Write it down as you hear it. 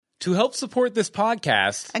To help support this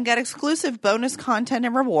podcast and get exclusive bonus content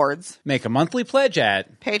and rewards, make a monthly pledge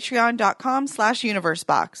at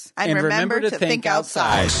patreon.com/universebox. And remember to think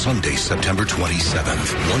outside. On Sunday, September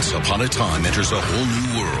 27th, Once Upon a Time enters a whole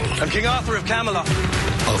new world. I'm King Arthur of Camelot.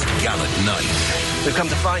 Of gallant knights. We've come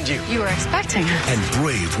to find you. You were expecting us. And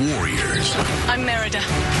brave warriors. I'm Merida.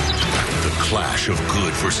 The clash of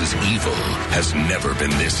good versus evil has never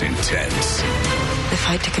been this intense. The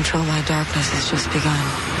fight to control my darkness has just begun.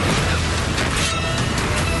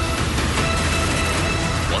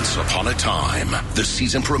 Once Upon a Time. The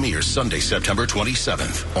season premieres Sunday, September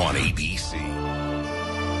 27th on ABC.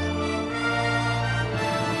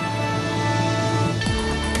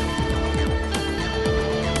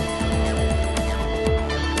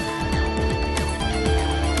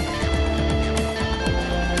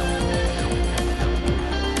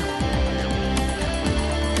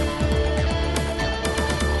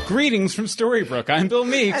 Greetings from Storybrooke. I'm Bill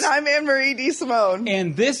Meeks. And I'm Anne-Marie DeSimone.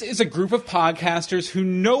 And this is a group of podcasters who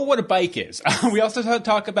know what a bike is. We also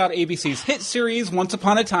talk about ABC's hit series, Once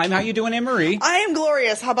Upon a Time. How you doing, Anne-Marie? I am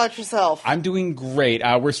glorious. How about yourself? I'm doing great.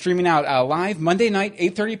 We're streaming out live Monday night,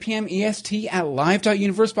 8:30 p.m. EST at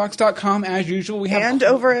live.universebox.com as usual. And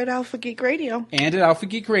over at Alpha Geek Radio. And at Alpha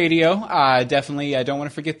Geek Radio. Definitely, I don't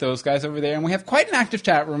want to forget those guys over there. And we have quite an active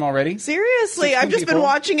chat room already. Seriously, I've just been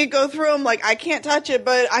watching it go through. I'm like, I can't touch it,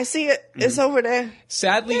 but I see it. It's over there.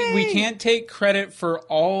 Sadly, we can't take credit for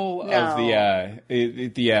all of the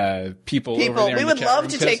people over there. We would love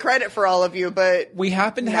to take credit for all of you, but we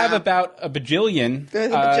happen to have about a bajillion.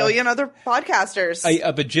 There's a bajillion other podcasters.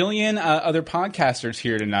 A bajillion other podcasters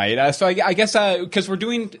here tonight. So I guess because we're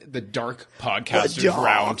doing the Dark Podcasters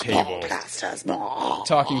Roundtable.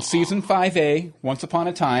 Talking Season 5A, Once Upon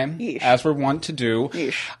a Time, as we're wont to do.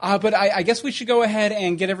 But I guess we should go ahead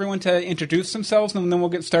and get everyone to introduce themselves, and then we'll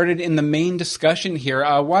get started in the main discussion here.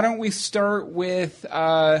 Why don't we start with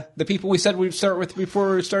the people we said we'd start with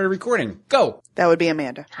before we started recording? Go! That would be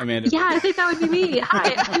Amanda. Yeah, I think that would be me.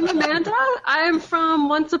 Hi, I'm Amanda. I'm from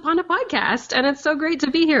Once Upon a Podcast, and it's so great to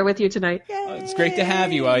be here with you tonight. It's great to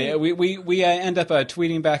have you. We end up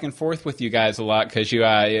tweeting back and forth with you guys a lot because you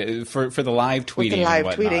for the live tweeting. The live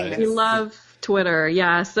tweeting. We love Twitter,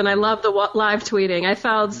 yes, and I love the live tweeting. I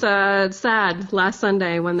felt sad last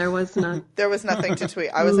Sunday when there was none. There was nothing to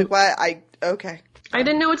tweet. I was like, what? Okay. I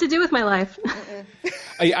didn't know what to do with my life.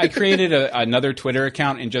 I created another Twitter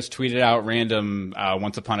account and just tweeted out random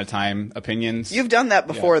Once Upon a Time opinions. You've done that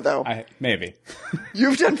before, though. Maybe.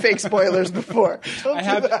 You've done fake spoilers before.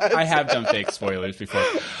 I have done fake spoilers before.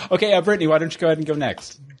 Okay, Brittany, why don't you go ahead and go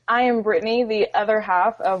next? I am Brittany, the other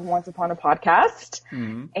half of Once Upon a Podcast.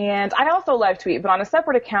 Mm-hmm. And I also live tweet, but on a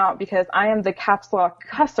separate account because I am the caps lock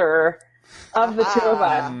cusser of the two of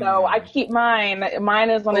us. So I keep mine. Mine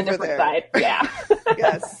is on a different side. Yeah.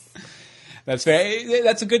 Yes. That's fair.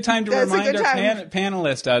 That's a good time to remind our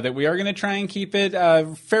panelists that we are going to try and keep it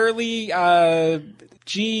fairly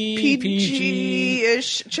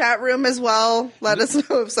PG-ish chat room as well. Let us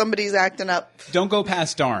know if somebody's acting up. Don't go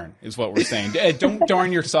past darn, is what we're saying. Don't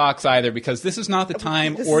darn your socks either, because this is not the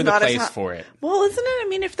time or the place for it. Well, isn't it? I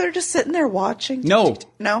mean, if they're just sitting there watching. No.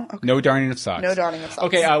 No? Okay. No darning of socks. No darning of socks.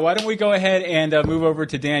 Okay, why don't we go ahead and move over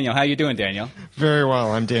to Daniel. How you doing, Daniel? Very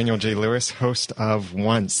well. I'm Daniel J. Lewis, host of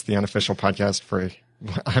Once, the unofficial podcast for...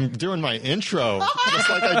 I'm doing my intro just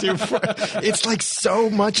like I do. It's like so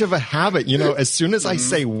much of a habit, as soon as I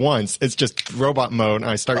say once, it's just robot mode and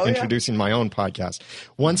I start introducing my own podcast.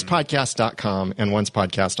 Oncepodcast.com and Once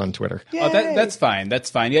Podcast on Twitter. Yay. Oh, that's fine. That's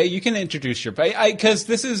fine. Yeah, you can introduce your, because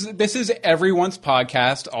this is every Once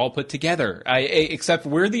podcast all put together. Except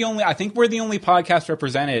I think we're the only podcast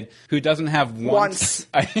represented who doesn't have once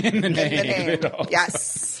in the name.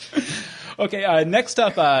 Yes. Okay, next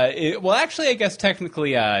up, actually, I guess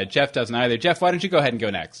technically Jeff doesn't either. Jeff, why don't you go ahead and go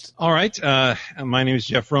next? All right. My name is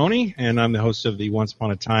Jeff Roney, and I'm the host of the Once Upon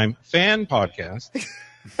a Time fan podcast.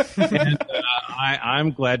 And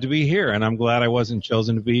I'm glad to be here, and I'm glad I wasn't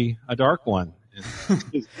chosen to be a dark one.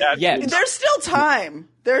 Yeah. There's still time.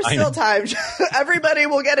 There's still time. Everybody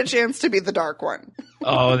will get a chance to be the dark one.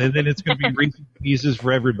 Oh, and then it's going to be Reese's Pieces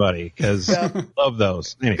for everybody, because I love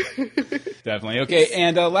those. Anyway. Definitely. Okay,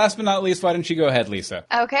 and last but not least, why don't you go ahead, Lisa?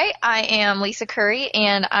 Okay, I am Lisa Curry,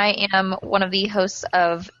 and I am one of the hosts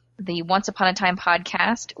of the Once Upon a Time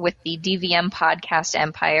podcast with the DVM podcast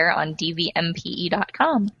empire on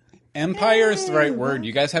dvmpe.com. Empire is the right word.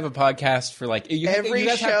 You guys have a podcast for you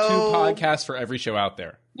guys have two podcasts for every show out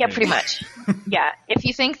there. Yeah, pretty much. Yeah. If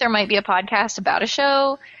you think there might be a podcast about a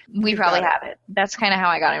show, we probably have it. That's kind of how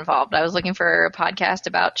I got involved. I was looking for a podcast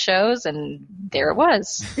about shows, and there it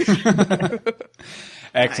was.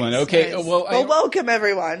 Excellent. Nice, Okay. nice. Well, welcome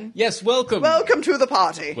everyone. Yes, welcome. Welcome to the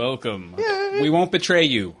party. Welcome. Yay. We won't betray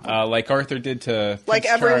you, like Arthur did to Like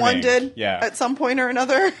Prince everyone Charming. did Yeah. at some point or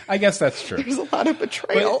another. I guess that's true. There's a lot of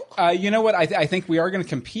betrayal. But, you know what? I think we are going to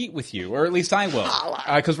compete with you, or at least I will,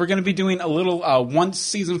 because we're going to be doing a little once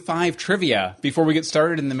season 5 trivia before we get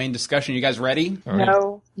started in the main discussion. You guys ready?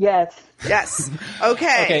 No. Yes. Yes.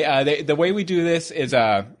 Okay. Okay. The way we do this is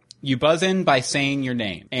you buzz in by saying your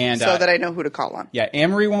name, and so that I know who to call on. Yeah,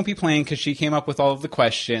 Anne-Marie won't be playing because she came up with all of the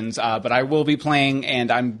questions, but I will be playing,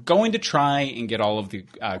 and I'm going to try and get all of the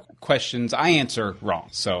questions I answer wrong.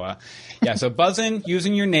 So, so buzz in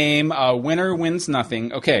using your name. Winner wins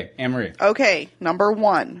nothing. Okay, Anne-Marie. Okay, number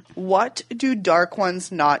 1. What do dark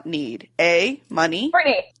ones not need? A, money.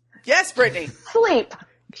 Brittany. Yes, Brittany. Sleep.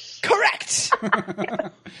 Correct.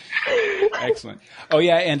 Excellent. Oh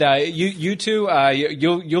yeah, and you two,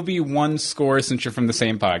 you'll be one score since you're from the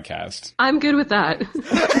same podcast. I'm good with that.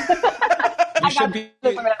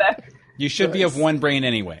 You should be of one brain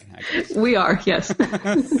anyway, I guess. We are, yes.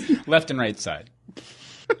 Left and right side.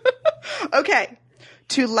 Okay.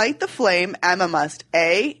 To light the flame, Emma must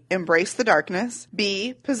A, embrace the darkness,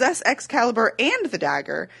 B, possess Excalibur and the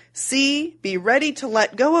dagger, C, be ready to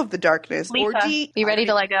let go of the darkness, Lisa, or D, be ready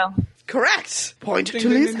to let go. Correct. Point Ding, to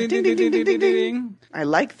ding, Lisa. ding, Ding, ding, ding, ding, ding, ding, ding, ding, ding. I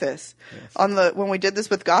like this. Yes. When we did this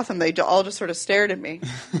with Gotham, they all just sort of stared at me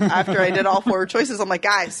after I did all 4 choices. I'm like,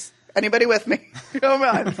 guys, anybody with me? Come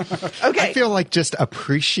on. Okay. I feel like just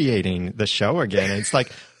appreciating the show again. It's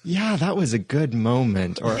like, yeah, that was a good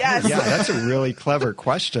moment. Or, yes. yeah, that's a really clever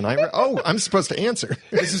question. I'm supposed to answer.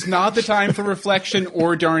 This is not the time for reflection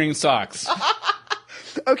or darning socks.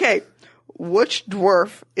 Okay. Which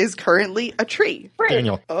dwarf is currently a tree?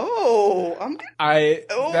 Daniel. Oh,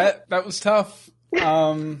 that was tough.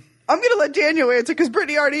 I'm going to let Daniel answer because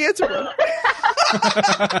Brittany already answered it.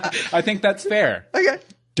 I think that's fair. Okay.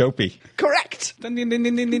 Dopey. Correct. Ding, ding, ding,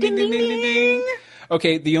 ding, ding, ding, ding, ding, ding.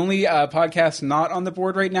 Okay, the only podcast not on the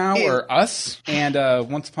board right now are us and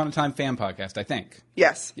Once Upon a Time fan podcast, I think.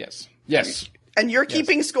 Yes. Yes. And you're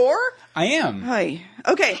keeping score? I am. Hi.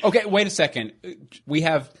 Okay. Okay, wait a second. We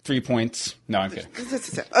have 3 points. No, I'm kidding.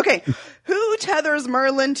 Okay. Who tethers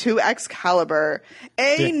Merlin to Excalibur?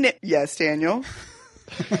 Yes, Daniel.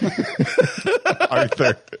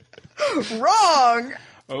 Arthur. Wrong.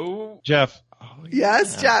 Oh. Jeff.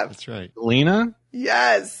 Yes, Jeff. That's right. Lena?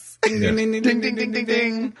 Yes. Ding, ding, ding, Ding, ding, ding, ding,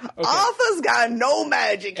 ding. Okay. Arthur's got no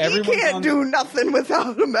magic. He can't do nothing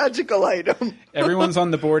without a magical item. Everyone's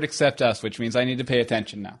on the board except us, which means I need to pay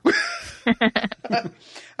attention now.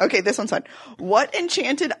 Okay, this one's fun. What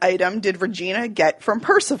enchanted item did Regina get from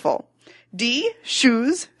Percival? D,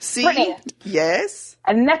 shoes. C, Brittany. Yes.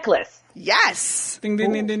 A necklace. Yes. Ding,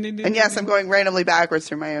 ding, ding, ding, ding, ding. And yes, I'm going randomly backwards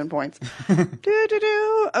through my own points.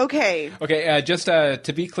 Okay. Okay, just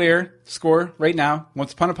to be clear, score right now,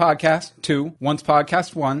 Once Upon a Podcast 2, Once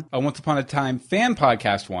Podcast 1, Once Upon a Time Fan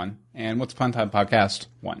Podcast 1, and Once Upon a Time Podcast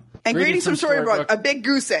 1. And greetings from Storybrooke, a big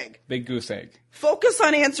goose egg. Big goose egg. Focus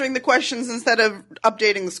on answering the questions instead of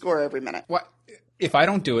updating the score every minute. What? If I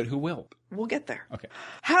don't do it, who will? We'll get there. Okay.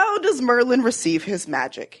 How does Merlin receive his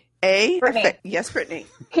magic? A. Brittany. Yes, Brittany.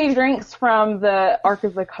 He drinks from the Ark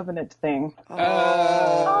of the Covenant thing.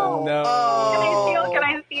 Oh, no. Can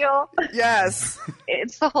I steal? Yes.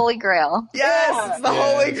 It's the Holy Grail. Yes, it's the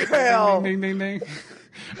Holy Grail. Ding, ding, ding, ding.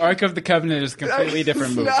 Ark of the Covenant is a completely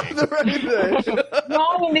different movie. Not the right thing.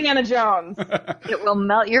 Wrong, Indiana Jones. It will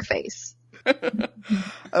melt your face.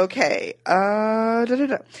 Okay.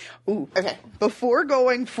 Ooh, okay. Before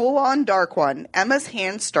going full on Dark One, Emma's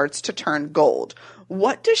hand starts to turn gold.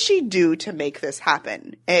 What does she do to make this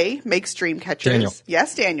happen? A. Makes dream catchers. Daniel.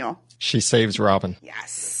 Yes, Daniel. She saves Robin.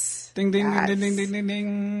 Yes. Ding, ding, Yes. ding, ding, ding, ding,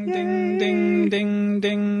 ding, ding, ding, ding,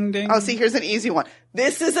 ding, ding. Oh, see, here's an easy one.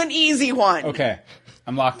 This is an easy one. Okay.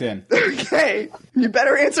 I'm locked in. Okay. You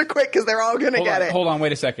better answer quick because they're all going to get it. Hold on,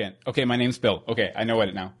 wait a second. Okay, my name's Bill. Okay, I know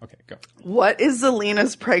it now. Okay, go. What is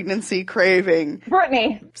Zelena's pregnancy craving?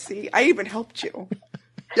 Brittany. See, I even helped you.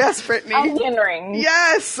 Yes, Brittany. Onion rings.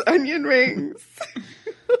 Yes, onion rings.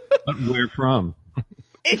 But where from?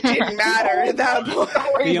 It didn't matter at that point.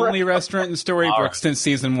 The only restaurant in Storybrooke since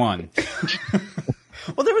season 1.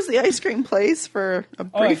 Well, there was the ice cream place for a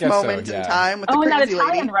I brief guess moment so, yeah. in time with Oh, the and that crazy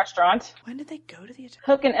Italian lady. restaurant. When did they go to the Italian?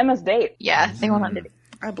 Hook and Emma's date. Yeah, they went on to.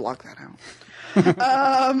 I blocked that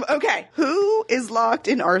out. Okay. Who is locked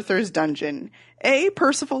in Arthur's dungeon? A.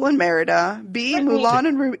 Percival and Merida. B. Brittany. Mulan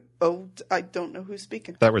and Ruby. Oh, I don't know who's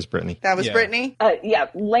speaking. That was Brittany. That was Brittany? Yeah,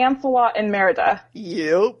 Lancelot and Merida.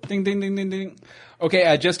 Yep. Ding, ding, ding, ding, ding.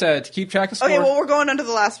 Okay, just to keep track of score. Okay, well, we're going under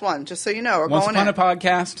the last one, just so you know. Once Upon a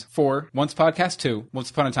Podcast 4, Once Podcast 2,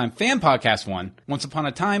 Once Upon a Time Fan Podcast 1, Once Upon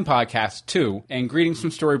a Time Podcast 2, and Greetings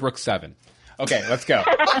from Storybrooke 7. Okay, let's go.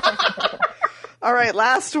 All right,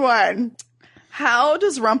 last one. How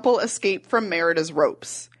does Rumple escape from Merida's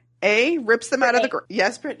ropes? A, rips them out of the...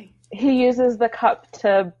 Yes, Brittany? He uses the cup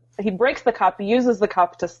he breaks the cup, uses the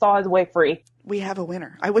cup to saw his way free. We have a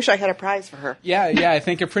winner. I wish I had a prize for her. Yeah, I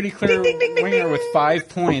think a pretty clear winner with 5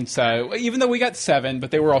 points. Even though we got 7,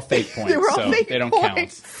 but they were all fake points, They were all so fake they don't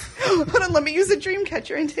points. Hold on, let me use a dream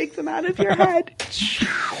catcher and take them out of your head.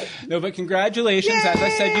 count. No, but congratulations. Yay! As I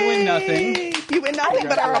said, you win nothing. You win nothing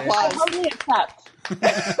but our applause. Totally accept.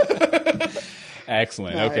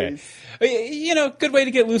 Excellent. Nice. Okay. Good way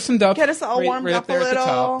to get loosened up. Get us all warmed up a little.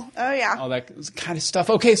 Oh, yeah. All that kind of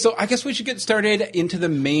stuff. Okay, so I guess we should get started into the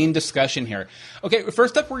main discussion here. Okay,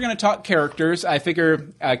 first up, we're going to talk characters. I figure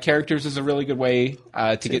characters is a really good way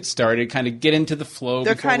to get started, kind of get into the flow.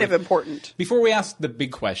 They're kind of important. Before we ask the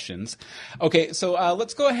big questions. Okay, so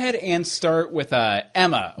let's go ahead and start with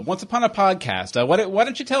Emma. Once Upon a Podcast. Why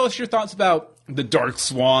don't you tell us your thoughts about the Dark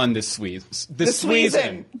Swan this season? The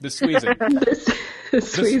Swan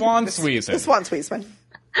Sweezen.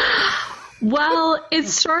 Well, it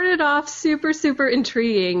started off super, super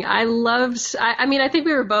intriguing. I think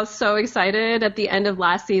we were both so excited at the end of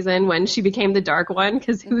last season when she became the Dark One,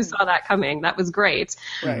 because who saw that coming? That was great.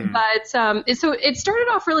 Right. But so it started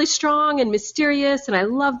off really strong and mysterious, and I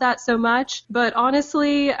love that so much. But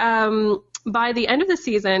honestly, by the end of the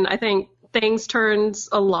season, I think things turned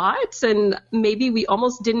a lot, and maybe we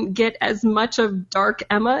almost didn't get as much of Dark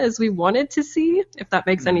Emma as we wanted to see, if that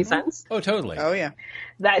makes any sense. Oh, totally. Oh, yeah.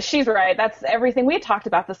 She's right. That's everything. We talked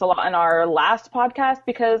about this a lot in our last podcast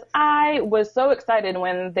because I was so excited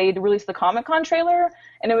when they released the Comic-Con trailer,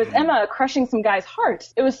 and it was Emma crushing some guy's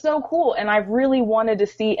heart. It was so cool, and I really wanted to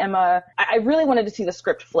see Emma. I really wanted to see the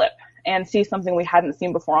script flip and see something we hadn't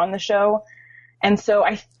seen before on the show. And so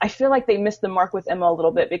I feel like they missed the mark with Emma a little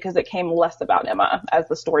bit because it came less about Emma as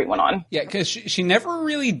the story went on. Yeah, because she never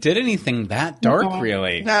really did anything that dark,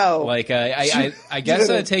 really. No. Like, I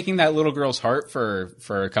guess taking that little girl's heart for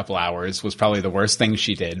a couple hours was probably the worst thing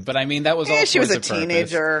she did. But, I mean, that was all she was a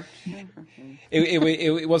teenager.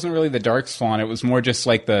 It wasn't really the Dark Swan. It was more just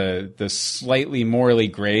like the slightly morally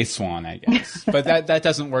gray swan, I guess. But that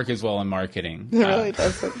doesn't work as well in marketing. It really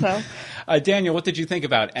doesn't, no. Daniel, what did you think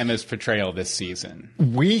about Emma's portrayal this season?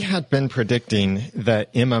 We had been predicting that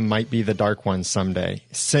Emma might be the Dark One someday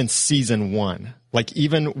since season 1. Like,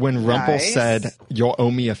 even when Rumple said, "You'll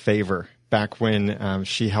owe me a favor," back when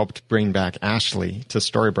she helped bring back Ashley to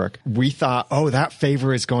Storybrooke, we thought, oh, that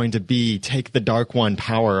favor is going to be take the Dark One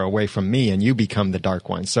power away from me and you become the Dark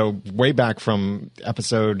One. So way back from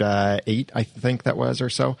episode 8, I think that was, or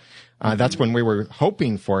so. That's when we were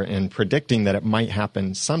hoping for it and predicting that it might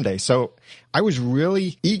happen someday. So I was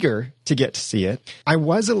really eager to get to see it. I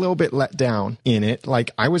was a little bit let down in it. Like,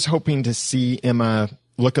 I was hoping to see Emma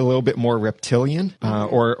look a little bit more reptilian,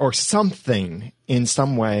 or something in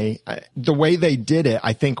some way. The way they did it,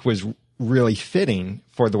 I think, was really fitting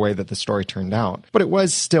for the way that the story turned out. But it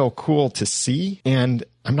was still cool to see, and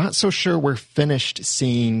I'm not so sure we're finished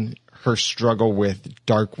seeing her struggle with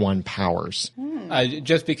Dark One powers.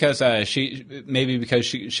 Just because she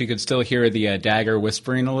could still hear the dagger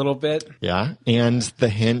whispering a little bit. Yeah, and the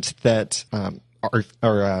hint that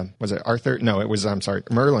was it Arthur? No, it was,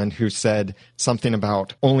 Merlin, who said something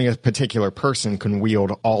about only a particular person can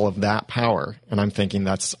wield all of that power. And I'm thinking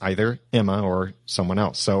that's either Emma or someone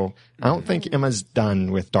else. So I don't think Emma's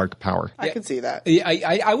done with dark power. I can see that. Yeah,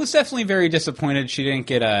 I was definitely very disappointed she didn't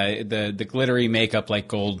get the glittery makeup like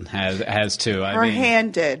Gold has too. Her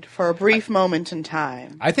hand did for a brief moment in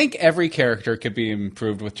time. I think every character could be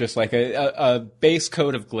improved with just like a base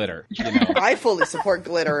coat of glitter. You know? I fully support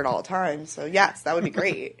glitter at all times. So yes, that would be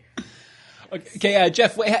great. Okay,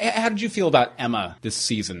 Jeff, how did you feel about Emma this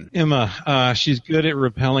season? Emma, she's good at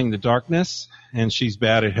repelling the darkness, and she's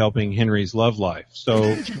bad at helping Henry's love life.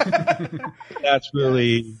 So that's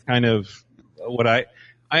really kind of what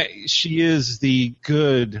she is the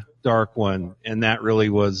good Dark One, and that really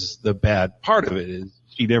was the bad part of it. Is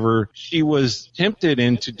she was tempted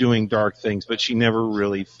into doing dark things, but she never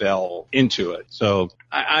really fell into it. So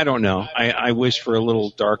I don't know. I wish for a little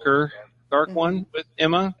dark one with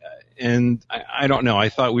Emma. and I don't know. I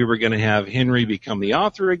thought we were going to have Henry become the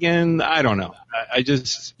author again. I don't know. I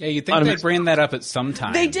just... Yeah, you'd think they'd bring that up at some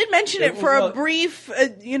time. They did mention it for a brief,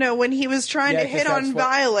 when he was trying to hit on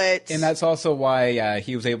Violet. And that's also why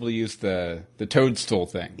he was able to use the toadstool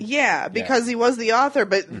thing. Yeah, because he was the author,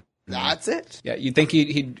 but that's it. Yeah, you'd think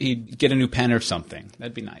he'd get a new pen or something.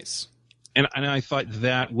 That'd be nice. And I thought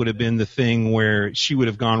that would have been the thing where she would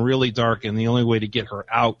have gone really dark, and the only way to get her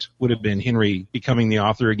out would have been Henry becoming the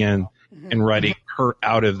author again and writing her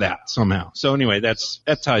out of that somehow. So anyway, that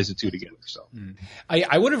ties the two together. So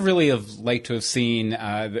I would have really liked to have seen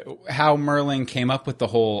how Merlin came up with the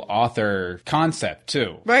whole author concept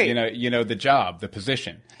too. Right. You know the job, the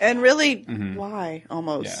position, and really why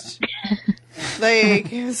almost. Yeah.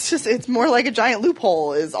 It's more like a giant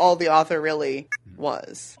loophole is all the author really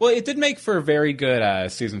was. Well, it did make for a very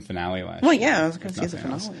good season finale last year. Well, yeah, it was a good season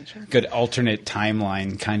finale. Sure. Good alternate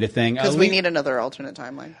timeline kind of thing. Because we need another alternate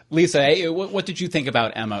timeline. Lisa, what did you think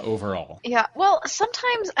about Emma overall? Yeah, well,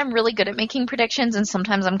 sometimes I'm really good at making predictions, and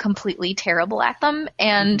sometimes I'm completely terrible at them.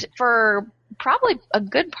 And for probably a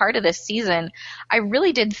good part of this season, I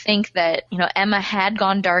really did think that, Emma had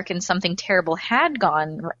gone dark and something terrible had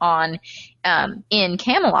gone on in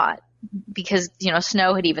Camelot. Because,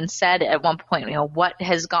 Snow had even said at one point, what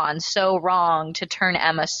has gone so wrong to turn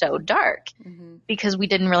Emma so dark? Mm-hmm. Because we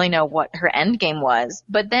didn't really know what her end game was.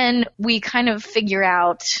 But then we kind of figure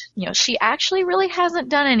out, she actually really hasn't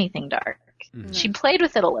done anything dark. Mm-hmm. She played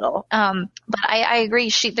with it a little. But I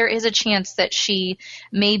agree. There is a chance that she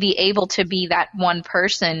may be able to be that one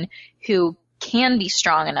person who can be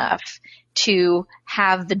strong enough to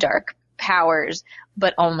have the dark powers,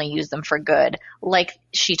 but only use them for good, like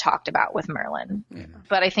she talked about with Merlin. Yeah.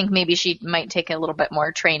 But I think maybe she might take a little bit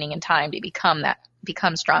more training and time to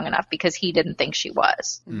become strong enough, because he didn't think she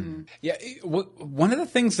was. Mm-hmm. Yeah, one of the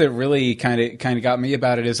things that really kind of got me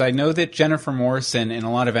about it is I know that Jennifer Morrison, in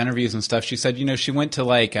a lot of interviews and stuff, she said, she went to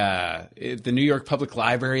the New York Public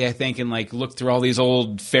Library, I think, and looked through all these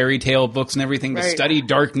old fairy tale books and everything to study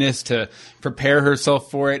darkness, to prepare herself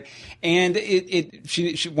for it. And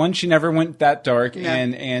she never went that dark,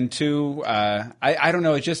 and two, I don't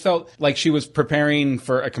know, it just felt like she was preparing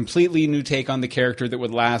for a completely new take on the character that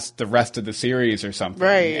would last the rest of the series or something.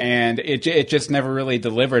 Right. And it just never really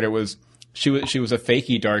delivered. It was she was a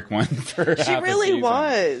fakey dark one for she really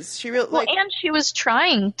was. She really and she was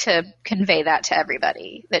trying to convey that to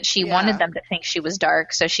everybody, that she wanted them to think she was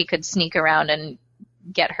dark so she could sneak around and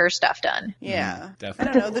get her stuff done. Yeah, definitely.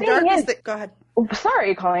 I don't know, the darkness that. Go ahead.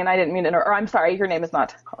 Sorry, Colleen, I didn't mean to. Or I'm sorry, your name is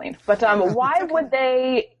not Colleen. But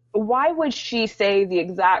why would she say the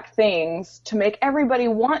exact things to make everybody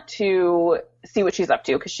want to see what she's up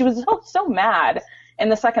to? Because she was so mad in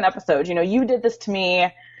the second episode. You did this to me.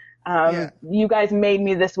 You guys made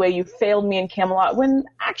me this way. You failed me in Camelot. When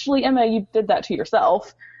actually, Emma, you did that to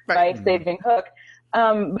yourself by saving Hook.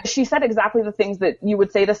 But she said exactly the things that you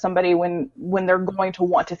would say to somebody when they're going to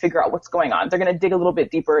want to figure out what's going on. They're going to dig a little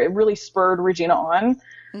bit deeper. It really spurred Regina on.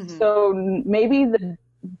 Mm-hmm. So maybe the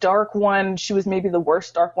dark one, she was maybe the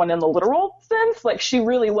worst dark one in the literal sense. She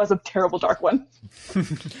really was a terrible dark one.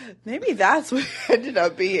 Maybe that's what it ended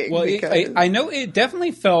up being. Well, I know it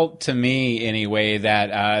definitely felt to me anyway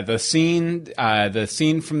that the scene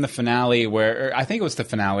from the finale where I think it was the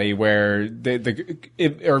finale where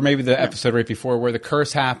or maybe the episode right before where the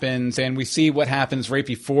curse happens and we see what happens right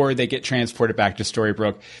before they get transported back to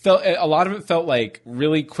Storybrooke. A lot of it felt like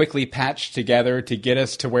really quickly patched together to get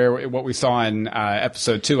us to what we saw in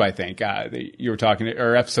episode 2, I think you were talking,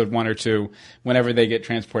 or episode 1 or 2, whenever they get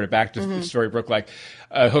transported back to Storybrooke,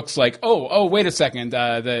 Hook's oh, wait a second,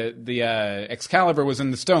 the Excalibur was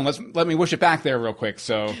in the stone. Let me whoosh it back there real quick.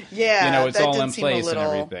 So it's all in place and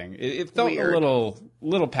everything. It felt weird. A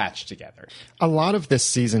little patched together. A lot of this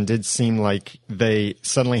season did seem like they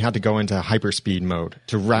suddenly had to go into hyperspeed mode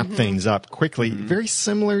to wrap things up quickly, very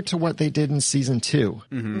similar to what they did in season 2.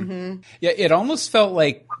 Yeah, it almost felt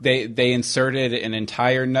like they inserted an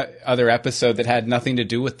entire other episode that had nothing to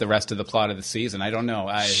do with the rest of the plot of the season. I don't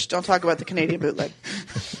know. Don't talk about the Canadian bootleg.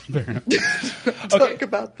 Talk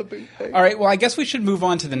about the bootleg. All right, well, I guess we should move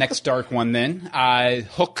on to the next dark one then.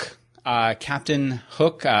 Hook. Captain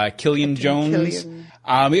Hook, Killian Jones.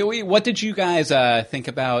 What did you guys think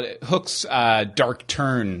about Hook's dark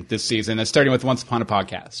turn this season, starting with Once Upon a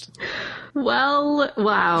Podcast? Well,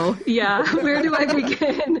 wow. Yeah, where do I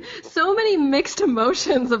begin? So many mixed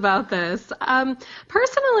emotions about this.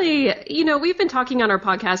 Personally, we've been talking on our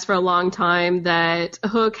podcast for a long time that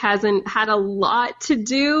Hook hasn't had a lot to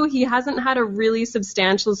do. He hasn't had a really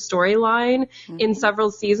substantial storyline in several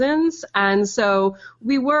seasons. And so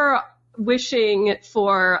we were wishing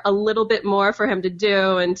for a little bit more for him to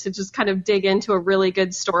do and to just kind of dig into a really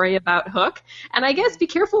good story about Hook. And I guess be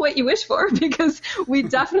careful what you wish for, because we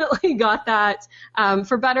definitely got that.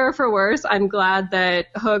 For better or for worse, I'm glad that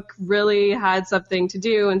Hook really had something to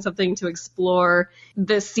do and something to explore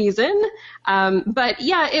this season. But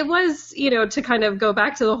yeah, it was, to kind of go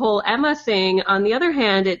back to the whole Emma thing. On the other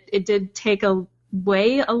hand, it did take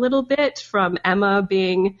away a little bit from Emma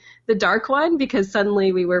being the Dark One, because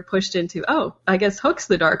suddenly we were pushed into, I guess Hook's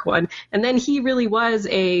the Dark One. And then he really was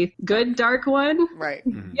a good Dark One. Right.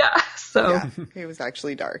 Mm-hmm. Yeah. So yeah, he was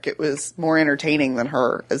actually dark. It was more entertaining than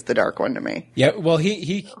her as the Dark One to me. Yeah, well,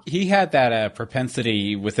 he had that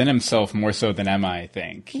propensity within himself more so than Emma, I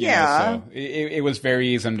think. Yeah. So it was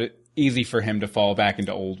very easy for him to fall back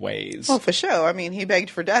into old ways. Well, for sure. I mean, he begged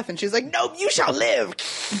for death, and she's like, "Nope, you shall live.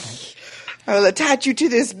 I will attach you to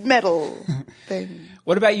this metal thing."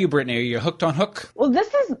 What about you, Brittany? Are you hooked on Hook? Well, this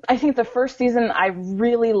is, I think, the first season I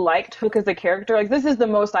really liked Hook as a character. Like, this is the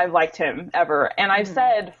most I've liked him ever. And I've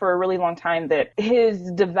said for a really long time that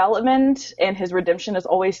his development and his redemption has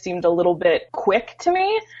always seemed a little bit quick to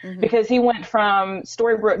me, because he went from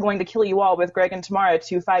Storybrooke going to kill you all with Greg and Tamara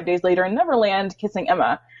to 5 days later in Neverland kissing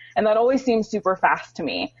Emma. And that always seems super fast to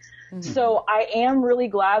me. So I am really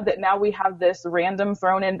glad that now we have this random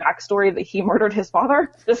thrown in backstory that he murdered his father.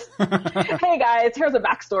 Just, hey guys, here's a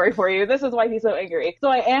backstory for you. This is why he's so angry. So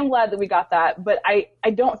I am glad that we got that, but I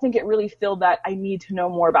don't think it really filled that I need to know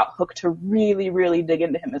more about Hook to really, really dig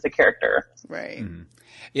into him as a character. Right. Mm-hmm.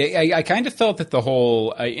 Yeah, I kind of felt that the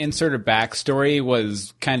whole inserted backstory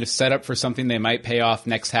was kind of set up for something they might pay off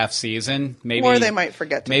next half season. Maybe, or they might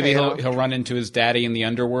forget to maybe he'll run into his daddy in the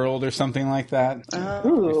underworld or something like that.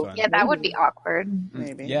 Yeah, that would be awkward.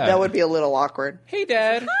 Maybe. Yeah. That would be a little awkward. Hey,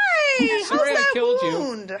 Dad. Hi! Sorry I killed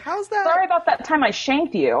you. How's that? Sorry about that time I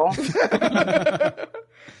shanked you.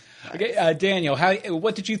 Okay, Daniel,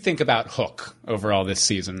 what did you think about Hook overall this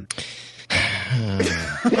season?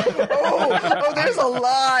 There's a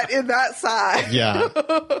lot in that side. Yeah.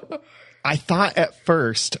 I thought at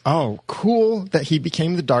first, cool that he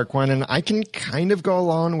became the Dark One, and I can kind of go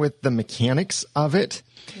along with the mechanics of it.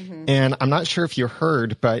 And I'm not sure if you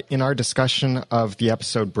heard, but in our discussion of the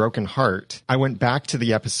episode Broken Heart, I went back to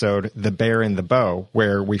the episode The Bear and the Bow,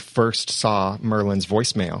 where we first saw Merlin's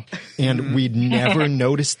voicemail. And we'd never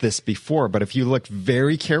noticed this before, but if you look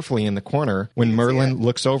very carefully in the corner, when Merlin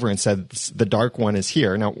looks over and says, the Dark One is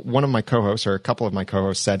here. Now, one of my co-hosts, or a couple of my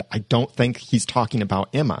co-hosts, said, I don't think he's talking about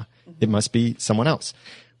Emma. It must be someone else.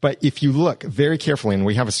 But if you look very carefully, and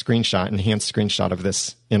we have a screenshot, enhanced screenshot of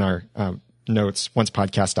this in our notes,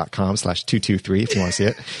 oncepodcast.com/223 if you want to see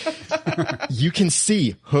it. You can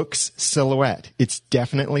see Hook's silhouette. It's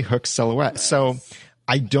definitely Hook's silhouette. Nice. So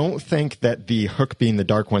I don't think that the Hook being the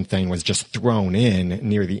Dark One thing was just thrown in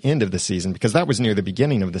near the end of the season, because that was near the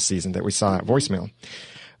beginning of the season that we saw that voicemail.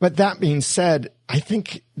 But that being said, I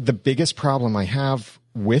think the biggest problem I have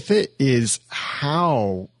with it is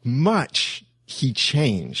how much he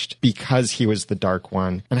changed because he was the Dark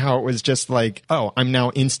One, and how it was just like, I'm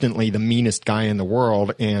now instantly the meanest guy in the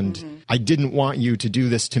world, and I didn't want you to do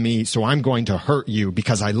this to me, so I'm going to hurt you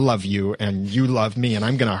because I love you and you love me, and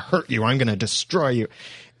I'm going to hurt you. I'm going to destroy you.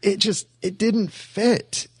 It didn't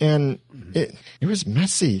fit, and it was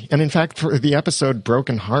messy. And in fact, for the episode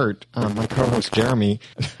Broken Heart, my co-host Jeremy,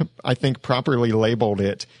 I think properly labeled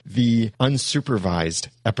it the unsupervised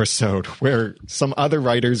episode, where some other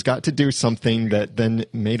writers got to do something that then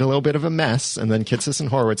made a little bit of a mess, and then Kitsis and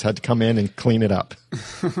Horowitz had to come in and clean it up.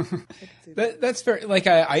 That's fair. Like,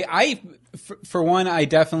 for one, I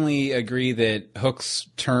definitely agree that Hook's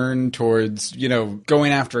turn towards,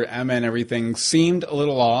 going after Emma and everything seemed a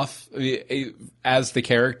little off as the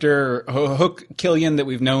character. Hook Killian that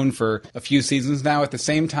we've known for a few seasons now. At the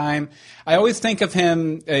same time, I always think of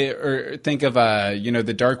him, or think of,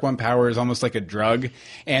 the Dark One power as almost like a drug,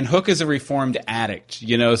 and Hook is a reformed addict,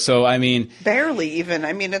 so I mean. Barely even.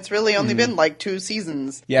 I mean, it's really only been like 2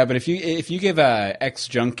 seasons. Yeah, but if you give a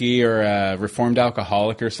ex-junkie or a reformed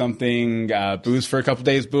alcoholic or something booze for a couple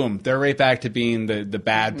days, boom, they're right back to being the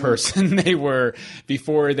bad person they were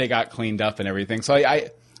before they got cleaned up and everything. So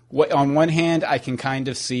on one hand, I can kind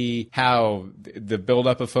of see how the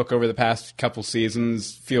buildup of Hook over the past couple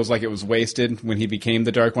seasons feels like it was wasted when he became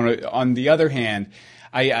the Dark One. On the other hand,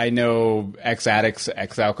 I know ex-addicts,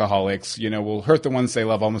 ex-alcoholics, will hurt the ones they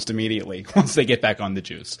love almost immediately once they get back on the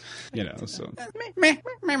juice, so.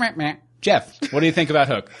 Jeff, what do you think about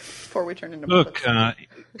Hook? Before we turn into Hook,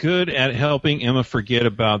 good at helping Emma forget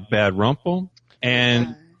about Bad Rumpel,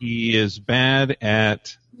 and he is bad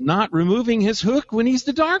at not removing his hook when he's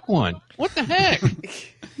the Dark One. What the heck?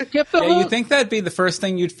 kept the hook. You'd think that'd be the first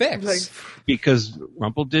thing you'd fix. Because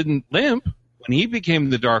Rumple didn't limp when he became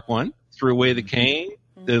the Dark One, threw away the cane,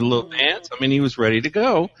 did a little dance. I mean, he was ready to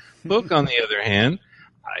go. Hook, on the other hand,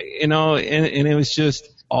 and it was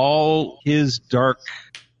just all his dark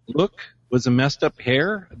look was a messed up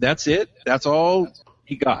hair. That's it. That's all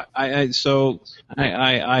he got. I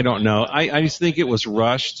don't know. I just think it was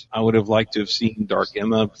rushed. I would have liked to have seen Dark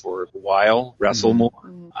Emma for a while wrestle more.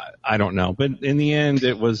 I don't know, but in the end,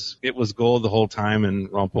 it was gold the whole time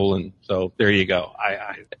and Rumple, and so there you go.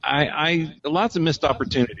 I lots of missed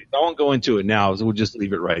opportunities. I won't go into it now, so we'll just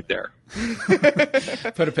leave it right there.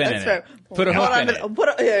 Put a pin in it. Put a hook in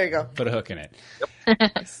it. There you go. Put a hook in it. Yep.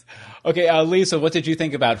 Okay, Lisa, what did you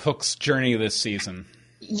think about Hook's journey this season?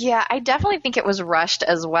 Yeah, I definitely think it was rushed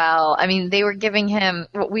as well. I mean, they were giving him,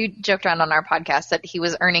 we joked around on our podcast that he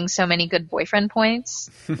was earning so many good boyfriend points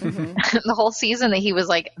the whole season that he was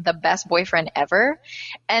like the best boyfriend ever.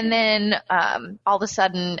 And then all of a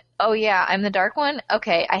sudden, oh yeah, I'm the Dark One?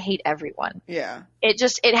 Okay, I hate everyone. Yeah.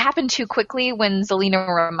 It happened too quickly when Zelena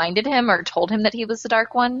reminded him or told him that he was the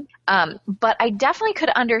Dark One. But I definitely could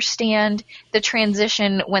understand the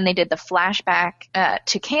transition when they did the flashback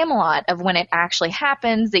to Camelot of when it actually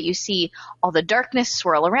happens, that you see all the darkness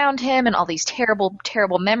swirl around him and all these terrible,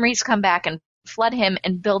 terrible memories come back and flood him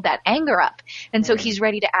and build that anger up. And so he's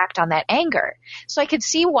ready to act on that anger. So I could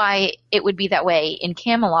see why it would be that way in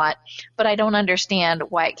Camelot, but I don't understand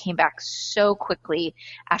why it came back so quickly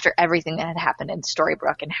after everything that had happened in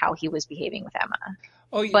Storybrooke and how he was behaving with Emma.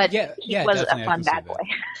 Oh, but yeah, he was a fun bad boy.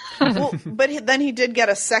 Well, but then he did get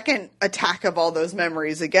a second attack of all those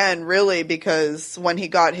memories again, really, because when he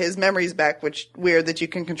got his memories back, which weird that you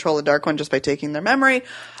can control the Dark One just by taking their memory.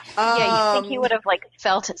 Yeah, you think he would have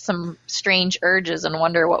felt some strange urges and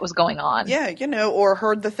wonder what was going on. Yeah, or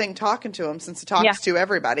heard the thing talking to him, since it talks to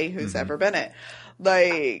everybody who's ever been it.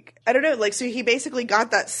 I don't know, so he basically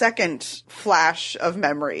got that second flash of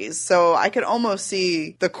memories. So I could almost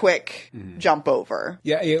see the quick jump over.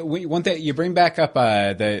 Yeah, one thing, you bring back up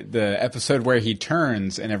the episode where he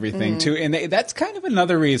turns and everything too, and that's kind of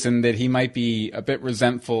another reason that he might be a bit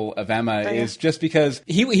resentful of Emma is just because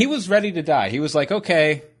he was ready to die. He was like,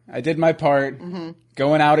 okay, I did my part,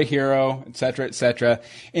 going out a hero, etc., etc.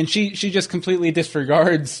 And she just completely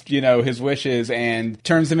disregards, his wishes and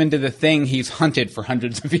turns him into the thing he's hunted for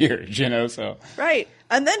hundreds of years, so. Right.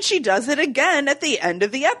 And then she does it again at the end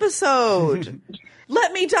of the episode.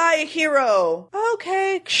 Let me die a hero.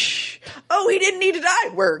 Okay. Oh, he didn't need to die.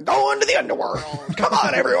 We're going to the underworld. Come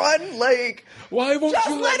on, everyone. Why won't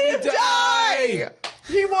you let him die?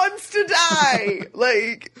 He wants to die.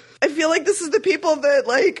 I feel like this is the people that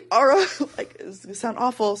are it's gonna sound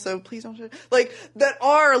awful, so please don't that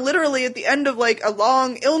are literally at the end of a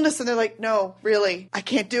long illness, and they're like, no, really, I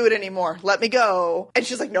can't do it anymore. Let me go. And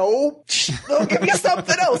she's like, no, they'll give you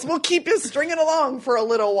something else. We'll keep you stringing along for a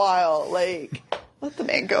little while. Let the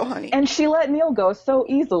man go, honey. And she let Neil go so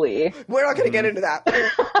easily. We're not going to get into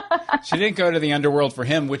that. She didn't go to the underworld for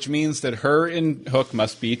him, which means that her and Hook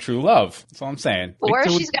must be true love. That's all I'm saying. Or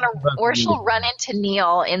she'll run into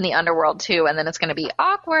Neil in the underworld too, and then it's going to be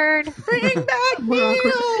awkward. Bring back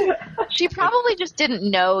Neil. She probably just didn't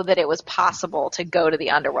know that it was possible to go to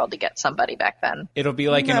the underworld to get somebody back then. It'll be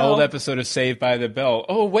like an old episode of Saved by the Bell.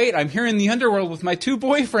 Oh, wait, I'm here in the underworld with my two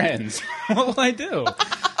boyfriends. What will I do?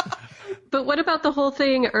 But what about the whole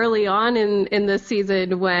thing early on in the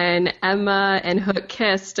season when Emma and Hook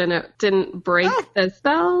kissed and it didn't break the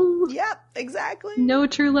spell? Yep, exactly. No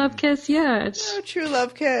true love kiss yet. No true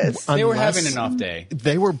love kiss. They were having an off day.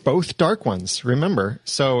 They were both Dark Ones, remember?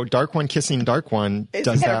 So Dark One kissing Dark One,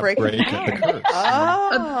 does that break the curse?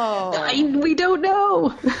 Oh. We don't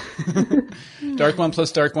know. Dark One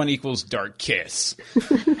plus Dark One equals Dark Kiss.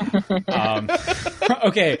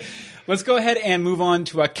 Okay. Let's go ahead and move on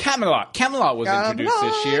to Camelot. Camelot was introduced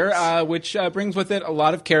this year, which brings with it a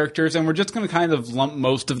lot of characters, and we're just going to kind of lump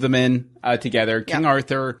most of them in together. King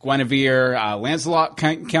Arthur, Guinevere, Lancelot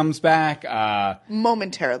comes back.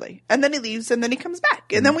 Momentarily. And then he leaves, and then he comes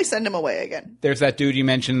back, and then we send him away again. There's that dude you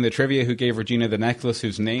mentioned in the trivia who gave Regina the necklace,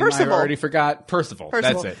 whose name Percival. I already forgot. Percival.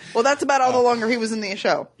 That's it. Well, that's about all the longer he was in the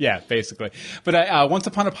show. Yeah, basically. But Once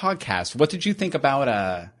Upon a Podcast, what did you think about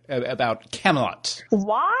Camelot?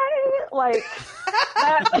 Why?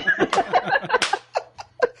 That's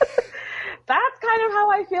kind of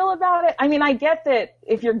how I feel about it. I mean, I get that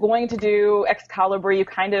if you're going to do Excalibur, you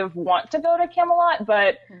kind of want to go to Camelot,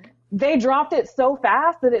 but they dropped it so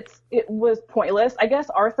fast that it was pointless. I guess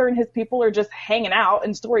Arthur and his people are just hanging out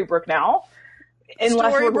in Storybrooke now.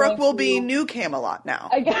 Storybrooke will be New Camelot now.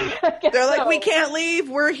 I guess They're like, so. we can't leave.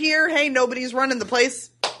 We're here. Hey, nobody's running the place.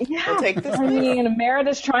 Yeah, We'll take this. I mean,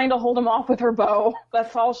 Merida's trying to hold him off with her bow.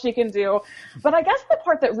 That's all she can do. But I guess the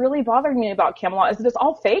part that really bothered me about Camelot is that it's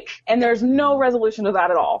all fake, and there's no resolution to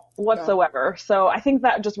that at all whatsoever. So I think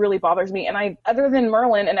that just really bothers me. And other than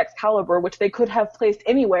Merlin and Excalibur, which they could have placed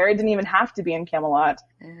anywhere, it didn't even have to be in Camelot.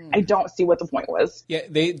 I don't see what the point was. Yeah,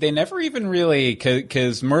 they never even really,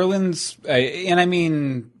 because Merlin's, and I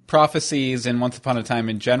mean prophecies and Once Upon a Time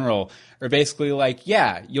in general are basically like,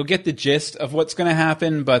 yeah, you'll get the gist of what's going to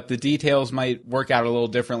happen, but the details might work out a little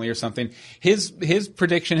differently or something. His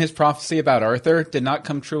prediction, his prophecy about Arthur did not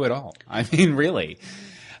come true at all. I mean, really.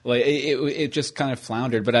 Like it just kind of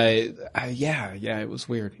floundered, but yeah, it was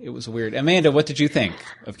weird. It was weird. Amanda, what did you think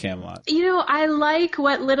of Camelot? I like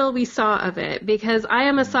what little we saw of it because I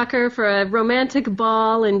am a sucker for a romantic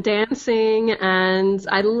ball and dancing, and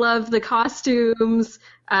I love the costumes.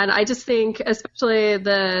 And I just think, especially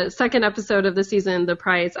the second episode of the season, The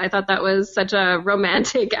Price, I thought that was such a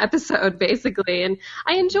romantic episode, basically. And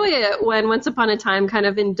I enjoy it when Once Upon a Time kind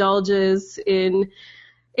of indulges in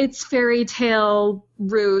its fairy tale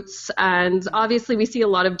roots, and obviously we see a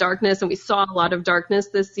lot of darkness, and we saw a lot of darkness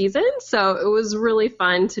this season, so it was really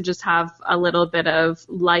fun to just have a little bit of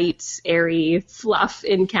light, airy fluff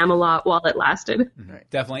in Camelot while it lasted. Right.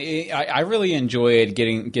 Definitely. I really enjoyed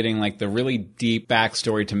getting like the really deep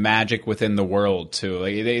backstory to magic within the world too.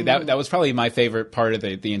 Like that was probably my favorite part of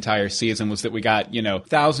the entire season, was that we got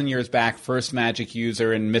 1,000 years back, first magic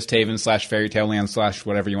user in Misthaven / Fairy Tale Land /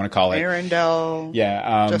 whatever you want to call it. Arendelle.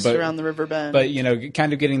 Yeah. Just around the river bend. But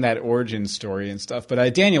kind of getting that origin story and stuff.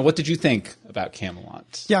 But Daniel, what did you think about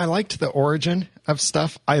Camelot? Yeah, I liked the origin of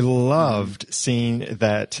stuff. I loved seeing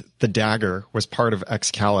that the dagger was part of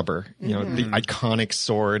Excalibur, the iconic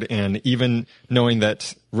sword, and even knowing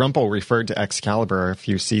that Rumpel referred to Excalibur a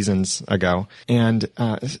few seasons ago. And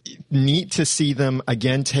neat to see them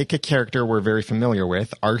again take a character we're very familiar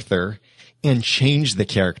with, Arthur, and change the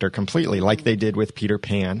character completely, like they did with Peter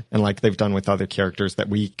Pan, and like they've done with other characters that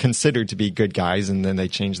we considered to be good guys, and then they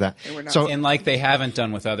changed that. And like they haven't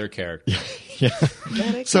done with other characters.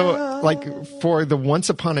 Yeah. So, like, for the Once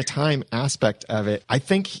Upon a Time aspect of it, I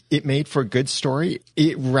think it made for a good story.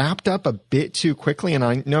 It wrapped up a bit too quickly, and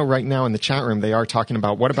I know right now in the chat room they are talking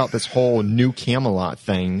about, what about this whole new Camelot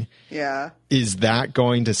thing? Yeah. Is that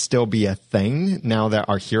going to still be a thing now that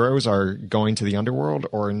our heroes are going to the underworld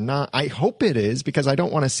or not? I hope it is, because I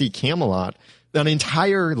don't want to see Camelot, an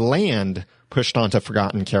entire land, pushed onto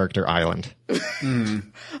Forgotten Character Island.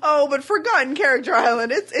 Oh, but Forgotten Character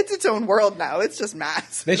Island, it's its own world now. It's just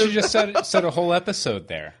mass. They should just set a whole episode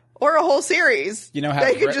there. Or a whole series.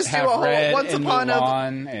 They could just do a whole Red Once and Upon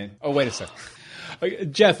Mulan a... and, oh, wait a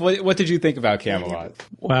second. Jeff, what did you think about Camelot?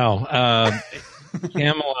 Wow.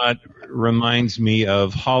 Camelot reminds me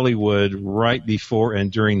of Hollywood right before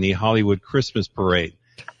and during the Hollywood Christmas parade.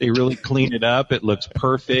 They really clean it up. It looks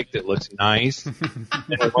perfect. It looks nice.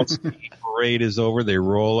 And once the parade is over, they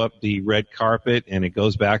roll up the red carpet, and it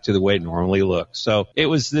goes back to the way it normally looks. So it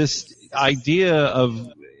was this idea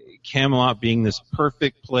of Camelot being this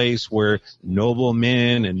perfect place where noble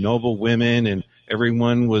men and noble women and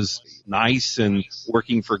everyone was nice and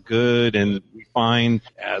working for good, and we find,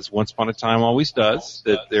 as Once Upon a Time always does,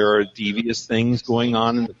 that there are devious things going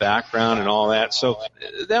on in the background and all that. So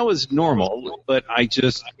that was normal, but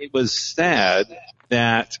it was sad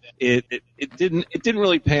that it didn't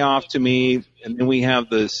really pay off to me. And then we have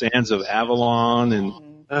the Sands of Avalon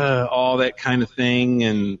and all that kind of thing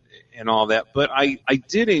and all that. But I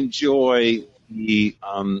did enjoy the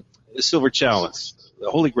Silver Chalice, the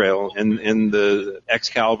Holy Grail, and the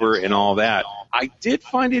Excalibur and all that. I did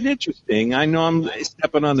find it interesting. I know I'm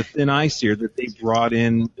stepping on the thin ice here that they brought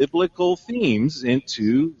in biblical themes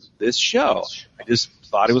into this show. I just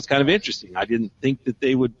thought it was kind of interesting. I didn't think that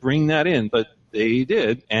they would bring that in, but they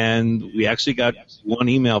did. And we actually got one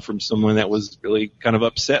email from someone that was really kind of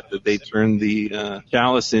upset that they turned the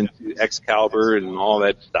chalice into Excalibur and all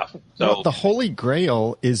that stuff. So well, the Holy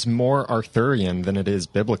Grail is more Arthurian than it is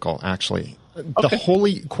biblical, actually. The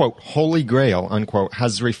Holy, quote, Holy Grail, unquote,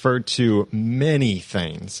 has referred to many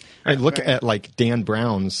things. I look at, like, Dan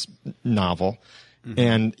Brown's novel,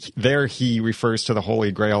 and there he refers to the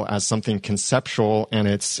Holy Grail as something conceptual, and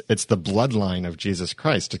it's the bloodline of Jesus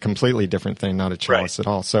Christ, a completely different thing, not a chalice at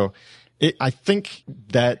all. So I think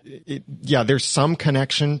that, there's some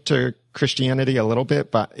connection to Christianity a little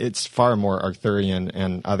bit, but it's far more Arthurian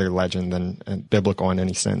and other legend than biblical in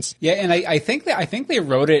any sense. Yeah, and I think they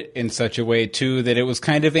wrote it in such a way too that it was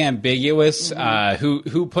kind of ambiguous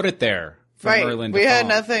who put it there Merlin to we had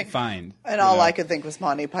nothing. Find. And all I could think was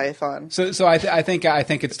Monty Python. So I think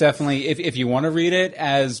it's definitely, if you want to read it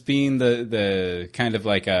as being the kind of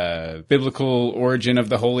like a biblical origin of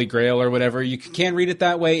the Holy Grail or whatever, you can read it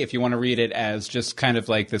that way. If you want to read it as just kind of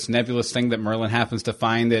like this nebulous thing that Merlin happens to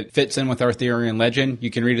find that fits in with Arthurian legend, you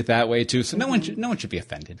can read it that way too. So no one should be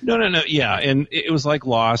offended. No. Yeah, and it was like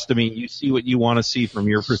Lost. I mean, you see what you want to see from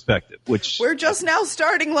your perspective. Which we're just now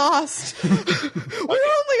starting Lost. We're only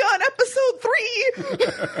on episode 3.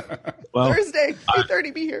 Well, Thursday,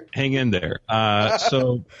 3:30. Be here. Hang in there. But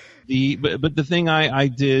the thing I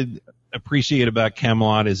did appreciate about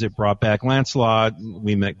Camelot is it brought back Lancelot.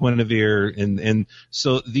 We met Guinevere, and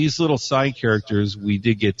so these little side characters, we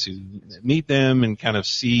did get to meet them and kind of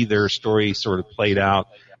see their story sort of played out,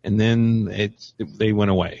 and then they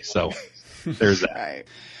went away. So there's that. Right.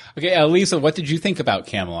 Okay, Lisa, what did you think about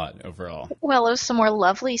Camelot overall? Well, it was some more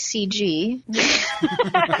lovely CG.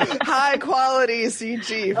 High quality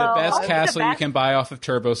CG. The best castle you can buy off of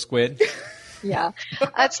Turbo Squid. Yeah.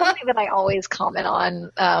 That's something that I always comment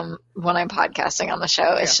on when I'm podcasting on the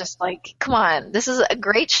show. It's just like, come on, this is a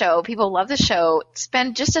great show. People love the show.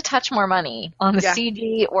 Spend just a touch more money on the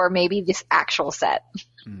CG or maybe this actual set.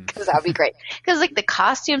 Because that would be great. Because like the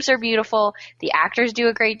costumes are beautiful, the actors do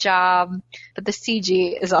a great job, but the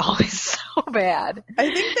CG is always so bad.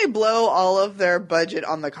 I think they blow all of their budget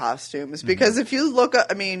on the costumes because if you look up,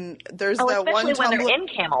 I mean, there's that one especially when they're in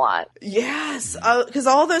Camelot. Yes, because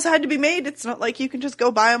all those had to be made. It's not like you can just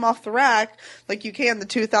go buy them off the rack like you can the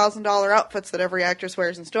 $2,000 outfits that every actress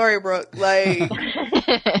wears in Storybrooke. Like,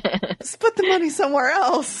 just put the money somewhere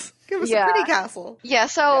else. Give us a pretty castle. Yeah,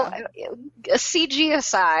 so CG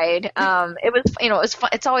aside, it was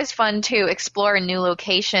fun. It's always fun to explore a new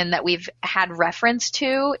location that we've had reference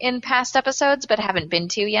to in past episodes but haven't been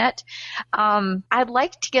to yet. I'd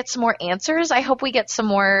like to get some more answers. I hope we get some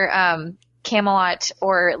more Camelot,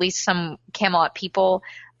 or at least some Camelot people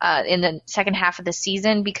in the second half of the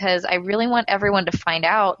season, because I really want everyone to find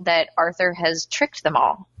out that Arthur has tricked them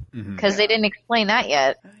all. Because they didn't explain that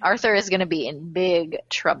yet. Arthur is going to be in big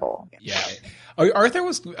trouble. Yeah, Arthur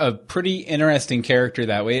was a pretty interesting character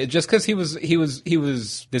that way. Just because he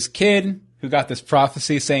was this kid who got this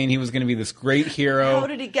prophecy saying he was going to be this great hero. How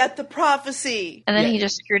did he get the prophecy? And then he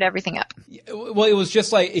just screwed everything up. Well, it was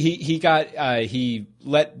just like he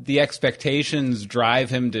let the expectations drive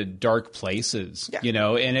him to dark places, you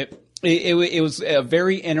know, and it was a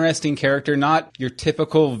very interesting character, not your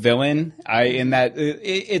typical villain.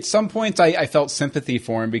 At some points I felt sympathy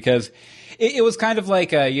for him because it was kind of like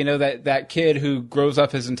that kid who grows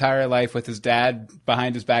up his entire life with his dad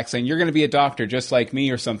behind his back saying, "You're going to be a doctor just like me,"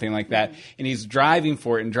 or something like that, and he's driving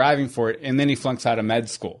for it, and then he flunks out of med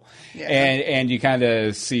school, and you kind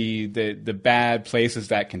of see the bad places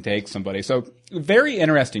that can take somebody. So very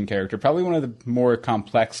interesting character, probably one of the more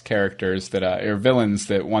complex characters or villains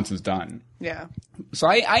that Once is done. Yeah. So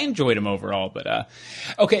I enjoyed him overall, but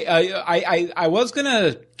okay. I was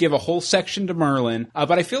gonna give a whole section to Merlin,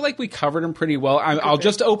 but I feel like we covered him pretty well. I'll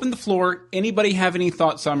just open the floor. Anybody have any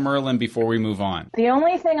thoughts on Merlin before we move on? The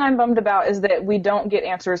only thing I'm bummed about is that we don't get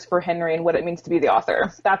answers for Henry and what it means to be the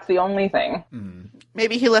author. That's the only thing.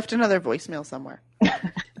 Maybe he left another voicemail somewhere.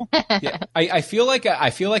 Yeah, I feel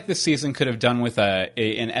like this season could have done with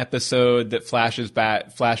an episode that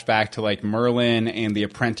flashback to like Merlin and the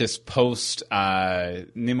apprentice post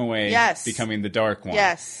Nimue becoming the Dark One.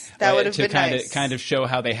 Yes, that would have been nice. To kind of show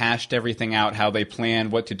how they hashed everything out, how they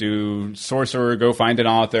planned what to do. Sorcerer, go find an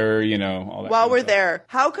author, all that. While we're there,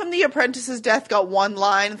 how come the apprentice's death got one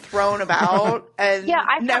line thrown about and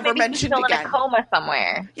never mentioned again? In a coma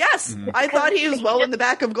somewhere. Yes, I thought he was in the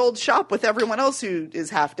back of Gold's shop with everyone else who is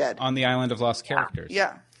half dead on the Island of Lost Characters.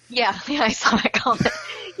 Yeah, I saw that comment.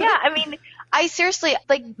 Yeah, I mean, I seriously,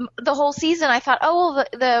 like, the whole season I thought,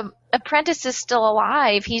 the apprentice is still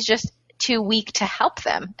alive. He's just too weak to help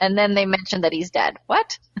them. And then they mentioned that he's dead.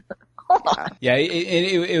 What? Hold on. Yeah,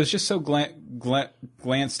 it was just so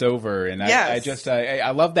glanced over. And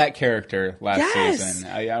I love that character last season.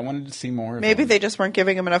 I wanted to see more of him. Maybe they just weren't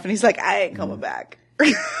giving him enough. And he's like, I ain't coming back.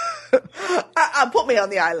 Put me on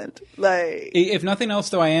the island. Like, if nothing else,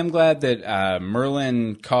 though, I am glad that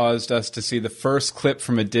Merlin caused us to see the first clip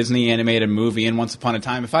from a Disney animated movie in Once Upon a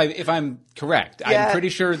Time. If I'm correct, I'm pretty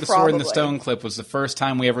sure the Sword in the Stone clip was the first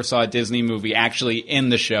time we ever saw a Disney movie actually in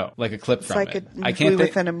the show, like a clip from it. I can't think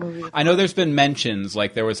within a movie. I know there's been mentions,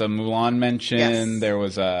 like there was a Mulan mention. Yes. There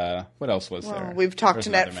was a what else was there? We've talked to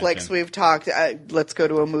Netflix. We've talked. Let's go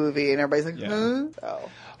to a movie, and everybody's like, huh? Oh.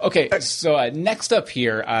 Okay, so next up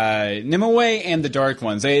here, Nimue and the Dark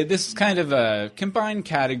Ones. This is kind of a combined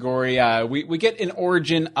category. We get an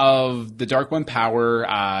origin of the Dark One power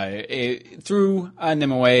through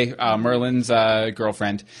Nimue, Merlin's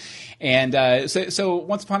girlfriend. And so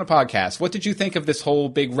Once Upon a Podcast, what did you think of this whole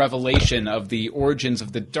big revelation of the origins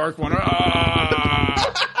of the Dark One?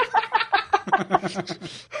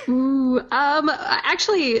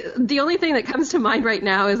 Actually, the only thing that comes to mind right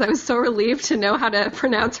now is I was so relieved to know how to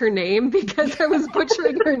pronounce her name because I was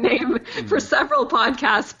butchering her name for several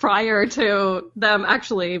podcasts prior to them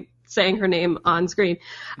actually saying her name on screen.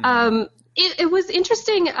 It was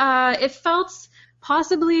interesting. It felt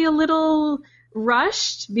possibly a little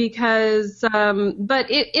rushed because but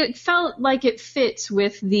it felt like it fit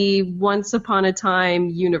with the Once Upon a Time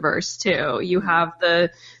universe too. You have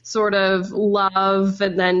the sort of love,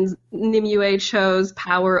 and then Nimue chose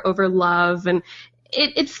power over love, and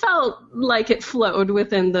it felt like it flowed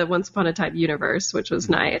within the Once Upon a Time universe, which was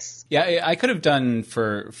nice. Yeah, I could have done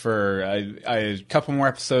for a couple more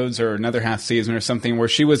episodes or another half season or something where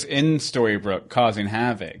she was in Storybrooke causing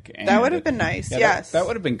havoc. And that would have been nice, yes. That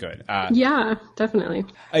would have been good. Yeah, definitely.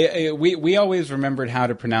 We always remembered how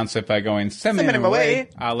to pronounce it by going Seminaway,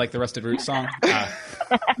 like the Rusted Roots song.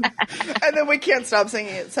 And then we can't stop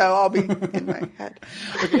singing it, so I'll be in my head.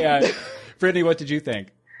 Okay, Brittany, what did you think?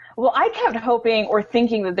 Well, I kept hoping or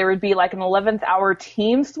thinking that there would be like an 11th hour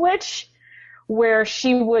team switch where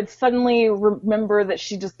she would suddenly remember that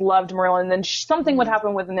she just loved Merlin. Then something would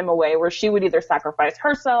happen with Nimue where she would either sacrifice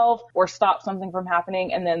herself or stop something from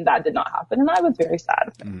happening. And then that did not happen. And I was very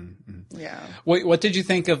sad. Mm-hmm. Yeah. What did you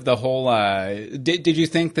think of the whole, did you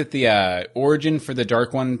think that the origin for the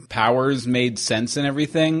Dark One powers made sense and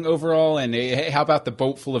everything overall? And how about the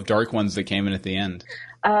boat full of Dark Ones that came in at the end?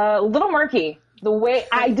 A little murky. The way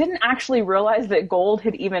I didn't actually realize that Gold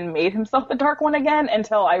had even made himself the Dark One again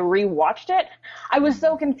until I rewatched it. I was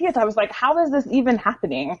so confused. I was like, how is this even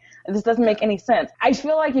happening? This doesn't make any sense. I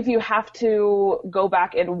feel like if you have to go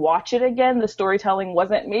back and watch it again, the storytelling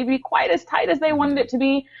wasn't maybe quite as tight as they wanted it to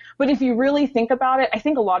be. But if you really think about it, I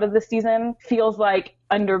think a lot of this season feels like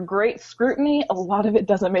under great scrutiny, a lot of it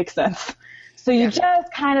doesn't make sense. So you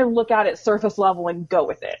just kind of look at it surface level and go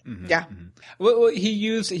with it. Mm-hmm. Yeah. Mm-hmm. Well, he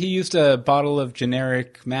used a bottle of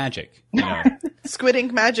generic magic, you know. Squid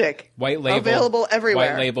ink magic. White label. Available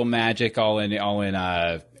everywhere. White label magic, all in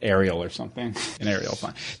Ariel or something. In Ariel,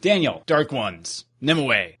 fine. Daniel, Dark Ones,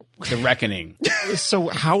 Nimue, The Reckoning. So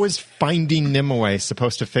how is finding Nimue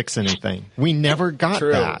supposed to fix anything? We never got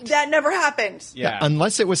that. That never happened. Yeah.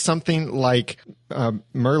 Unless it was something like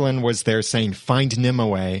Merlin was there saying, find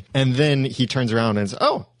Nimue, and then he turns around and says,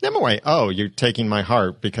 oh, Nimue, oh, you're taking my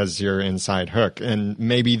heart because you're inside Hook. And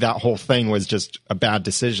maybe that whole thing was just a bad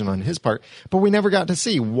decision on his part. But we never got to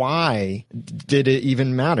see why did it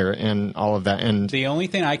even matter and all of that. And the only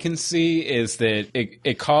thing I can see is that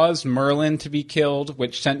it caused Merlin to be killed,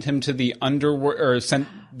 which sent him to the underworld, or sent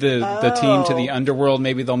the team to the underworld.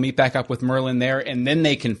 Maybe they'll meet back up with Merlin there, and then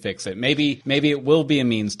they can fix it. Maybe it will be a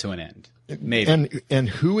means to an end. Maybe. And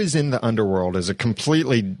who is in the underworld is a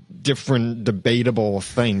completely different, debatable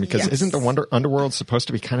thing, because isn't the underworld supposed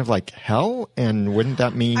to be kind of like hell? And wouldn't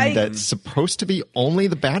that mean that it's supposed to be only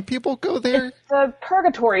the bad people go there? It's a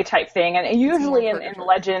purgatory type thing, and usually in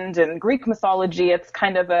legend and Greek mythology, it's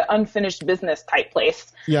kind of an unfinished business type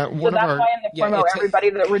place. Yeah, so that's why in the promo, everybody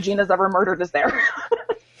that Regina's ever murdered is there.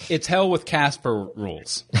 It's hell with Casper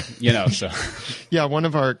rules, you know. So, yeah, one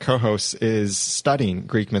of our co-hosts is studying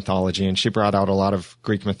Greek mythology, and she brought out a lot of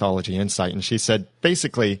Greek mythology insight. And she said,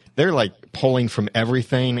 basically, they're like pulling from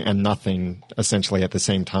everything and nothing, essentially, at the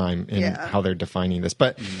same time in how they're defining this.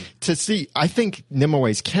 But to see, I think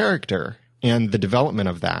Nimue's character and the development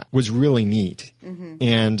of that was really neat,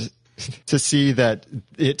 and to see that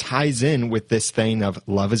it ties in with this thing of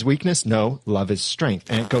love is weakness, no, love is strength,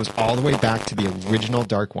 and it goes all the way back to the original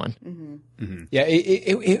Dark One. Yeah,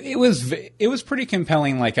 it was pretty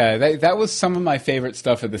compelling. Like that was some of my favorite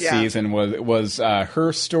stuff of the season was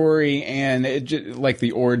her story and like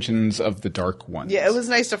the origins of the Dark Ones. Yeah, it was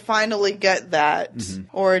nice to finally get that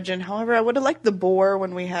origin. However, I would have liked the boar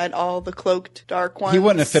when we had all the cloaked Dark Ones. He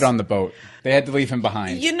wouldn't have fit on the boat. They had to leave him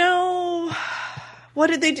behind. You know. What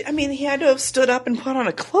did they do? I mean, he had to have stood up and put on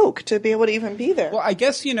a cloak to be able to even be there. Well, I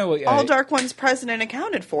guess, you know... all Dark Ones present and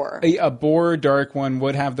accounted for. A boar Dark One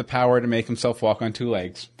would have the power to make himself walk on two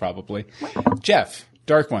legs, probably. Jeff,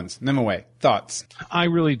 Dark Ones, Nimue, thoughts? I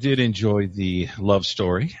really did enjoy the love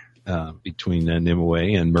story between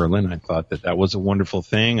Nimue and Merlin. I thought that was a wonderful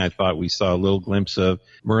thing. I thought we saw a little glimpse of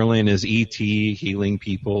Merlin as E.T. healing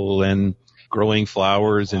people and growing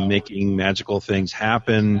flowers and making magical things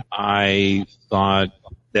happen. I thought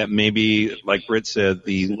that maybe, like Britt said,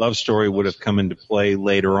 the love story would have come into play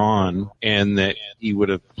later on, and that he would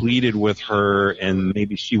have pleaded with her, and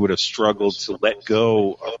maybe she would have struggled to let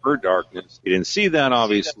go of her darkness. We didn't see that,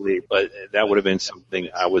 obviously, but that would have been something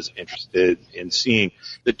I was interested in seeing.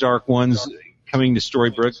 The Dark Ones coming to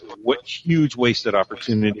Storybrooke, what huge wasted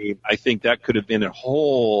opportunity. I think that could have been a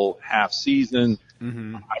whole half season.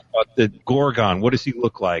 Mm-hmm. I thought that Gorgon, what does he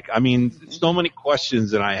look like? I mean, so many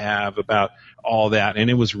questions that I have about all that, and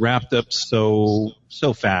it was wrapped up so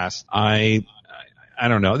fast. I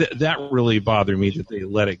don't know. That really bothered me that they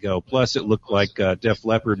let it go. Plus, it looked like a Def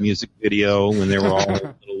Leppard music video when they were all a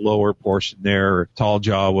little lower portion there, or Tall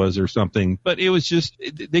Jawas or something. But it was just,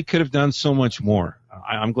 they could have done so much more.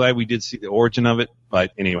 I'm glad we did see the origin of it,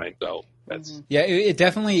 but anyway, so that's. Yeah, it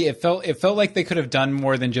definitely, it felt like they could have done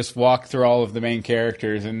more than just walk through all of the main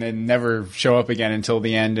characters and then never show up again until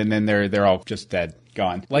the end, and then they're all just dead.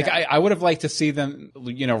 Gone. Like, yeah. I would have liked to see them,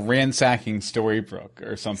 ransacking Storybrooke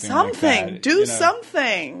or something like that. Do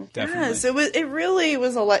something. Definitely. Yes, it really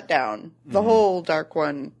was a letdown. The whole Dark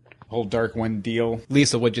One. Whole Dark One deal.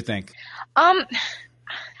 Lisa, what'd you think?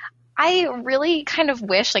 I really kind of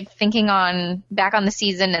wish, thinking back on the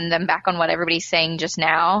season and then back on what everybody's saying just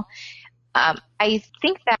now, I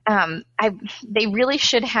think that they really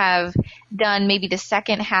should have done maybe the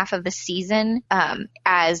second half of the season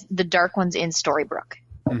as the Dark Ones in Storybrooke.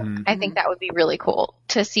 Mm-hmm. I think that would be really cool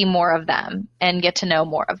to see more of them and get to know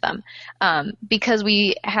more of them, because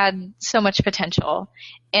we had so much potential,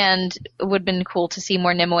 and it would have been cool to see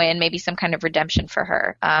more Nimue and maybe some kind of redemption for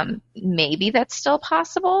her. Maybe that's still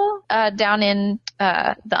possible down in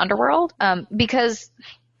the underworld, because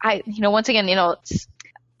once again, it's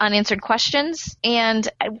unanswered questions, and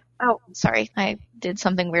I did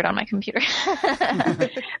something weird on my computer.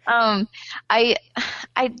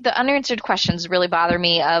 The unanswered questions really bother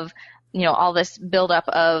me, of all this buildup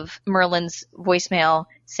of Merlin's voicemail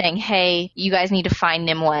saying, hey, you guys need to find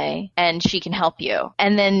Nimue and she can help you,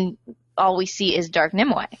 and then all we see is Dark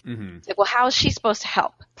Nimue. Mm-hmm. It's like, well, how is she supposed to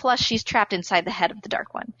help? Plus, she's trapped inside the head of the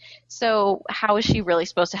Dark One. So how is she really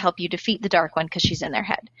supposed to help you defeat the Dark One, because she's in their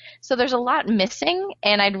head? So there's a lot missing,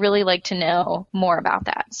 and I'd really like to know more about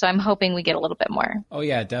that. So I'm hoping we get a little bit more. Oh,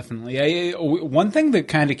 yeah, definitely. One thing that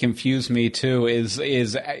kind of confused me, too, is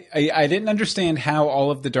I didn't understand how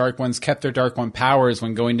all of the Dark Ones kept their Dark One powers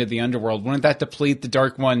when going to the underworld. Wouldn't that deplete the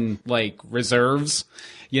Dark One, reserves?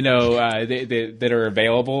 That are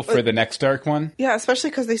available for the next Dark One? Yeah,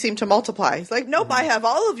 especially because they seem to multiply. It's like, nope, I have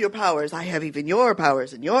all of your powers. I have even your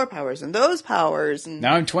powers and your powers and those powers. And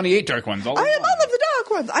now I'm 28 Dark Ones. I am all of the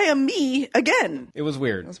Dark Ones. I am me again. It was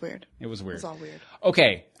weird. It was weird. It was It was all weird.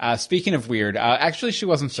 Okay, speaking of weird, actually she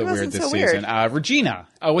wasn't so weird this season. Regina.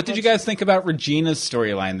 What did you guys think about Regina's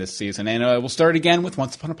storyline this season? And we'll start again with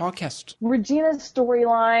Once Upon a Podcast. Regina's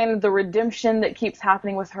storyline, the redemption that keeps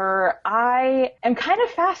happening with her, I am kind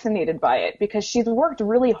of fascinated by it, because she's worked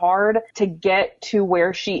really hard to get to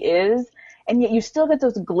where she is. And yet you still get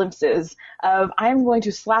those glimpses of, I'm going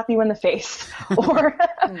to slap you in the face, or,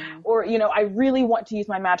 I really want to use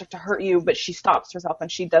my magic to hurt you, but she stops herself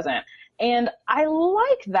and she doesn't. And I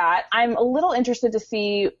like that. I'm a little interested to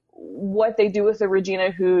see what they do with the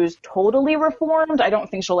Regina who's totally reformed. I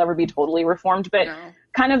don't think she'll ever be totally reformed, but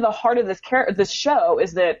kind of the heart of this show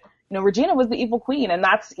is that, Regina was the evil queen, and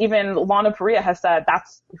that's, even Lana Parrilla has said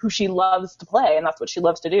that's who she loves to play, and that's what she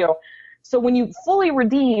loves to do. So when you fully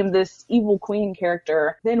redeem this evil queen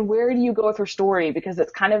character, then where do you go with her story? Because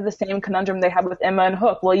it's kind of the same conundrum they had with Emma and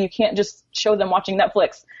Hook. Well, you can't just show them watching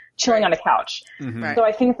Netflix, chilling on a couch. Mm-hmm. Right. So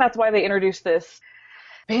I think that's why they introduced this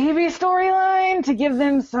baby storyline, to give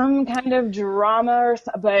them some kind of drama.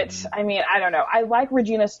 But, I mean, I don't know. I like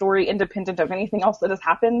Regina's story independent of anything else that has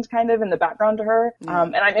happened kind of in the background to her.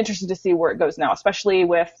 And I'm interested to see where it goes now, especially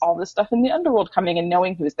with all this stuff in the underworld coming and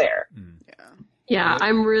knowing who's there. Yeah,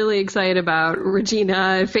 I'm really excited about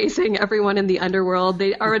Regina facing everyone in the underworld.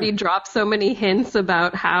 They already dropped so many hints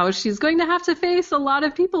about how she's going to have to face a lot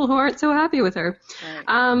of people who aren't so happy with her.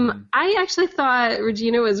 Right. I actually thought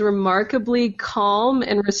Regina was remarkably calm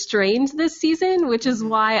and restrained this season, which is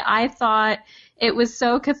why I thought it was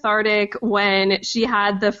so cathartic when she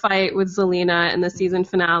had the fight with Zelena in the season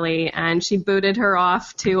finale and she booted her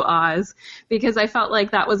off to Oz, because I felt like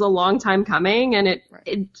that was a long time coming, and it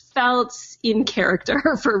felt in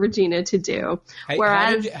character for Regina to do.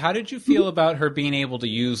 Whereas, how did you feel about her being able to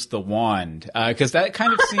use the wand? Because that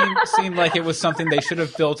kind of seemed like it was something they should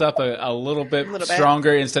have built up a little bit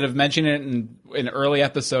stronger instead of mentioning it in an early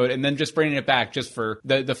episode and then just bringing it back just for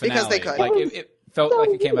the finale. Because they could. Felt like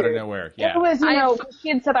it came out of nowhere. Yeah. It was, she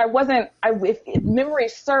had said if memory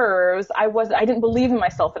serves, I didn't believe in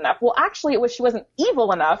myself enough. Well, actually, it was she wasn't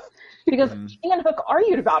evil enough because she and Hook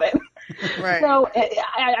argued about it. Right. So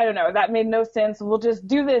I don't know. That made no sense. We'll just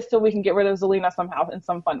do this so we can get rid of Zelena somehow in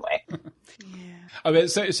some fun way.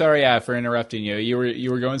 Sorry for interrupting you.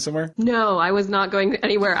 You were going somewhere? No, I was not going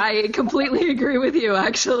anywhere. I completely agree with you,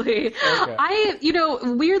 actually. Okay.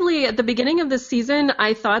 Weirdly, at the beginning of this season,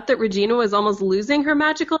 I thought that Regina was almost losing her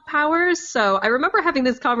magical powers. So I remember having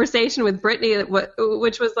this conversation with Brittany,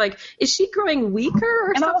 which was like, is she growing weaker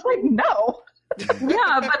or something? I was like, no.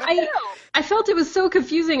 Yeah, but I felt it was so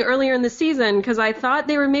confusing earlier in the season because I thought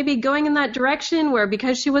they were maybe going in that direction where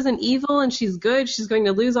because she wasn't evil and she's good, she's going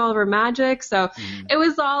to lose all of her magic. So it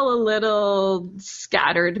was all a little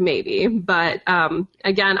scattered maybe. But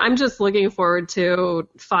again, I'm just looking forward to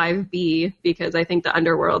 5B because I think the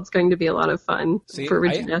Underworld's going to be a lot of fun for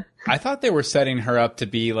Regina. I thought they were setting her up to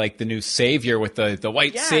be like the new savior with the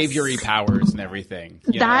white saviory powers and everything.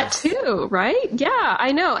 That too, right? Yeah,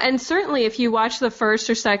 I know. And certainly if you watch the first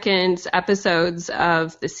or second episodes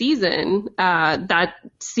of the season, that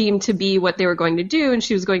seemed to be what they were going to do. And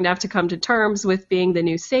she was going to have to come to terms with being the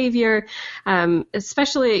new savior.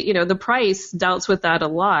 Especially, the Price dealt with that a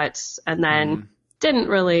lot. And then didn't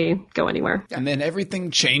really go anywhere. And then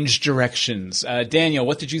everything changed directions. Daniel,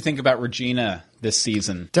 what did you think about Regina this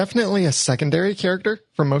season? Definitely a secondary character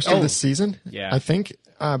for most of the season, I think.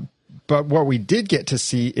 But what we did get to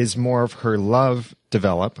see is more of her love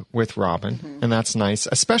develop with Robin, and that's nice,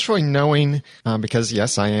 especially knowing, because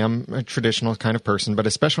yes, I am a traditional kind of person, but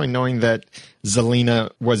especially knowing that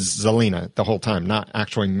Zelena was Zelena the whole time, not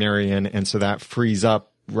actually Marion, and so that frees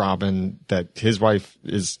up Robin, that his wife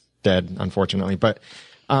is dead, unfortunately. But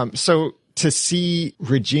so to see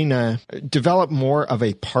Regina develop more of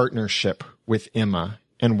a partnership with Emma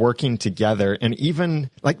and working together, and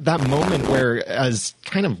even like that moment where, as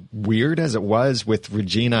kind of weird as it was with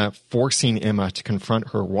Regina forcing Emma to confront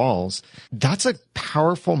her walls, that's a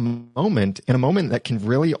powerful moment, and a moment that can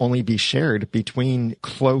really only be shared between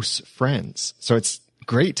close friends. So it's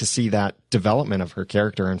great to see that development of her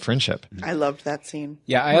character and friendship. I loved that scene.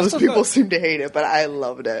 Yeah, most people seem to hate it, but I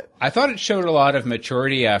loved it. I thought it showed a lot of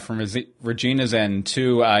maturity from Regina's end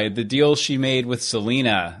too. The deal she made with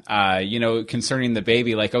Zelena, concerning the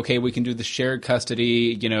baby, like, okay, we can do the shared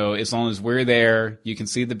custody, as long as we're there, you can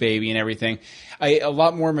see the baby and everything. A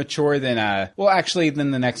lot more mature than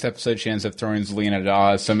the next episode she ends up throwing Zelena to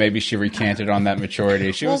Oz, so maybe she recanted on that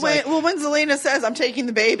maturity. She was when Zelena says, I'm taking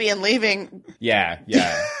the baby and leaving. Yeah.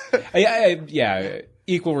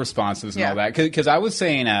 Equal responses and all that. Because I was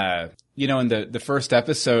saying, in the first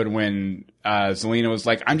episode when Zelena was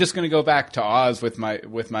like, I'm just going to go back to Oz with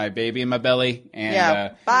my baby in my belly.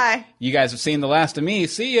 And bye. You guys have seen the last of me.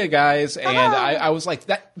 See ya, guys. And I was like,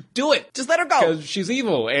 do it. Just let her go. Because she's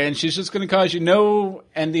evil, and she's just going to cause you no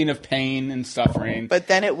ending of pain and suffering. But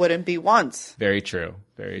then it wouldn't be once. Very true.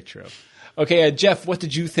 Very true. Okay, Jeff, what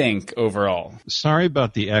did you think overall? Sorry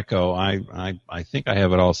about the echo. I think I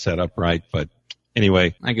have it all set up right, but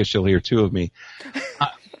anyway, I guess you'll hear two of me.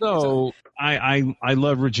 I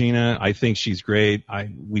love Regina. I think she's great.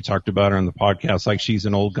 We talked about her on the podcast like she's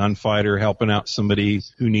an old gunfighter helping out somebody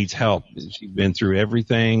who needs help. She's been through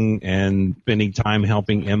everything, and spending time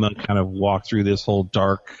helping Emma kind of walk through this whole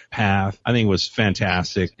dark path, I think was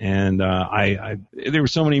fantastic. And there were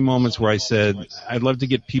so many moments where I said, I'd love to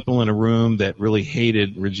get people in a room that really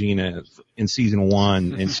hated Regina in season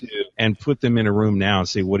 1 and 2 and put them in a room now and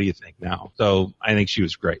say, what do you think now? So I think she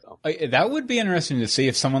was great. That would be interesting to see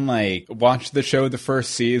if someone watched the show the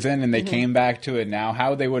first season and they came back to it now,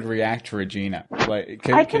 how they would react to Regina.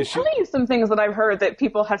 I can tell you some things that I've heard that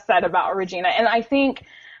people have said about Regina, and I think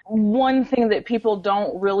one thing that people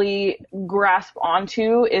don't really grasp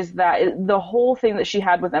onto is that the whole thing that she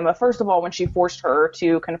had with Emma, first of all, when she forced her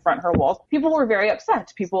to confront her walls, people were very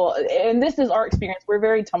upset. And this is our experience, we're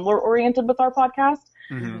very Tumblr-oriented with our podcast,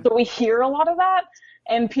 so we hear a lot of that.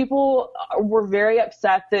 And people were very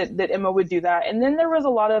upset that Emma would do that. And then there was a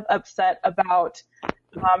lot of upset about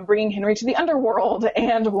bringing Henry to the underworld,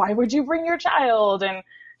 and why would you bring your child? And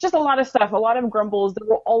just a lot of stuff, a lot of grumbles. There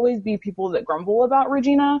will always be people that grumble about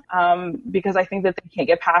Regina because I think that they can't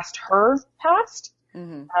get past her past.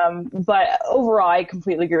 But overall, I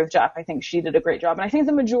completely agree with Jeff. I think she did a great job. And I think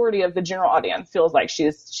the majority of the general audience feels like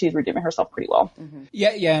she's redeeming herself pretty well.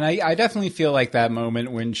 Yeah, and I definitely feel like that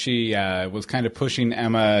moment when she was kind of pushing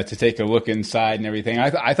Emma to take a look inside and everything.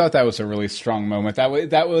 I thought that was a really strong moment.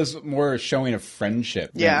 That was more showing of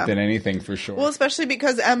friendship than anything, for sure. Well, especially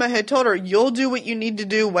because Emma had told her, you'll do what you need to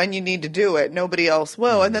do when you need to do it. Nobody else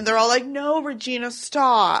will. And then they're all like, no, Regina,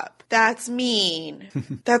 stop. That's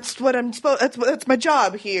mean. That's what I'm supposed. That's my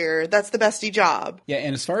job here. That's the bestie job. Yeah,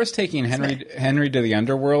 and as far as taking Henry to the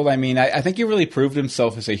underworld, I mean, I think he really proved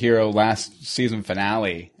himself as a hero last season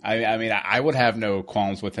finale. I mean, I would have no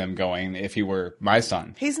qualms with him going if he were my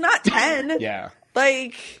son. He's not 10. Yeah.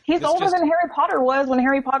 Like, he's older than Harry Potter was when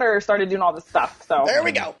Harry Potter started doing all this stuff. So there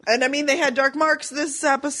we go. And I mean, they had dark marks this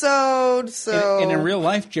episode. So and in real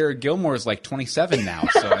life, Jared Gilmore is like 27 now.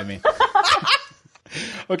 So I mean.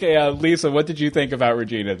 Okay, Lisa, what did you think about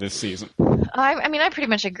Regina this season? I mean, I pretty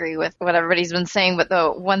much agree with what everybody's been saying, but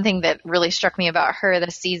the one thing that really struck me about her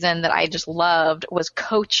this season that I just loved was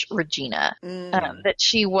Coach Regina. That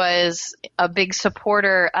she was a big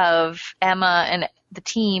supporter of Emma and the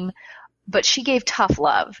team, but she gave tough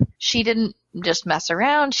love. She didn't just mess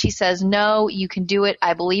around. She says, no, you can do it.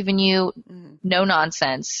 I believe in you. No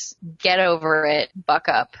nonsense. Get over it. Buck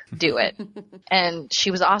up. Do it. And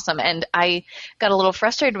she was awesome. And I got a little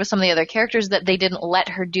frustrated with some of the other characters that they didn't let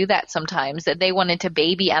her do that sometimes, that they wanted to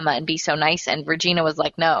baby Emma and be so nice. And Regina was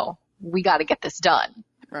like, no, we got to get this done.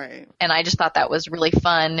 Right. And I just thought that was really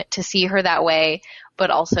fun to see her that way,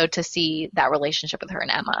 but also to see that relationship with her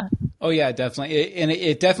and Emma. Oh, yeah, definitely.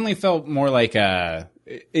 It definitely felt more like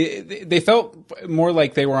they felt more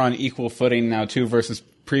like they were on equal footing now, too, versus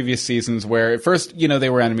previous seasons where at first, they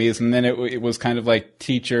were enemies, and then it was kind of like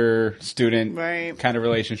teacher-student kind of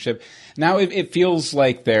relationship. Now it feels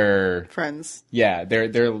like they're friends. Yeah,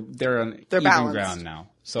 they're on even balanced. Ground now.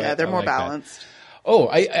 So yeah, they're more like balanced. That. Oh,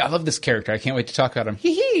 I love this character. I can't wait to talk about him.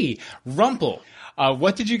 Hee Rumple.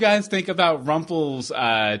 What did you guys think about Rumple's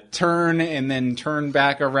turn and then turn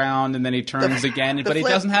back around and then he turns again? But he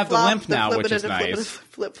doesn't have the limp now, which is nice.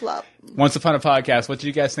 Flip-flop. Once Upon a Podcast, what did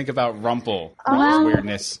you guys think about Rumple? Well,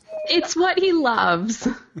 Weirdness. It's what he loves.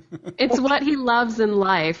 It's what he loves in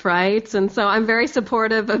life, right? And so I'm very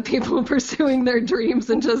supportive of people pursuing their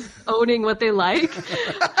dreams and just owning what they like.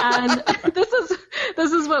 And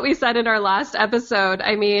this is what we said in our last episode.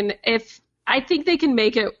 I mean, I think they can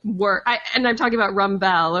make it work. And I'm talking about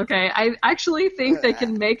Rumble, okay? I actually think they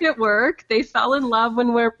can make it work. They fell in love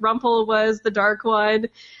when Rumple was the Dark One,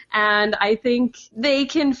 and I think they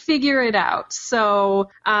can figure it out. So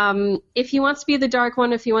if he wants to be the Dark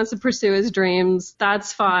One, if he wants to pursue his dreams,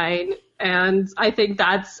 that's fine. And I think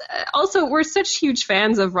that's also, we're such huge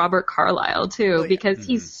fans of Robert Carlyle, too, because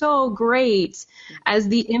he's so great as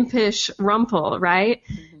the impish Rumple, right?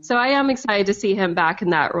 So I am excited to see him back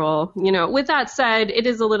in that role. With that said, it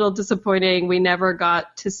is a little disappointing. We never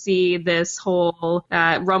got to see this whole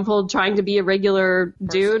Rumple trying to be a regular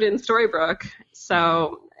dude in Storybrooke.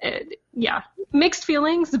 So, mixed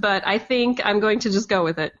feelings, but I think I'm going to just go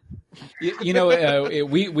with it.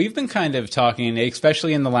 We've been kind of talking,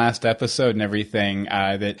 especially in the last episode and everything,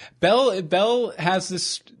 that Belle has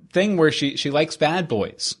this thing where she likes bad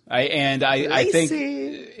boys. I think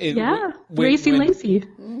Racy Lacey.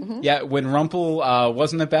 Yeah, when Rumple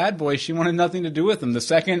wasn't a bad boy, she wanted nothing to do with him. The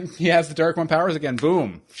second he has the Dark One powers again,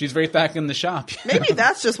 boom, she's right back in the shop. Maybe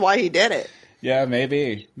that's just why he did it. Yeah,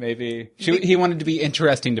 maybe. He wanted to be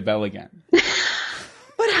interesting to Belle again.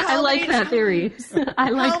 I like that theory.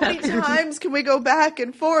 How many times can we go back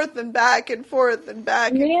and forth and back and forth and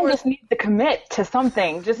back and forth? Man just needs to commit to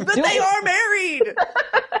something. But they are married.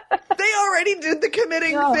 They already did the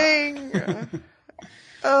committing thing.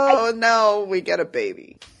 Oh, no, we get a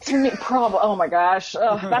baby. Oh my gosh,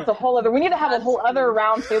 that's a whole other. We need to have a whole other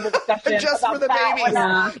roundtable discussion just for the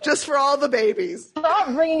babies. Just for all the babies.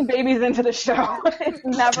 Stop bringing babies into the show. It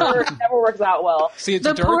never works out well. See, it's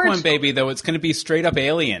a Dark One baby, though. It's going to be straight up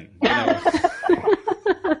alien. I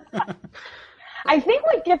think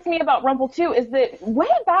what gets me about Rumple too is that way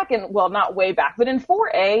back not way back, but in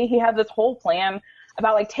 4A, he had this whole plan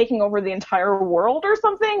about like taking over the entire world or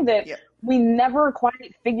something that. Yep. We never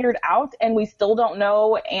quite figured out, and we still don't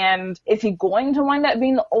know. And is he going to wind up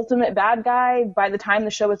being the ultimate bad guy by the time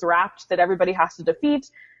the show is wrapped that everybody has to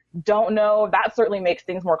defeat? Don't know. That certainly makes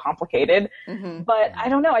things more complicated. Mm-hmm. But I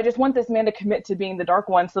don't know. I just want this man to commit to being the Dark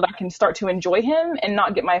One so that I can start to enjoy him and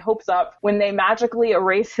not get my hopes up when they magically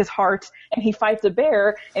erase his heart and he fights a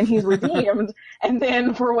bear and he's redeemed. And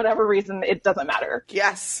then for whatever reason, it doesn't matter.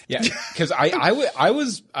 Yes. Yeah. Because I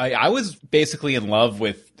was basically in love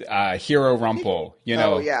with Hero Rumple,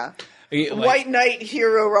 Oh, yeah. White Knight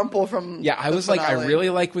hero Rumple from I was like, I really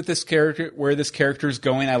like with this character where this character is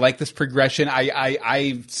going. I like this progression.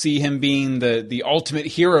 I see him being the ultimate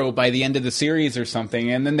hero by the end of the series or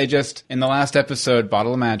something. And then they just, in the last episode,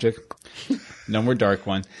 Bottle of Magic, no more Dark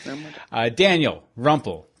One. Daniel,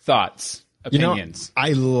 Rumple, thoughts, opinions.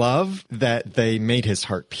 I love that they made his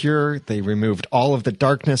heart pure. They removed all of the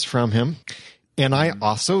darkness from him. And I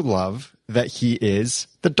also love that he is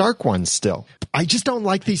the Dark One still. I just don't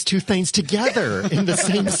like these two things together in the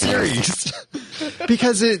same series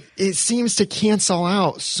because it seems to cancel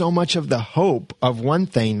out so much of the hope of one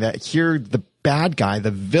thing, that here the bad guy, the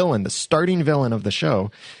villain, the starting villain of the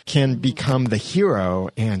show, can become the hero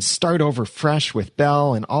and start over fresh with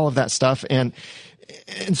Belle and all of that stuff. And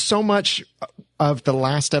so much of the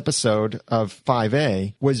last episode of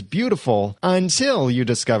 5A was beautiful until you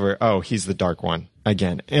discover, oh, he's the Dark One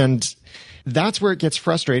again. And that's where it gets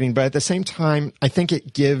frustrating. But at the same time, I think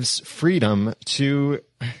it gives freedom to,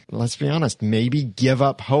 let's be honest, maybe give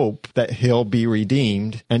up hope that he'll be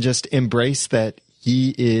redeemed and just embrace that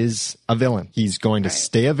he is a villain. He's going to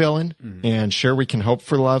stay a villain. And sure, we can hope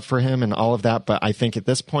for love for him and all of that. But I think at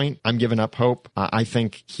this point, I'm giving up hope. I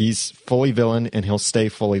think he's fully villain and he'll stay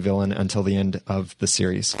fully villain until the end of the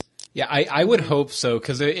series. Yeah, I would hope so,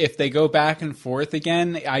 because if they go back and forth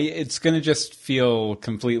again, it's going to just feel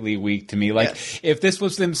completely weak to me. Like, if this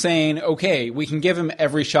was them saying, okay, we can give him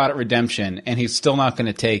every shot at redemption, and he's still not going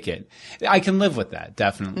to take it, I can live with that,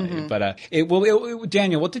 definitely. But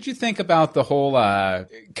Daniel, what did you think about the whole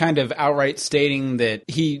kind of outright stating that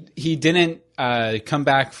he didn't come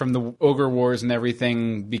back from the Ogre Wars and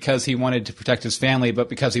everything because he wanted to protect his family, but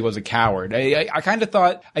because he was a coward? I kind of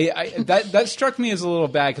thought that struck me as a little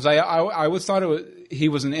bad, because I always thought he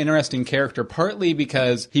was an interesting character, partly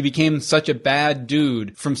because he became such a bad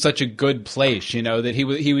dude from such a good place, that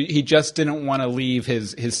he just didn't want to leave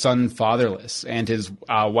his son fatherless and his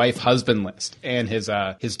wife husbandless and his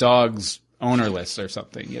dog's ownerless or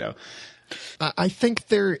something, I think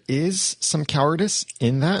there is some cowardice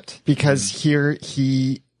in that, because here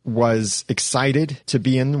he was excited to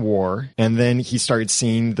be in the war, and then he started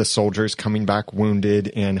seeing the soldiers coming back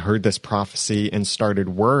wounded and heard this prophecy and started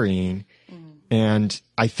worrying. And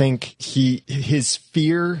I think his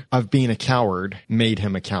fear of being a coward made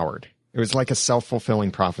him a coward. It was like a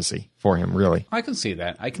self-fulfilling prophecy for him, really. I can see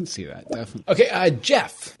that, definitely. Okay,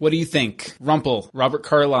 Jeff, what do you think? Rumple, Robert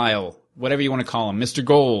Carlyle, whatever you want to call him, Mr.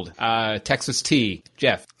 Gold, Texas T,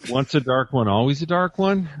 Jeff. Once a Dark One, always a Dark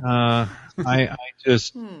One. I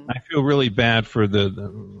feel really bad for the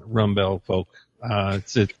Rumbell folk.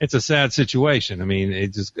 It's a sad situation. I mean,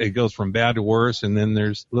 it goes from bad to worse, and then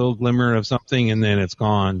there's a little glimmer of something, and then it's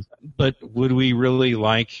gone. But would we really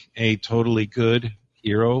like a totally good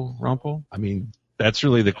hero Rumple? I mean, that's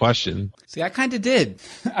really the question. See, I kind of did.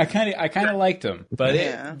 I kind of liked him, but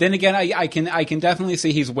then again, I can definitely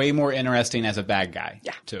see he's way more interesting as a bad guy.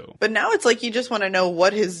 Yeah, too. But now it's like you just want to know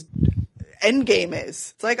what his end game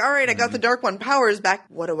is. It's like, all right, I got the Dark One powers back.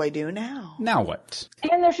 What do I do now? Now what?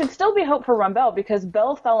 And there should still be hope for Rumbell, because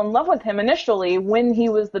Belle fell in love with him initially when he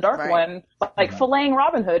was the Dark One, like filleting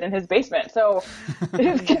Robin Hood in his basement. So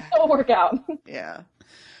it can still work out. Yeah.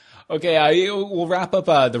 Okay, we'll wrap up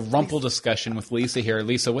the Rumple discussion with Lisa here.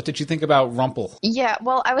 Lisa, what did you think about Rumple? Yeah,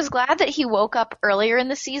 well, I was glad that he woke up earlier in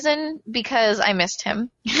the season because I missed him.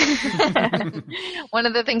 One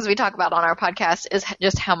of the things we talk about on our podcast is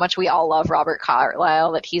just how much we all love Robert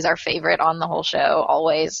Carlyle, that he's our favorite on the whole show,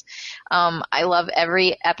 always. I love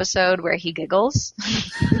every episode where he giggles.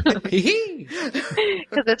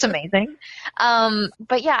 Because it's amazing.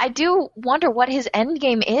 But yeah, I do wonder what his end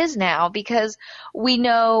game is now, because we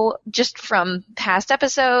know just from past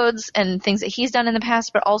episodes and things that he's done in the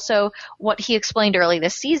past, but also what he explained early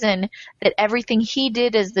this season, that everything he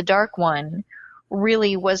did as the Dark One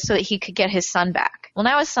really was so that he could get his son back. Well,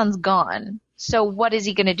 now his son's gone. So what is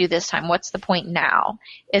he going to do this time? What's the point now?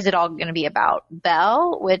 Is it all going to be about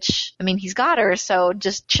Belle? Which, I mean, he's got her, so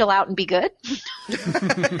just chill out and be good.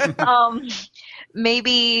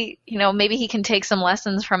 Maybe he can take some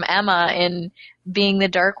lessons from Emma in being the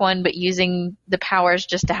Dark One, but using the powers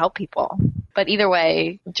just to help people. But either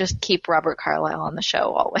way, just keep Robert Carlyle on the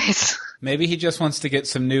show always. Maybe he just wants to get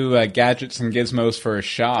some new gadgets and gizmos for his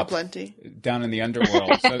shop. Plenty. Down in the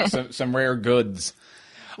underworld. some rare goods.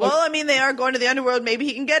 Well, I mean, they are going to the underworld. Maybe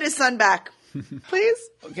he can get his son back. Please?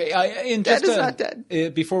 Okay, and just, Dead is not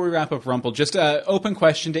dead. Before we wrap up Rumple, just an open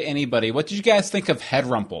question to anybody. What did you guys think of Head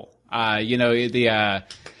Rumple?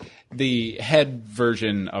 The head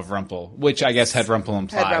version of Rumple, which I guess Head Rumple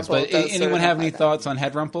implies. Head Rumple, but anyone have any thoughts on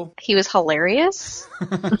Head Rumple? He was hilarious.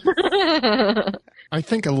 I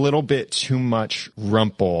think a little bit too much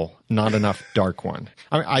Rumple, not enough Dark One.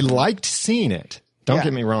 I liked seeing it. Don't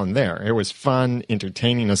get me wrong there. It was fun,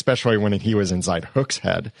 entertaining, especially when he was inside Hook's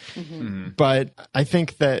head. But I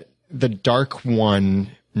think that the Dark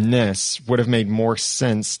One-ness would have made more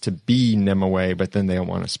sense to be Nimue, but then they don't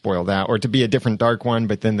want to spoil that. Or to be a different Dark One,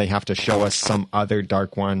 but then they have to show us some other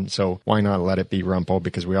Dark One. So why not let it be Rumple?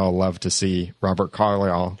 Because we all love to see Robert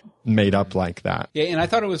Carlyle made up like that. Yeah, and I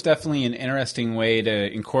thought it was definitely an interesting way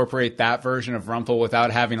to incorporate that version of Rumple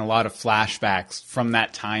without having a lot of flashbacks from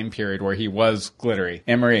that time period where he was glittery.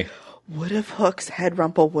 Anne-Marie. What if Hook's head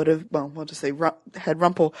Rumple would have, well, we'll just say head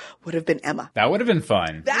Rumple would have been Emma. That would have been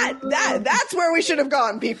fun. That's where we should have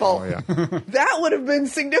gone, people. Oh, yeah. That would have been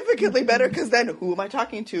significantly better, because then who am I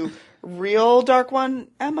talking to? Real Dark One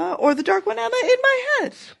Emma or the Dark One Emma in my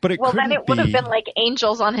head? But then it would have been like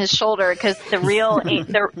angels on his shoulder, because the real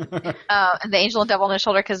the angel and devil on his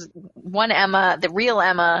shoulder, because one Emma, the real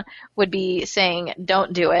Emma, would be saying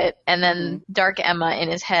don't do it, and then Dark Emma in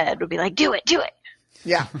his head would be like do it.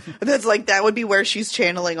 Yeah, that's like, that would be where she's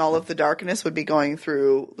channeling all of the darkness, would be going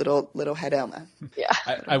through little head Emma. Yeah.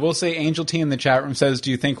 I will say Angel T in the chat room says, do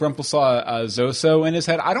you think Rumple saw a Zoso in his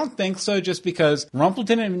head? I don't think so, just because Rumple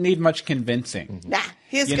didn't need much convincing. Nah,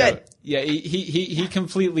 he's good. Yeah, he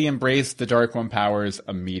completely embraced the Dark One powers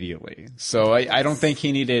immediately. So I don't think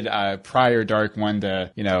he needed a prior Dark One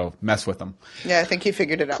to, mess with him. Yeah, I think he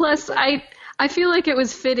figured it out. Plus, I feel like it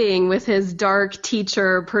was fitting with his dark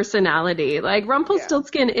teacher personality. Like,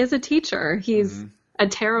 Rumpelstiltskin is a teacher. He's a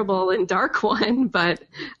terrible and dark one, but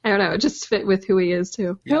I don't know, it just fit with who he is,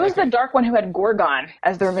 too. Who was the dark one who had Gorgon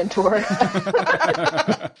as their mentor?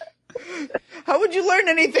 How would you learn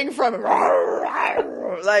anything from him?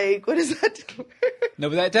 Like, what is that? No,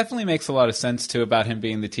 but that definitely makes a lot of sense, too, about him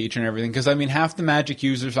being the teacher and everything. Because, half the magic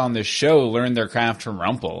users on this show learned their craft from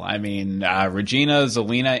Rumple. Regina,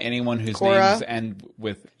 Zelina, anyone whose Cora. names end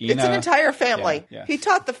with Ina. It's an entire family. Yeah. He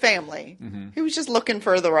taught the family. He was just looking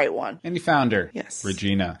for the right one. And he found her. Yes.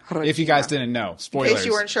 Regina. If you guys didn't know. Spoilers. In case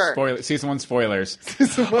you weren't sure. Season 1 spoilers.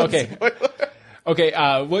 Okay. Okay,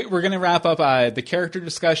 we're going to wrap up the character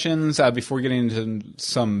discussions before getting into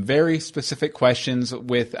some very specific questions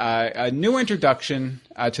with a new introduction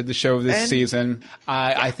to the show this season.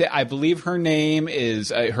 I believe her name is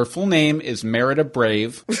her full name is Merida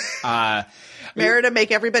Brave. Merida,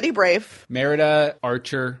 make everybody brave. Merida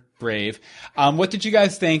Archer Brave. What did you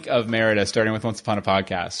guys think of Merida starting with Once Upon a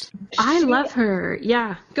Podcast? I love her.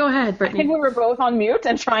 Yeah. Go ahead, Brittany. I think we were both on mute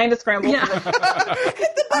and trying to scramble. Yeah.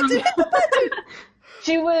 Hit the button.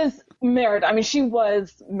 She was Merida. She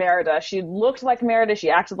was Merida. She looked like Merida. She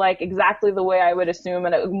acted like exactly the way I would assume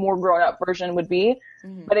a more grown-up version would be.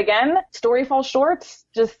 But again, story falls short,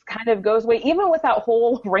 just kind of goes away. Even with that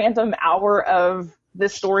whole random hour of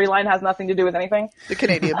this storyline has nothing to do with anything. The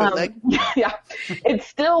Canadian bootleg. Yeah. It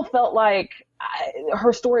still felt like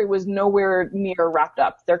her story was nowhere near wrapped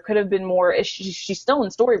up. There could have been more. She's still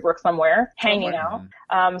in Storybrooke somewhere, hanging out.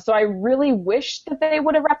 So I really wish that they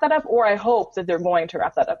would have wrapped that up, or I hope that they're going to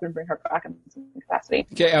wrap that up and bring her back in some capacity.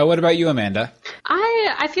 Okay, what about you, Amanda?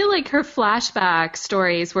 I feel like her flashback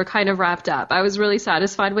stories were kind of wrapped up. I was really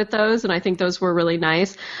satisfied with those, and I think those were really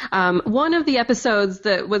nice. One of the episodes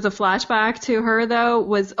that was a flashback to her, though,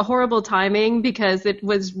 was a horrible timing, because it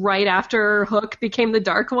was right after Hook became the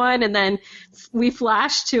Dark One, and then we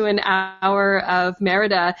flashed to an hour of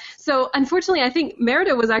Merida. So unfortunately, I think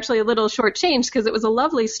Merida was actually a little shortchanged, because it was a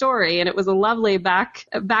lovely story and it was a lovely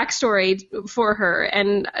backstory for her.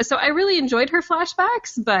 And so I really enjoyed her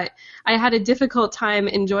flashbacks, but I had a difficult time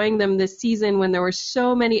enjoying them this season when there were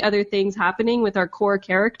so many other things happening with our core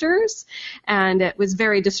characters, and it was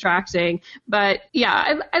very distracting. But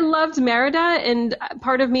yeah, I loved Merida, and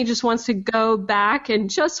part of me just wants to go back and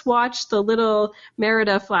just watch the little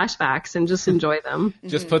Merida flashbacks and just enjoy them.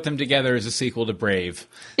 Just put them together as a sequel to Brave.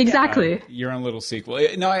 Exactly. Your own little sequel.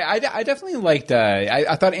 No, I definitely liked.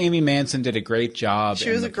 I thought Amy Manson did a great job. She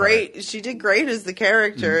did great as the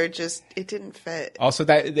character. It didn't fit. Also,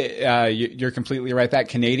 you're completely right. That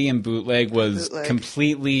Canadian bootleg was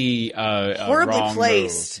completely horribly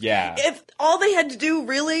placed. Move. Yeah. If all they had to do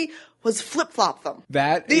really was flip flop them.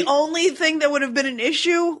 The only thing that would have been an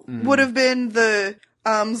issue would have been the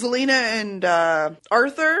Zelina and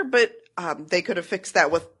Arthur, but they could have fixed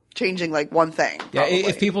that with changing like one thing. Probably. Yeah,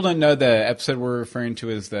 if people don't know, the episode we're referring to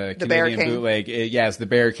is the Canadian bootleg. It's the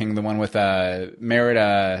Bear King, the one with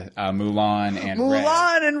Merida, Mulan, and Red.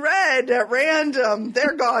 dead at random.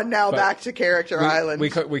 They're gone now. Back to Character Island.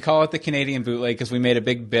 We call it the Canadian bootleg because we made a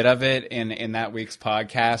big bit of it in that week's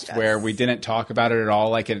podcast where we didn't talk about it at all,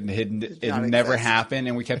 like it never happened,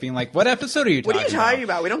 and we kept being like, "What episode are you talking about? What are you talking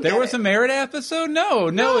about? We don't. There was a Merida episode? No.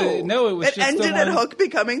 It was it just ended at Hook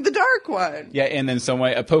becoming the Dark One. Yeah, and then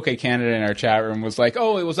a Poke Canada in our chat room was like,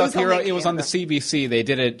 "Oh, it was up here. It was on the CBC. They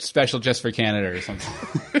did it special just for Canada or something."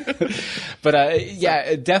 But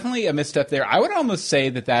definitely a misstep there. I would almost say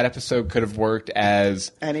that episode could have worked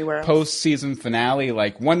as anywhere post-season finale,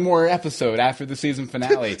 like one more episode after the season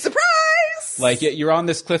finale. Surprise! Like you're on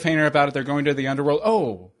this cliffhanger about it. They're going to the underworld.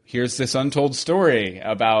 Oh, here's this untold story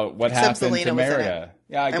about what happened to Merida.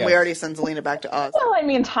 Yeah, and we already sent Zelena back to Oz. Well, I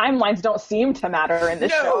mean, timelines don't seem to matter in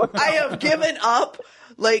this show. I have given up.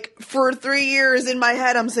 Like, for 3 years in my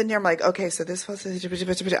head, I'm sitting here, I'm like, okay, so this was...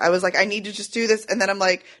 I was like, I need to just do this. And then I'm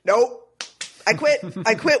like, nope. I quit.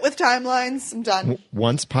 I quit with timelines. I'm done.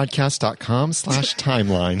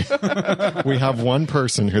 Oncepodcast.com/timeline. We have one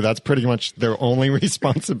person who that's pretty much their only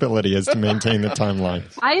responsibility is to maintain the timeline.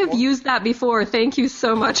 I have used that before. Thank you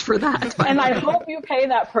so much for that. And I hope you pay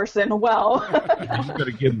that person well. You've got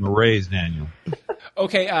to give him a raise, Daniel.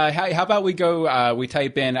 Okay, how about we go, we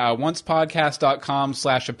type in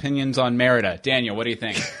oncepodcast.com/opinions on Merida. Daniel, what do you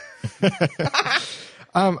think?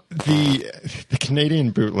 The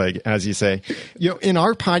Canadian bootleg, as you say, in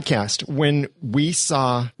our podcast, when we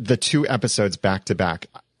saw the 2 episodes back to back,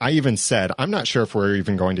 I even said, I'm not sure if we're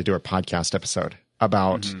even going to do a podcast episode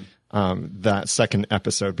about that second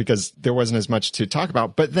episode because there wasn't as much to talk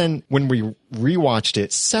about. But then when we rewatched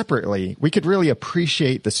it separately, we could really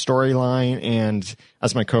appreciate the storyline and,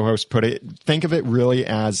 as my co-host put it, think of it really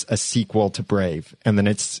as a sequel to Brave. And then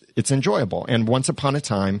it's enjoyable. And Once Upon a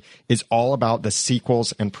Time is all about the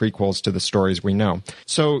sequels and prequels to the stories we know.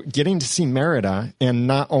 So getting to see Merida, and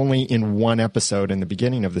not only in one episode in the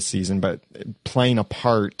beginning of the season, but playing a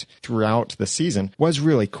part throughout the season, was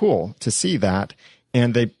really cool to see that.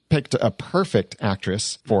 And they picked a perfect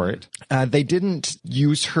actress for it. They didn't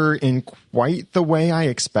use her in quite the way I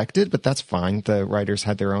expected, but that's fine. The writers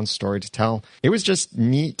had their own story to tell. It was just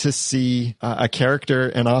neat to see a character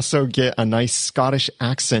and also get a nice Scottish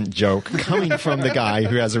accent joke coming from the guy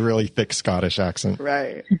who has a really thick Scottish accent.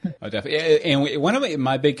 Right. Oh, definitely. And one of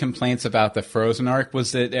my big complaints about the Frozen arc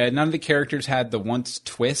was that none of the characters had the once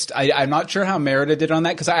twist. I'm not sure how Merida did on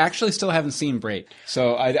that because I actually still haven't seen Brave.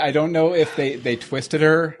 So I don't know if they twisted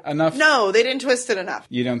her enough. No, they didn't twist it enough.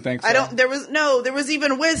 You don't think so? There was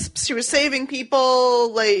even wisps. She was saving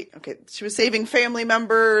people, she was saving family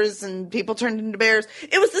members and people turned into bears.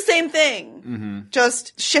 It was the same thing.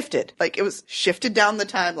 Just shifted. It was shifted down the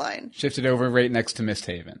timeline. Shifted over right next to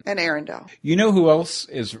Misthaven. And Arendelle. You know who else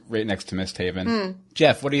is right next to Misthaven?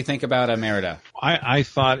 Jeff, what do you think about Merida? I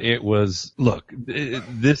thought it was, look,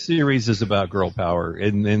 this series is about girl power,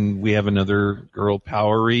 and then we have another girl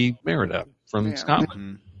powery Merida from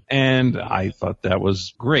Scotland. And I thought that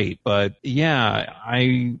was great. But yeah,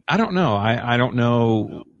 I don't know. I don't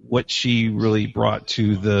know what she really brought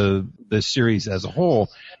to the series as a whole.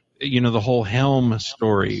 The whole Helm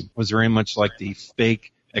story was very much like the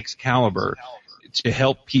fake Excalibur. To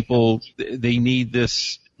help people, they need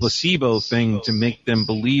this placebo thing to make them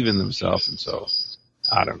believe in themselves. And so,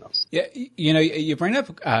 I don't know. Yeah, you bring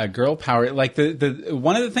up girl power. Like the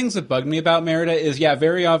one of the things that bugged me about Merida is,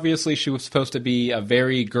 very obviously she was supposed to be a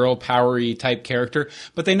very girl powery type character,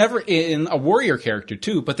 but they never, in a warrior character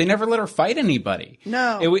too, but they never let her fight anybody.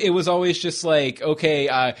 No, it was always just like, okay,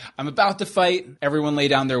 I'm about to fight. Everyone lay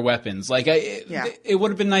down their weapons. It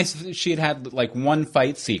would have been nice if she had one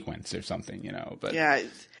fight sequence or something, But yeah.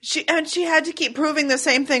 She had to keep proving the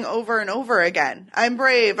same thing over and over again. I'm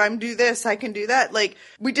brave. I'm do this. I can do that.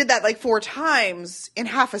 We did that 4 times in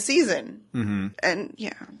half a season. And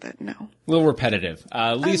no. A little repetitive.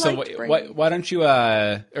 Lisa, why don't you,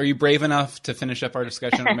 are you brave enough to finish up our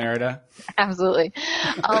discussion on Merida? Absolutely.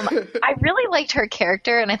 I really liked her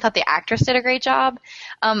character and I thought the actress did a great job.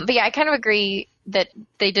 But I kind of agree that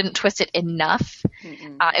they didn't twist it enough.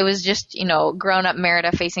 It was just, grown-up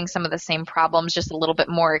Merida facing some of the same problems, just a little bit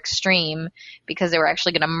more extreme because they were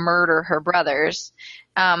actually going to murder her brothers.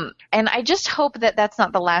 And I just hope that that's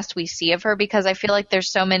not the last we see of her because I feel like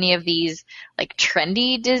there's so many of these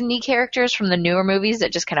trendy Disney characters from the newer movies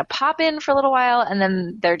that just kind of pop in for a little while and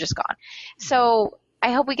then they're just gone. So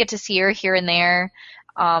I hope we get to see her here and there.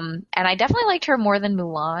 And I definitely liked her more than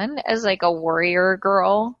Mulan as a warrior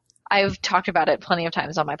girl. I've talked about it plenty of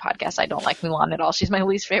times on my podcast. I don't like Mulan at all. She's my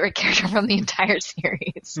least favorite character from the entire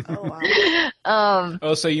series. Oh,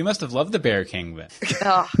 wow. So you must have loved the Bear King then.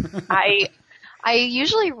 I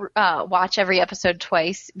usually watch every episode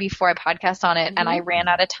twice before I podcast on it, and I ran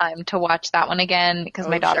out of time to watch that one again because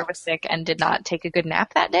my daughter was sick and did not take a good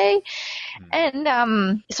nap that day.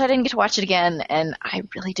 And so I didn't get to watch it again, and I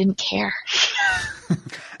really didn't care.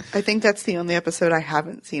 I think that's the only episode I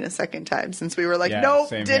haven't seen a second time since we were like, nope,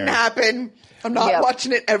 didn't happen. I'm not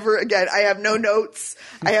watching it ever again. I have no notes.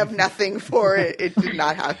 I have nothing for it. It did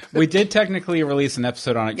not happen. We did technically release an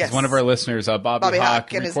episode on it because one of our listeners, Bobby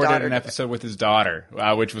Hawk, recorded an episode with his daughter,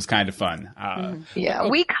 which was kind of fun.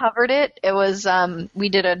 We covered it. It was we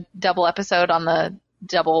did a double episode on the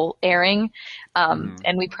double airing,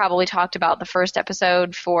 and we probably talked about the first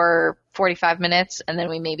episode for 45 minutes, and then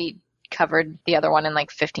we maybe covered the other one in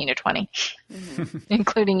like 15 to 20,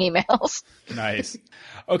 including emails. Nice.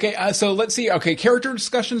 Okay, so let's see. Okay, character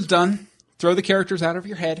discussion's done. Throw the characters out of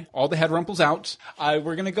your head. All the head rumples out.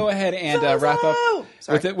 We're going to go ahead and wrap up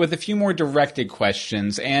with a few more directed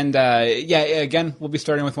questions. And again, we'll be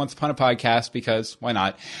starting with Once Upon a Podcast because why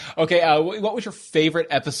not? Okay, what was your favorite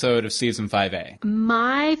episode of Season 5A?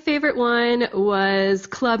 My favorite one was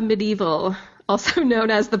Club Medieval, also known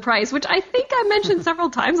as The Price, which I think I mentioned several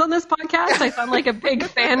times on this podcast. I sound like a big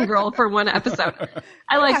fangirl for one episode.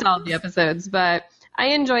 I liked all of the episodes, but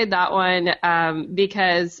I enjoyed that one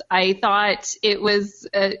because I thought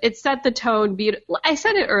it set the tone beautiful. I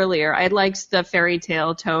said it earlier. I liked the fairy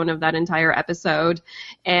tale tone of that entire episode,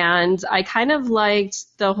 and I kind of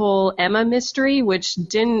liked the whole Emma mystery, which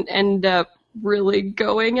didn't end up really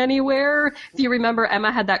going anywhere. If you remember,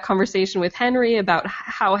 Emma had that conversation with Henry about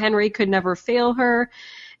how Henry could never fail her,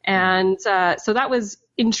 and so that was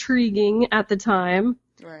intriguing at the time.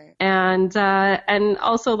 Right. And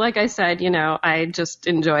also, like I said, I just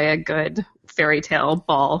enjoy a good fairy tale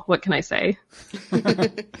ball. What can I say?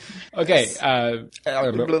 Okay.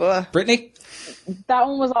 Brittany? That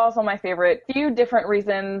one was also my favorite. Few different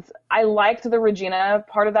reasons. I liked the Regina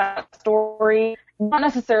part of that story. Not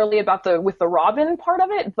necessarily about with the Robin part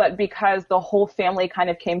of it, but because the whole family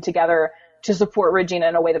kind of came together to support Regina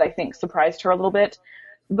in a way that I think surprised her a little bit.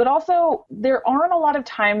 But also, there aren't a lot of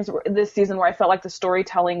times this season where I felt like the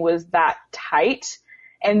storytelling was that tight.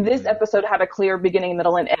 And this episode had a clear beginning,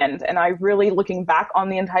 middle, and end. And I really, looking back on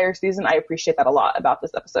the entire season, I appreciate that a lot about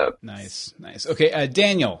this episode. Nice. Okay,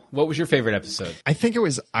 Daniel, what was your favorite episode? I think it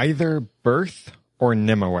was either Birth or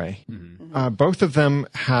Nimue. Both of them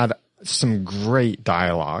had some great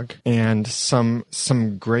dialogue and some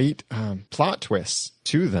great plot twists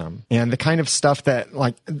to them, and the kind of stuff that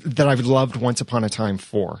I've loved Once Upon a Time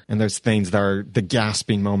for, and those things that are the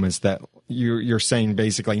gasping moments that you're saying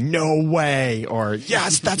basically no way, or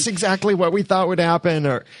yes, that's exactly what we thought would happen,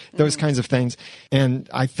 or those kinds of things. And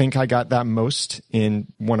I think I got that most in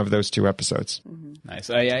one of those two episodes. Nice.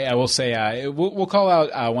 I will say we'll call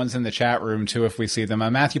out ones in the chat room too if we see them.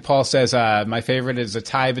 Matthew Paul says my favorite is a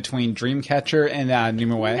tie between Dreamcatcher and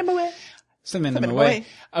Nimue. Nimue.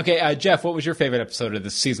 Okay, Jeff, what was your favorite episode of the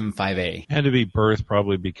season 5A? Had to be Birth,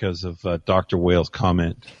 probably because of Dr. Whale's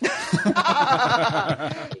comment.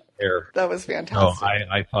 That was fantastic.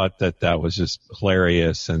 I thought that was just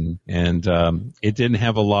hilarious, and it didn't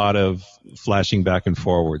have a lot of flashing back and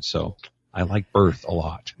forward, so I like Birth a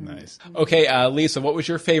lot. Nice. Okay, Lisa, what was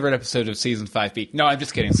your favorite episode of season 5B? No, I'm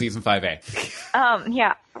just kidding. Season 5A.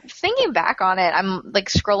 Yeah. Thinking back on it, I'm like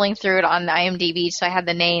scrolling through it on IMDb, so I had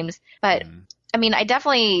the names. But I mean, I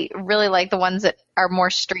definitely really like the ones that are more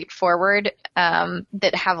straightforward,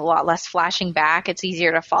 that have a lot less flashing back. It's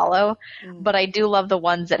easier to follow. But I do love the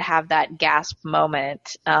ones that have that gasp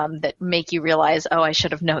moment, that make you realize, oh, I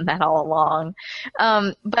should have known that all along.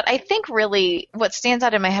 But I think really what stands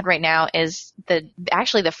out in my head right now is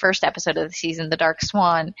actually the first episode of the season, The Dark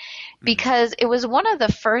Swan, because it was one of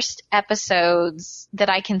the first episodes that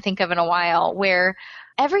I can think of in a while where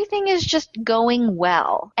everything is just going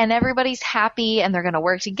well and everybody's happy and they're going to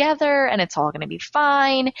work together and it's all going to be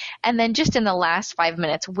fine. And then just in the last 5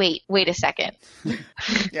 minutes, wait a second.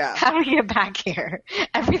 Yeah. How do we get back here?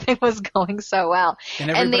 Everything was going so well.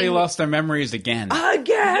 And everybody lost their memories again.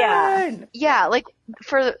 Yeah. Like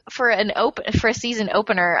for a season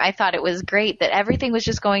opener, I thought it was great that everything was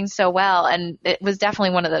just going so well. And it was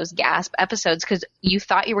definitely one of those gasp episodes because you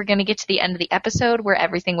thought you were going to get to the end of the episode where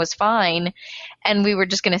everything was fine. And we were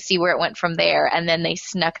just going to see where it went from there. And then they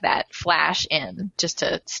snuck that flash in just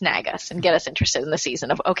to snag us and get us interested in the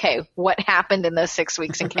season of, okay, what happened in those 6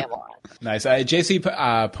 weeks in Camelot? Nice. JC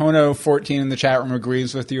Pono 14 in the chat room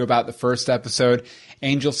agrees with you about the first episode.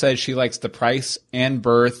 Angel says she likes The Price and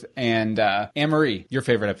Birth. And Anne-Marie, your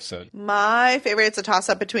favorite episode? My favorite, it's a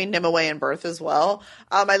toss-up between Nimue and Birth as well.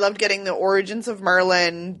 I loved getting the origins of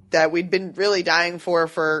Merlin that we'd been really dying for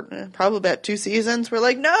probably about 2 seasons. We're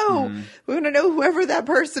like, no, we want to know whoever that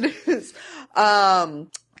person is.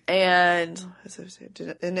 And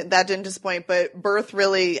that didn't disappoint, but Birth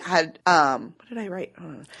really had, what did I write?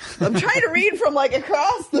 I'm trying to read from like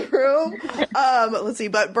across the room. Let's see,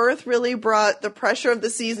 but Birth really brought the pressure of the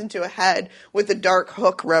season to a head with the Dark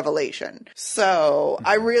Hook revelation. So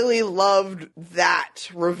I really loved that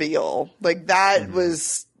reveal. Like that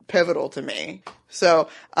was pivotal to me. So,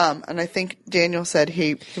 and I think Daniel said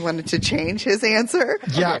he wanted to change his answer.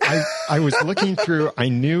 Yeah, I was looking through, I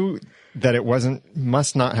knew that it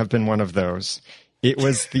must not have been one of those. It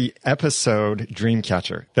was the episode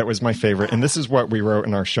Dreamcatcher that was my favorite. And this is what we wrote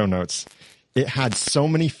in our show notes. It had so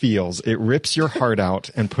many feels. It rips your heart out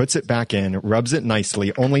and puts it back in, rubs it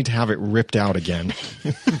nicely, only to have it ripped out again.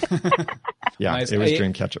 Yeah, nice. It was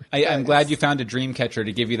Dreamcatcher. I'm glad you found a Dreamcatcher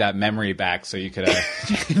to give you that memory back so you could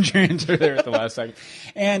change your answer there at the last second.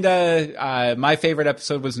 And my favorite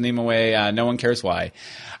episode was Nimue, No One Cares Why.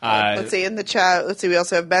 Let's see, in the chat, we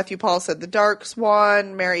also have Matthew Paul said The Dark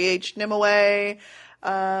Swan, Mary H. Nimue.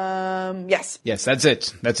 Yes. Yes, that's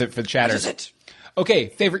it. That's it for the chatters. That's it. Okay,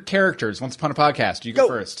 favorite characters. Once Upon a Podcast. You go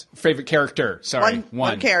first. Favorite character. Sorry.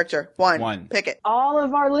 One character. One. Pick it. All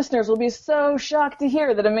of our listeners will be so shocked to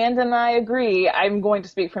hear that Amanda and I agree. I'm going to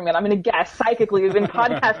speak for a minute. I'm going to guess psychically. We've been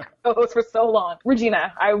podcast co-hosts for so long.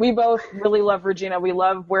 Regina. We both really love Regina. We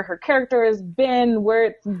love where her character has been, where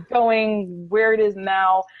it's going, where it is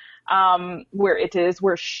now,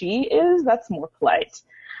 where she is. That's more polite.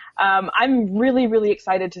 I'm really, really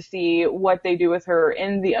excited to see what they do with her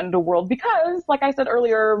in the underworld because, like I said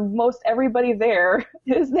earlier, most everybody there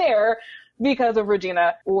is there because of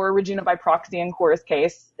Regina, or Regina by proxy in Cora's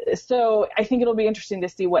case. So I think it'll be interesting to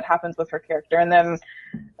see what happens with her character. And then,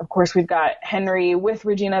 of course, we've got Henry with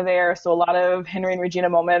Regina there, so a lot of Henry and Regina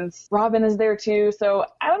moments. Robin is there too, so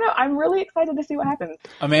I don't know. I'm really excited to see what happens.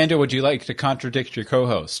 Amanda, would you like to contradict your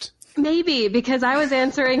co-host? Maybe, because I was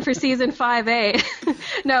answering for season 5A.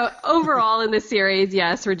 No, overall in the series,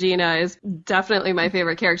 yes, Regina is definitely my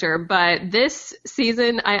favorite character. But this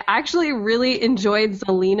season, I actually really enjoyed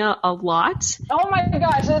Zelena a lot. Oh my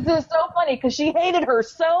gosh, this is so funny because she hated her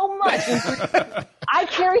so much. I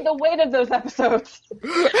carried the weight of those episodes.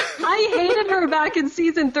 I hated her back in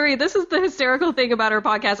season 3. This is the hysterical thing about her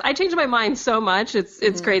podcast. I changed my mind so much.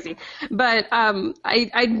 It's crazy. But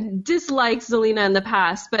I disliked Zelena in the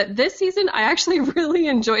past. But this season, I actually really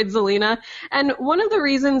enjoyed Zelena. And one of the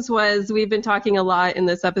reasons was we've been talking a lot in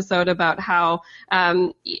this episode about how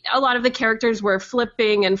a lot of the characters were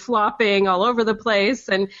flipping and flopping all over the place.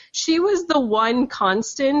 And she was the one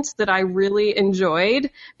constant that I really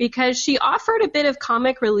enjoyed because she offered a bit of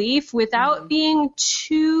comic relief without being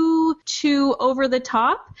too over the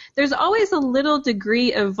top. There's always a little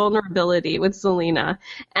degree of vulnerability with Zelena.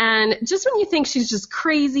 And just when you think she's just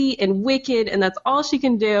crazy and wicked and that's all she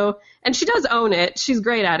can do, and she does own it, she's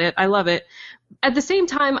great at it, I love it. At the same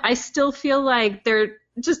time, I still feel like they're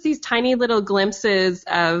just these tiny little glimpses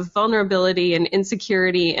of vulnerability and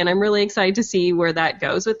insecurity, and I'm really excited to see where that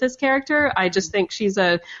goes with this character. I just think she's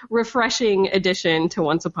a refreshing addition to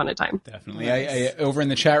Once Upon a Time. Definitely. Nice. Over in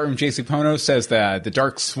the chat room, JC Pono says that the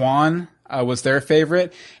Dark Swan was their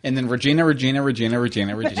favorite, and then Regina.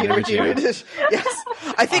 Yes,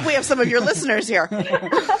 I think we have some of your listeners here.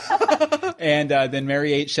 And then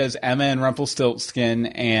Mary H says Emma and Rumpelstiltskin,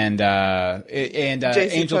 and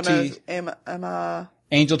Angel T. Emma.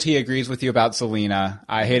 Angel T agrees with you about Zelena.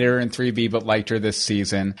 I hated her in 3B, but liked her this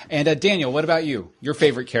season. And Daniel, what about you? Your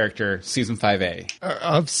favorite character, season 5A?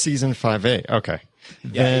 Of season 5A, okay.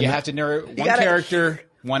 Yeah, then, you have to narrow one character,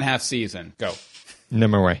 1/2 season. Go.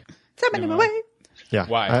 Nimue. Nimue. Yeah.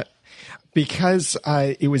 Why? Because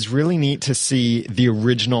it was really neat to see the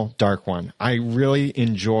original Dark One. I really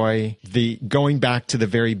enjoy the going back to the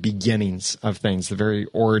very beginnings of things, the very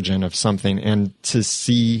origin of something, and to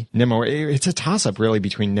see Nimue. It's a toss-up really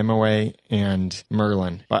between Nimue and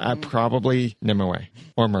Merlin, but probably Nimue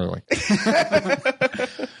or Merlin.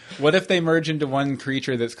 What if they merge into one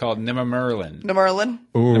creature that's called Nimmerlin? Nimmerlin?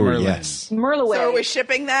 Ooh, yes. Merlaway. So are we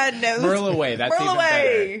shipping that? No. Merlaway. That's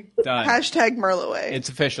Merlaway. even better. Done. Hashtag Merlaway. It's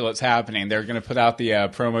official. It's happening. They're going to put out the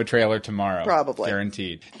promo trailer tomorrow. Probably.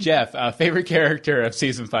 Guaranteed. Jeff, favorite character of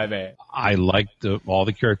Season 5A? I like all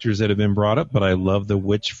the characters that have been brought up, but I love the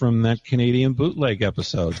witch from that Canadian bootleg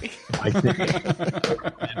episode. I think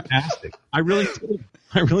fantastic. I really did.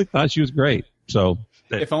 I really thought she was great. So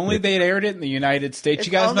if only they'd aired it in the United States.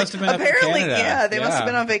 You guys must have been apparently, up in Canada. Yeah, they must have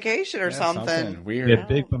been on vacation or something. Weird. We had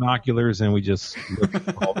big binoculars, and we just looked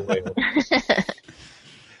all the way over.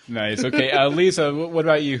 Nice. Okay, Lisa, what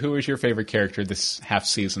about you? Who was your favorite character this half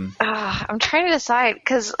season? I'm trying to decide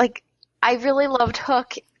because, I really loved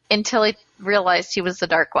Hook until I realized he was the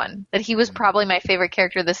Dark One. That he was probably my favorite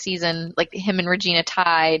character this season. Like, him and Regina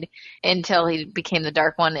tied until he became the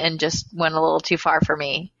Dark One and just went a little too far for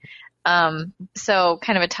me. So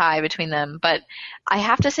kind of a tie between them. But I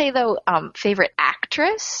have to say, though, favorite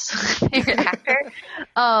actress, favorite actor,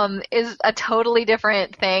 is a totally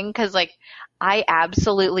different thing because, I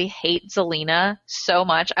absolutely hate Zelina so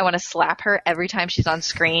much. I want to slap her every time she's on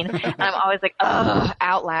screen. And I'm always like, ugh,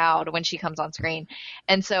 out loud when she comes on screen.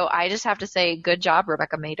 And so I just have to say, good job,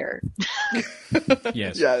 Rebecca Mader.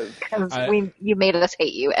 Yes. Because you made us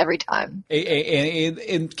hate you every time.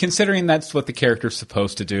 And considering that's what the character's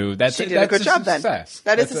supposed to do, that's a good job success.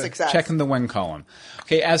 Then. That is a success. Check in the win column.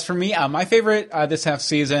 Okay, as for me, my favorite this half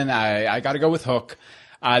season, I got to go with Hook.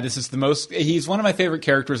 He's one of my favorite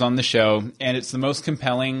characters on the show, and it's the most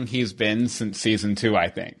compelling he's been since season 2, I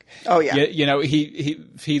think. Oh, yeah.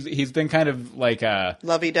 He's been kind of like a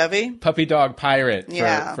lovey-dovey puppy dog pirate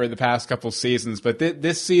for the past couple seasons, but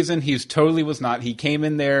this season he's totally was not. He came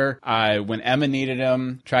in there when Emma needed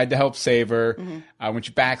him, tried to help save her, when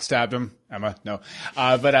she backstabbed him. Emma, no.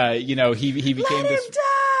 He became Let him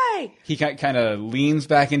die! He kind of leans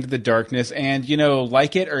back into the darkness, and,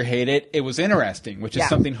 like it or hate it, it was interesting, which is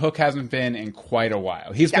something Hook hasn't been in quite a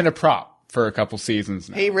while. He's been a prop for a couple seasons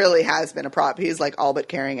now. He really has been a prop. He's all but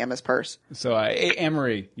carrying Emma's purse. So,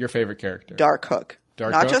 Anne-Marie, your favorite character? Dark Hook.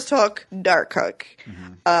 Not just Hook, Dark Hook.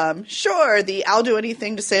 Sure, the I'll do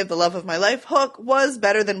anything to save the love of my life Hook was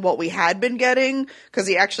better than what we had been getting, because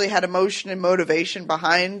he actually had emotion and motivation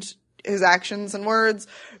behind his actions and words.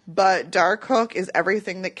 But Dark Hook is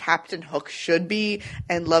everything that Captain Hook should be,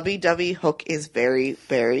 and lovey-dovey Hook is very,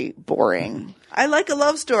 very boring. I like a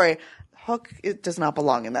love story. Hook, it does not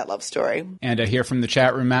belong in that love story. And here from the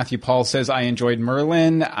chat room, Matthew Paul says, I enjoyed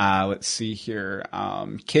Merlin. Let's see here.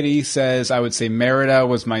 Kitty says, I would say Merida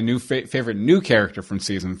was my favorite new character from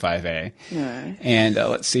season 5A. Right. And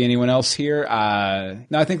let's see, anyone else here?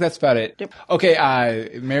 No, I think that's about it. Yep.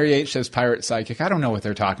 Okay, Mary H says Pirate Sidekick. I don't know what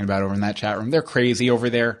they're talking about over in that chat room. They're crazy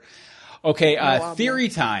over there. Okay, theory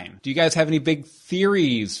time. Do you guys have any big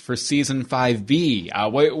theories for season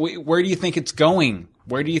 5B? Where do you think it's going?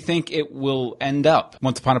 Where do you think it will end up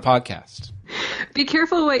once upon a podcast? Be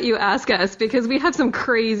careful what you ask us, because we have some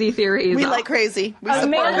crazy theories. We like crazy. We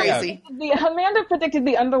support crazy. Amanda predicted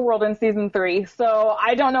the underworld in season 3, so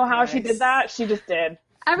I don't know how she did that. She just did.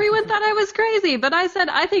 Everyone thought I was crazy, but I said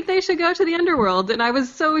I think they should go to the underworld, and I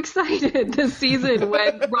was so excited this season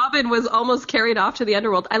when Robin was almost carried off to the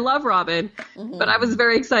underworld. I love Robin, but I was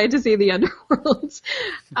very excited to see the underworld.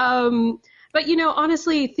 But,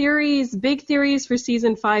 honestly, big theories for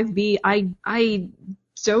season 5B, I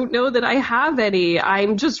don't know that I have any.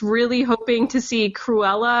 I'm just really hoping to see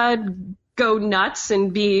Cruella go nuts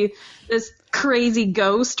and be this crazy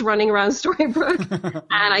ghost running around Storybrooke.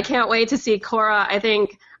 And I can't wait to see Cora.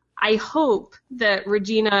 I hope that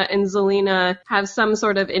Regina and Zelina have some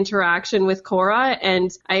sort of interaction with Cora,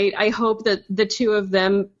 and I hope that the two of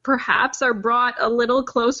them perhaps are brought a little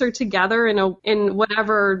closer together in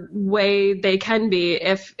whatever way they can be,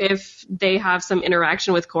 if they have some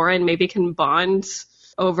interaction with Cora and maybe can bond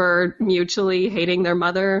over mutually hating their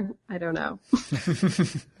mother. I don't know.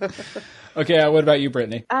 Okay, what about you,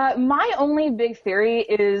 Brittany? My only big theory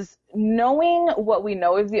is knowing what we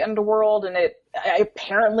know of the underworld, and it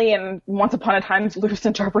apparently, and once upon a time's loose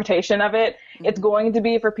interpretation of it, it's going to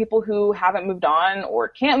be for people who haven't moved on or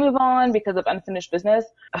can't move on because of unfinished business.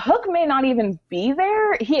 Hook may not even be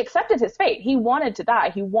there. He accepted his fate. He wanted to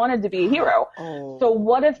die. He wanted to be a hero. So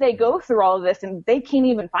what if they go through all of this and they can't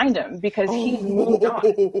even find him because he's moved on?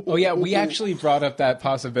 Oh, yeah, we actually brought up that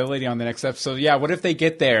possibility on the next episode. Yeah, what if they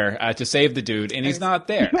get there to save the dude and he's not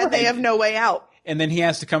there? And they have no way out. And then he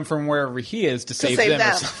has to come from wherever he is to save them.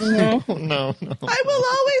 No. I will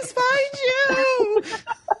always find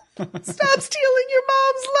you. Stop stealing your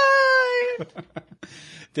mom's line.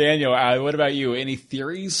 Daniel, what about you? Any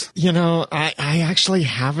theories? I actually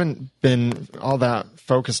haven't been all that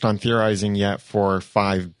focused on theorizing yet for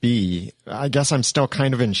 5B. I guess I'm still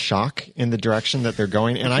kind of in shock in the direction that they're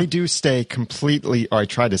going. And I do I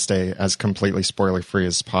try to stay as completely spoiler-free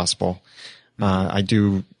as possible. I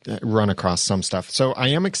do run across some stuff. So I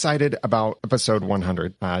am excited about episode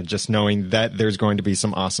 100, just knowing that there's going to be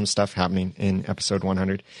some awesome stuff happening in episode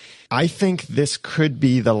 100. I think this could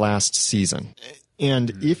be the last season.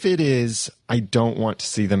 And if it is, I don't want to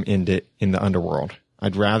see them end it in the underworld.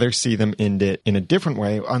 I'd rather see them end it in a different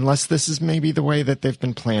way, unless this is maybe the way that they've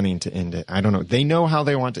been planning to end it. I don't know. They know how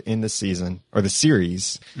they want to end the season or the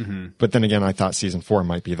series. Mm-hmm. But then again, I thought season 4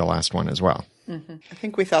 might be the last one as well. Mm-hmm. I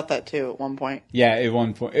think we thought that too at one point. Yeah, at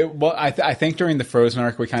one point. I think during the Frozen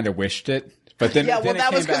arc, we kind of wished it. But then,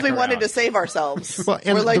 that was because we wanted to save ourselves.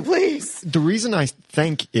 We're like, please. The reason I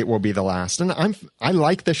think it will be the last, and I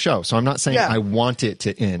like the show, so I'm not saying I want it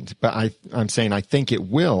to end, but I'm saying I think it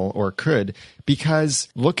will or could, because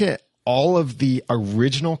look at all of the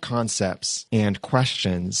original concepts and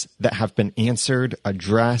questions that have been answered,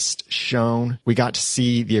 addressed, shown. We got to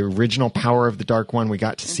see the original power of the Dark One. We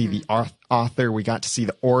got to see the author. We got to see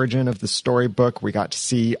the origin of the storybook. We got to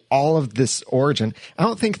see all of this origin. I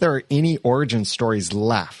don't think there are any origin stories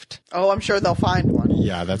left. Oh, I'm sure they'll find one.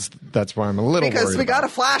 Yeah, that's why I'm a little worried. Because we got to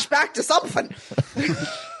flash back to something.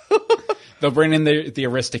 They'll bring in the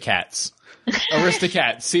Aristocats.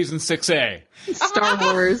 Aristocats, season 6A.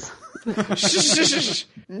 Star Wars.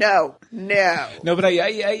 No, but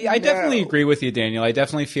I definitely agree with you, Daniel. I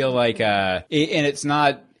definitely feel like, and it's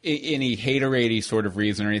not any haterady sort of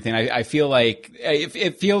reason or anything. I feel like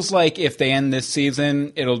it feels like if they end this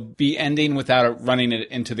season, it'll be ending without it running it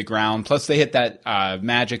into the ground. Plus, they hit that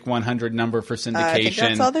magic 100 number for syndication. I think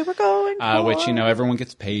that's all they were going for. Which everyone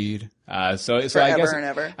gets paid. So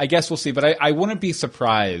I guess we'll see. But I wouldn't be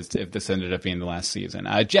surprised if this ended up being the last season.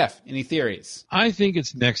 Jeff, any theories? I think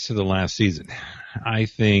it's next to the last season. I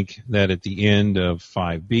think that at the end of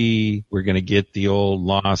 5B, we're going to get the old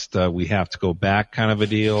lost, we have to go back kind of a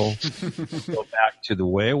deal. Go back to the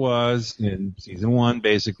way it was in season 1,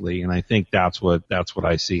 basically. And I think that's what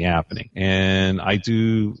I see happening. And I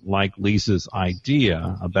do like Lisa's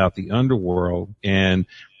idea about the underworld, and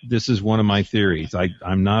this is one of my theories.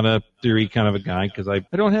 I'm not a theory kind of a guy because I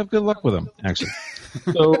don't have good luck with them, actually.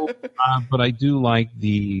 So, but I do like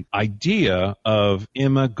the idea of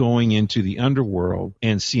Emma going into the underworld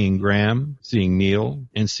and seeing Graham, seeing Neil,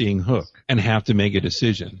 and seeing Hook, and have to make a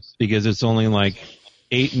decision because it's only like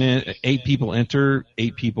 8 people enter,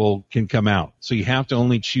 8 people can come out. So you have to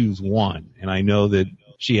only choose one. And I know that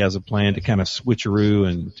she has a plan to kind of switcheroo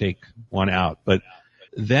and take one out, but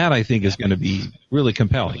that I think is going to be really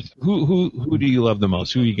compelling. Who do you love the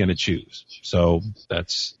most? Who are you going to choose? So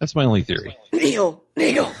that's my only theory. Neil.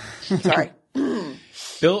 Sorry.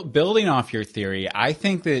 Building off your theory, I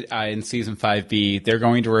think that in season 5B, they're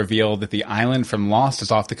going to reveal that the island from Lost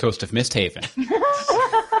is off the coast of Misthaven.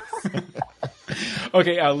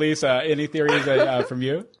 Okay, Lisa, any theories from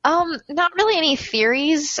you? Not really any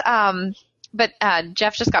theories. But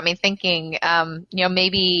Jeff just got me thinking,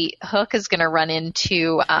 maybe Hook is going to run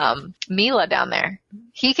into Mila down there.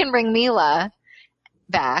 He can bring Mila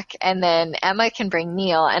back, and then Emma can bring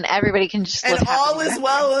Neil, and everybody can just live happily. And all is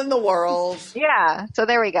well in the world. Yeah, so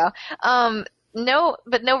there we go. No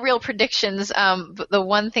real predictions. The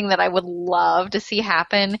one thing that I would love to see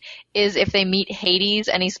happen is if they meet Hades,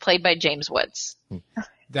 and he's played by James Woods.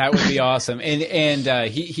 That would be awesome, and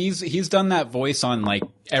he's done that voice on like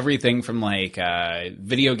everything from like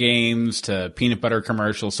video games to peanut butter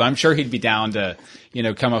commercials. So I'm sure he'd be down to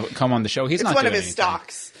come on the show. It's not one of his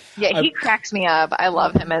stocks. Yeah, he cracks me up. I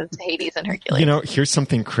love him as Hades and Hercules. Here's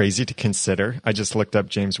something crazy to consider. I just looked up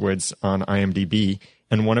James Woods on IMDb,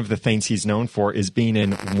 and one of the things he's known for is being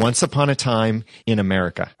in Once Upon a Time in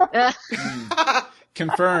America.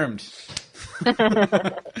 Confirmed.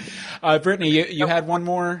 Brittany, you had one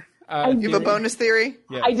more? You have a bonus theory?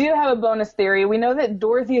 Yeah. I do have a bonus theory. We know that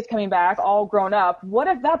Dorothy is coming back all grown up. What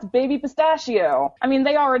if that's Baby Pistachio? I mean,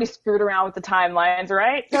 they already screwed around with the timelines,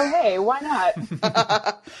 right? So, hey, why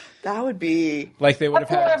not? That would be... Like they would have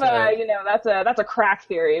had... that's a crack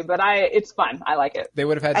theory, but it's fun. I like it. They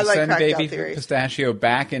would have had to send Baby Pistachio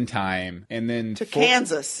back in time and then... To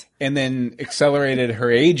Kansas. And then accelerated her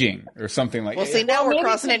aging or something like that. Well, see, now we're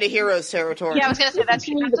crossing into Heroes territory. Yeah, I was going to say that's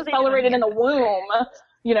accelerated in the womb.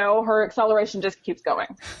 Her acceleration just keeps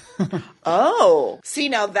going. Oh, see,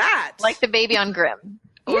 now that. Like the baby on Grimm.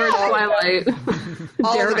 Or Twilight.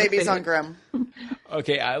 All the babies on Grimm.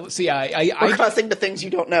 Okay, let's see. We're cussing to things you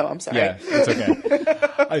don't know. I'm sorry. Yeah, it's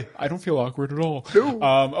okay. I don't feel awkward at all.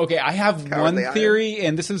 Okay, I have one theory,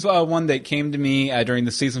 and this is one that came to me during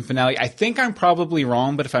the season finale. I think I'm probably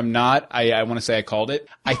wrong, but if I'm not, I want to say I called it.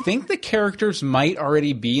 I think the characters might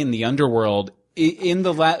already be in the underworld in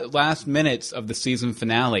the last minutes of the season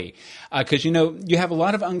finale. Because, you have a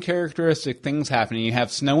lot of uncharacteristic things happening. You have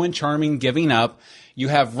Snow and Charming giving up. You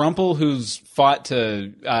have Rumple, who's fought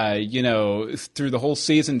to, through the whole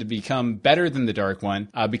season to become better than the Dark One,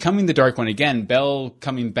 becoming the Dark One again. Belle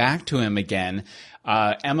coming back to him again.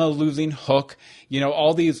 Emma losing Hook.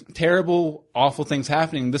 All these terrible, awful things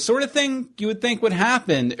happening. The sort of thing you would think would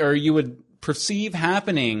happen, or you would perceive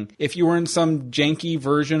happening if you were in some janky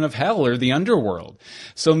version of hell or the underworld.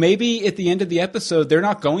 So maybe at the end of the episode, they're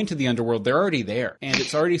not going to the underworld. They're already there, and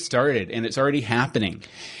it's already started, and it's already happening.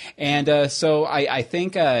 And so I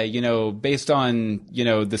think, based on,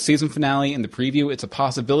 the season finale and the preview, it's a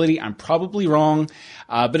possibility. I'm probably wrong.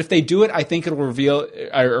 But if they do it, I think it'll reveal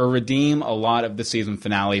or redeem a lot of the season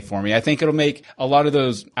finale for me. I think it'll make a lot of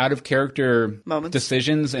those out-of-character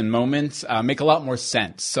decisions and moments make a lot more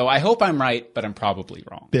sense. So I hope I'm right, but I'm probably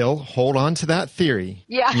wrong. Bill, hold on to that theory.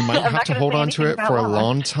 Yeah, you might have to hold on to it for a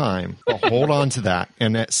long time, but hold on to that.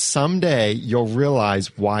 And that someday you'll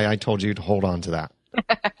realize why I told you to hold on to that.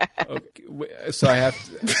 Okay, so I have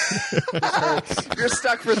to... You're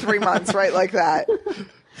stuck for 3 months, right? Like that.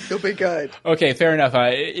 You'll be good. Okay, fair enough.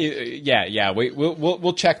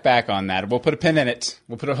 We'll check back on that. We'll put a pin in it.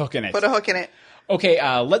 We'll put a hook in it. Put a hook in it. Okay,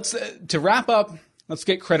 let's to wrap up. Let's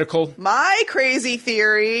get critical. My crazy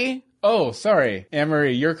theory. Oh, sorry,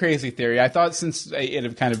 Anne-Marie, your crazy theory. I thought since it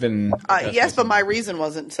had kind of been... yes, but my reason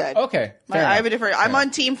wasn't said. Okay, I have a different... I'm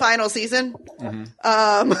on team final season.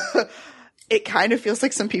 Mm-hmm. It kind of feels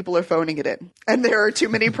like some people are phoning it in. And there are too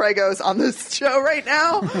many pregos on this show right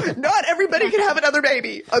now. Not everybody can have another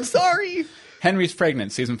baby. I'm sorry. Henry's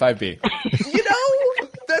pregnant, season 5B.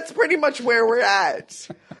 That's pretty much where we're at.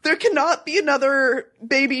 There cannot be another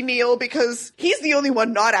baby Neil because he's the only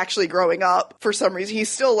one not actually growing up for some reason. He's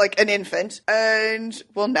still like an infant. And,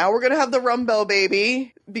 well, now we're going to have the Rumbell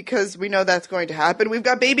baby because we know that's going to happen. We've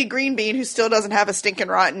got baby Green Bean who still doesn't have a stinking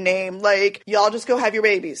rotten name. Like, y'all just go have your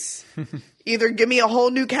babies. Either give me a whole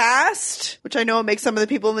new cast, which I know will make some of the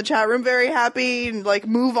people in the chat room very happy and like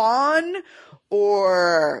move on,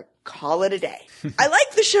 or call it a day. I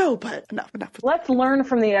like the show, but enough. Let's learn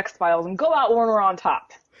from the X-Files and go out when we're on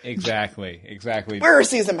top. Exactly. We're a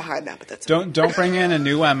season behind that, but that's don't bring in a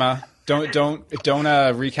new Emma. Don't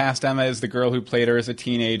recast Emma as the girl who played her as a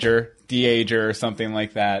teenager, de-ager, or something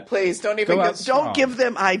like that. Please don't give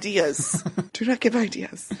them ideas. Do not give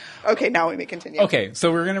ideas. Okay, now we may continue. Okay,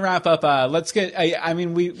 so we're gonna wrap up. Let's get.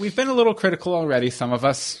 We've been a little critical already. Some of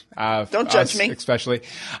us. Don't judge me, especially.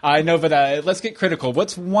 I know, but let's get critical.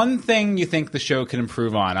 What's one thing you think the show could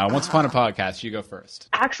improve on? Once Upon a Podcast, you go first.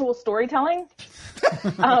 Actual storytelling.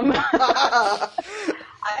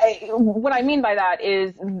 What I mean by that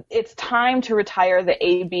is it's time to retire the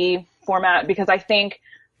A-B format, because I think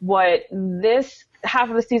what this half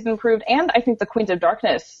of the season proved, and I think the Queens of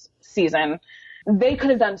Darkness season, they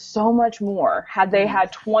could have done so much more had they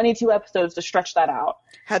had 22 episodes to stretch that out.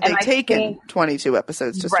 Had they taken 22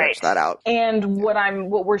 episodes to stretch that out. And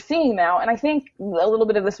what we're seeing now, and I think a little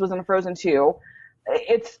bit of this was in Frozen 2,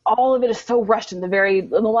 all of it is so rushed in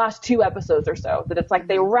the last 2 episodes or so that it's like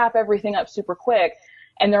they wrap everything up super quick.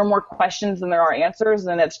 And there are more questions than there are answers,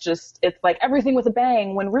 and it's like everything with a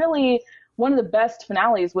bang, when really one of the best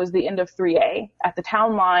finales was the end of 3A. At the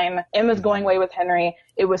town line, Emma's going away with Henry.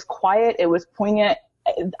 It was quiet. It was poignant.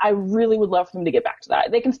 I really would love for them to get back to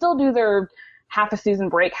that. They can still do their half a season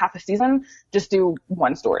break, half a season, just do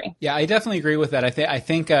one story. Yeah, I definitely agree with that. I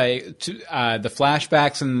think the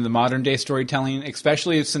flashbacks and the modern day storytelling,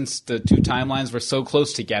 especially since the 2 timelines were so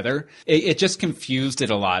close together, it just confused it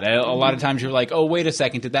a lot. A lot of times you're like, oh, wait a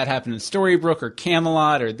second, did that happen in Storybrooke or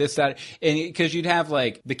Camelot or this, that? And because you'd have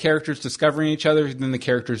like the characters discovering each other, then the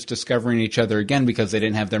characters discovering each other again because they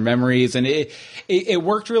didn't have their memories. And it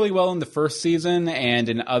worked really well in the first season, and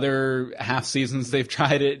in other half seasons they've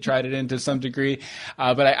tried it into some degree.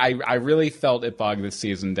 But I really felt it bogged this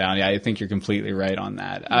season down. Yeah, I think you're completely right on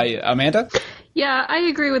that. Amanda? Yeah, I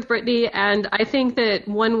agree with Brittany, and I think that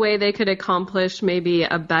one way they could accomplish maybe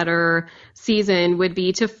a better season would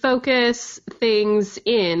be to focus things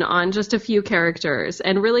in on just a few characters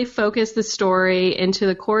and really focus the story into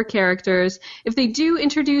the core characters. If they do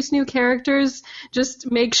introduce new characters, just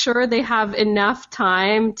make sure they have enough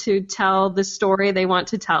time to tell the story they want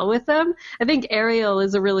to tell with them. I think Ariel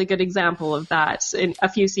is a really good example of that a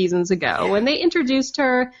few seasons ago. When they introduced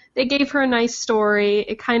her, they gave her a nice story.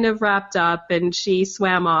 It kind of wrapped up, and and she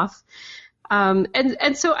swam off.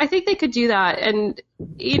 And so I think they could do that. And,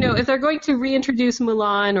 if they're going to reintroduce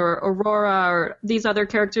Mulan or Aurora or these other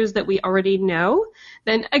characters that we already know,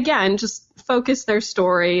 then again, just focus their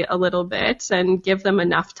story a little bit and give them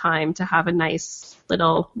enough time to have a nice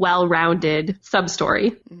little well-rounded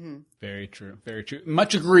sub-story. Mm-hmm. Very true. Very true.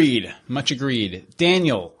 Much agreed. Much agreed.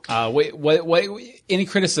 Daniel, what any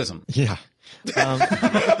criticism? Yeah. And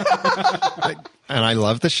I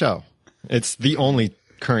love the show. It's the only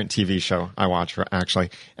current TV show I watch,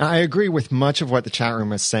 actually. And I agree with much of what the chat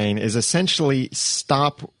room is saying, is essentially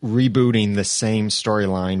stop rebooting the same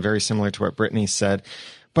storyline, very similar to what Brittany said.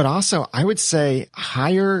 But also, I would say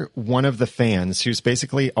hire one of the fans who's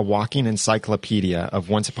basically a walking encyclopedia of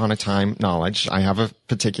Once Upon a Time knowledge. I have a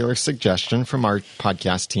particular suggestion from our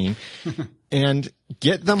podcast team. And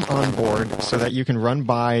get them on board so that you can run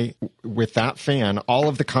by with that fan all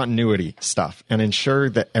of the continuity stuff and ensure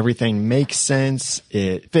that everything makes sense.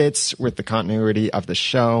 It fits with the continuity of the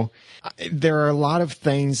show. There are a lot of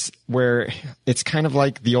things where it's kind of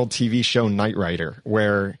like the old TV show Knight Rider,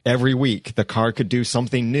 where every week the car could do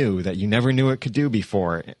something new that you never knew it could do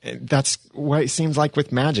before. That's what it seems like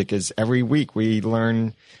with magic, is every week we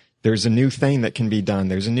learn there's a new thing that can be done.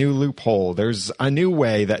 There's a new loophole. There's a new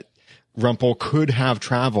way that Rumpel could have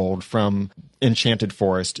traveled from Enchanted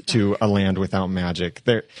Forest to a land without magic.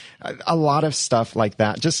 There, a lot of stuff like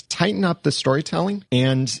that. Just tighten up the storytelling.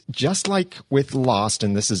 And just like with Lost,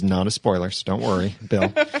 and this is not a spoiler, so don't worry,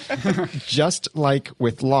 Bill. Just like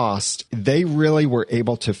with Lost, they really were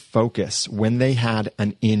able to focus when they had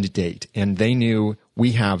an end date. And they knew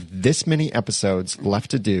we have this many episodes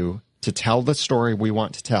left to do to tell the story we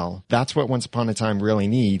want to tell. That's what Once Upon a Time really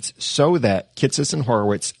needs, so that Kitsis and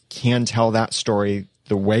Horowitz can tell that story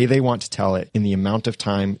the way they want to tell it in the amount of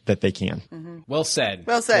time that they can. Mm-hmm. Well said.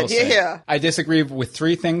 Well said. Yeah. I disagree with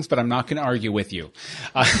 3 things, but I'm not going to argue with you.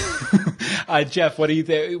 Jeff, what do you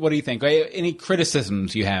think? Any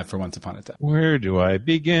criticisms you have for Once Upon a Time? Where do I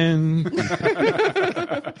begin?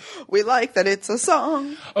 We like that it's a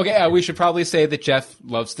song. Okay, we should probably say that Jeff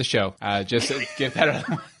loves the show. Just give that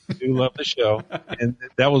a... I do love the show. And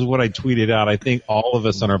that was what I tweeted out. I think all of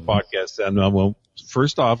us on our podcast said, well,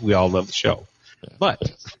 first off, we all love the show. But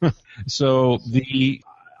so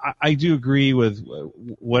I do agree with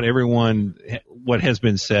what has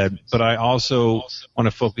been said, but I also want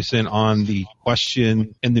to focus in on the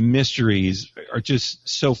question, and the mysteries are just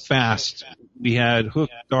so fast. We had Hook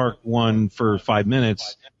Dark one for 5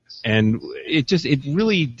 minutes, and it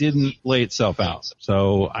really didn't lay itself out.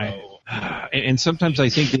 So and sometimes I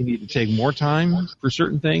think they need to take more time for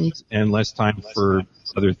certain things and less time for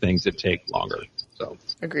other things that take longer. So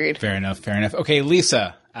agreed. Fair enough. Okay,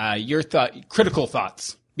 Lisa, your critical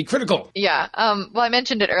thoughts. Be critical. Yeah. Well, I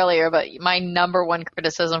mentioned it earlier, but my number one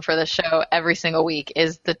criticism for the show every single week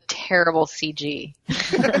is the terrible CG.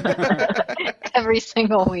 Every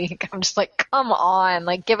single week. I'm just like, come on,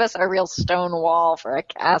 give us a real stone wall for a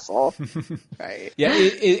castle. Right. Yeah,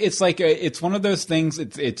 it's like it's one of those things.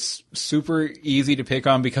 It's super easy to pick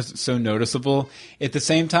on because it's so noticeable. At the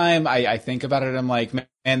same time, I think about it. I'm like,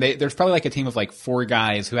 man, there's probably a team of 4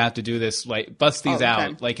 guys who have to do this, bust these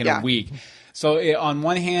out in a week. So on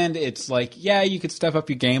one hand, it's you could step up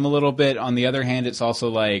your game a little bit. On the other hand, it's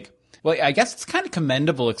also well, I guess it's kind of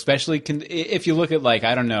commendable, especially if you look at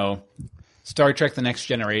I don't know, Star Trek The Next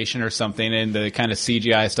Generation or something, and the kind of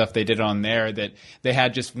CGI stuff they did on there, that they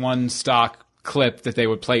had just one stock clip that they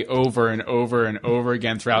would play over and over and over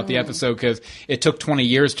again throughout the episode because it took 20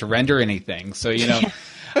 years to render anything. So,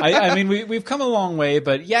 I mean, we've come a long way,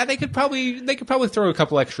 but yeah, they could probably throw a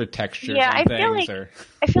couple extra textures on things.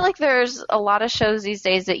 I feel like there's a lot of shows these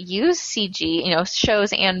days that use CG,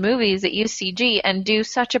 shows and movies that use CG and do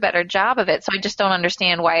such a better job of it. So I just don't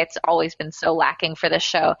understand why it's always been so lacking for this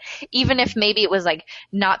show. Even if maybe it was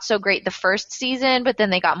not so great the first season, but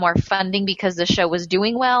then they got more funding because the show was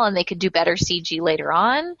doing well and they could do better CG later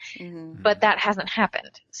on. Mm-hmm. But that hasn't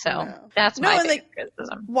happened. So that's my big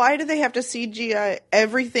criticism. Why do they have to CGI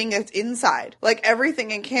everything that's inside?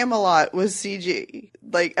 Everything in Camelot was CG.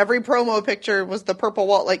 Every promo picture was the purple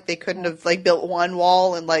wall. They couldn't have built one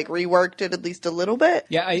wall and reworked it at least a little bit.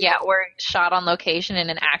 Or shot on location in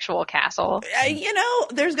an actual castle.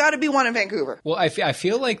 There's got to be one in Vancouver. Well, I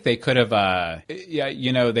feel like they could have,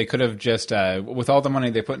 they could have just with all the money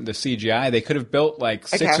they put into CGI, they could have built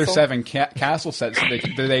 6 or 7 castle sets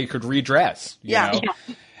that they could redress. You know?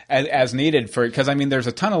 as needed because I mean, there's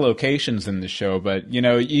a ton of locations in the show, but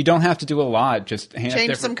you don't have to do a lot. Just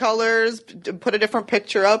change some colors, put a different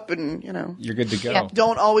picture up, and you're good to go. Yeah.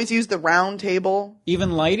 Don't always use the round table.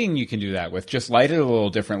 Even lighting, you can do that with. Just light it a little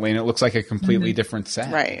differently, and it looks like a completely different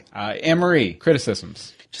set. Right. Anne-Marie,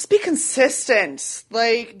 criticisms. Just be consistent.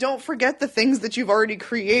 Like, don't forget the things that you've already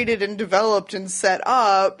created and developed and set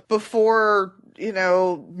up before,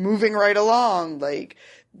 moving right along. Like,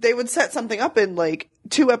 they would set something up and,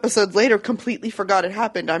 2 episodes later, completely forgot it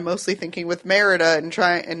happened. I'm mostly thinking with Merida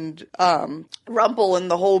and Rumple and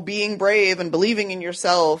the whole being brave and believing in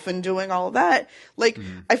yourself and doing all of that.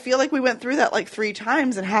 I feel like we went through that 3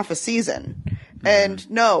 times in half a season. And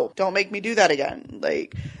no, don't make me do that again.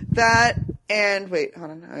 That and wait,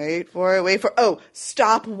 hold on, wait for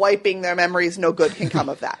stop wiping their memories. No good can come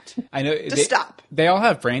of that. I know. Stop. They all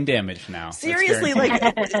have brain damage now. Seriously,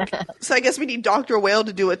 so I guess we need Dr. Whale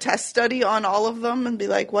to do a test study on all of them and be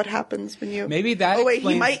like, what happens when you... Maybe that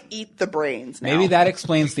he might eat the brains now. Maybe that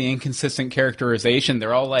explains the inconsistent characterization.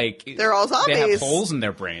 They're all they're all zombies. They have holes in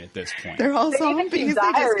their brain at this point. They're all zombies. They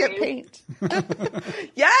just get paint.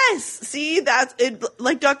 Yes! See, that's it.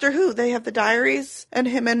 Like Doctor Who, they have the diaries and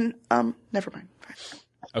him and... never mind.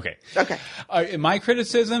 Okay. My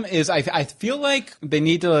criticism is I feel like they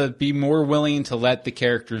need to be more willing to let the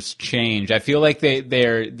characters change. I feel like they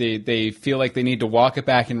feel like they need to walk it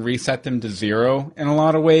back and reset them to 0 in a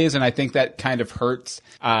lot of ways, and I think that kind of hurts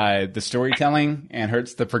the storytelling and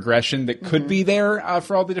hurts the progression that could be there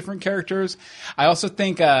for all the different characters. I also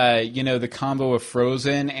think the combo of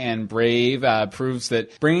Frozen and Brave proves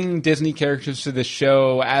that bringing Disney characters to the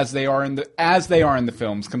show as they are in the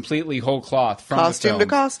films, completely whole cloth from costume the film.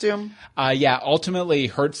 To costume. Ultimately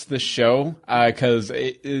hurts the show because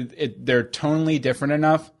they're tonally different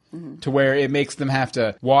enough to where it makes them have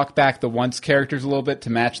to walk back the once characters a little bit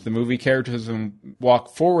to match the movie characters and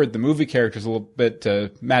walk forward the movie characters a little bit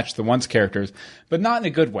to match the once characters, but not in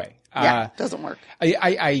a good way. Doesn't work.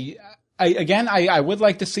 I would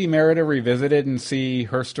like to see Merida revisited and see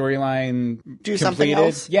her storyline do completed. Something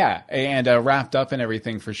else. Yeah, and wrapped up and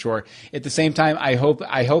everything for sure. At the same time, I hope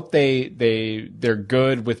they're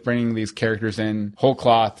good with bringing these characters in whole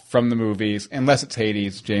cloth from the movies. Unless it's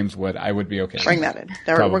Hades, James Wood, I would be okay. Bring that in.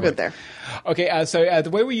 We're good there. Okay, so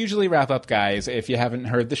the way we usually wrap up, guys, if you haven't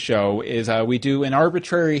heard the show, is we do an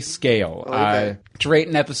arbitrary scale to rate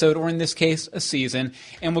an episode, or in this case, a season,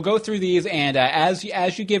 and we'll go through these. And as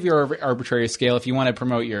you give your arbitrary scale, if you want to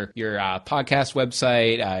promote your podcast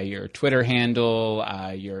website, your Twitter handle,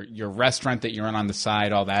 your restaurant that you run on the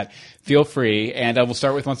side, all that, feel free. And we'll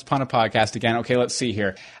start with Once Upon a Podcast again. Okay, let's see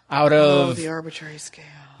here. Out of the arbitrary scale.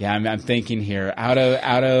 Yeah, I'm thinking here. Out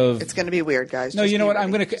of it's going to be weird, guys. No, you know what?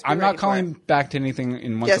 I'm not calling back to anything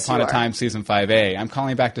in Once Upon a Time season 5A. I'm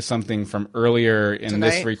calling back to something from earlier in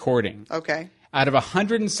this recording. Okay. Out of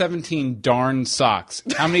 117 darn socks,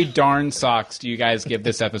 how many darn socks do you guys give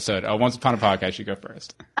this episode? Once Upon a Podcast, you go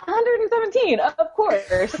first. 117, of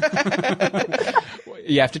course.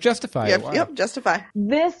 You have to justify it. Wow. Yep, justify.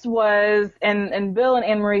 This was, and Bill and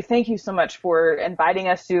Anne-Marie, thank you so much for inviting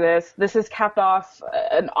us to this. This has capped off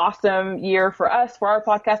an awesome year for us, for our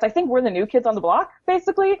podcast. I think we're the new kids on the block,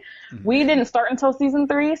 basically. Mm-hmm. We didn't start until season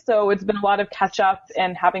 3, so it's been a lot of catch up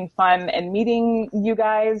and having fun and meeting you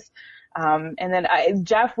guys. And then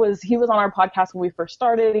Jeff was on our podcast when we first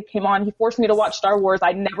started. He came on, he forced me to watch Star Wars.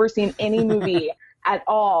 I'd never seen any movie at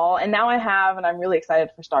all, and now I have, and I'm really excited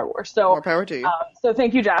for Star Wars. So more power to you. So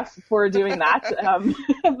thank you, Jeff, for doing that.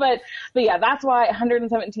 But yeah, that's why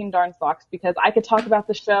 117 darn socks, because I could talk about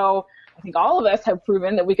the show. I think all of us have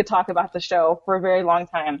proven that we could talk about the show for a very long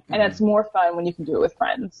time, and it's more fun when you can do it with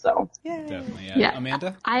friends. So definitely, yeah.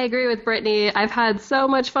 Amanda? I agree with Brittany. I've had so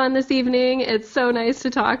much fun this evening. It's so nice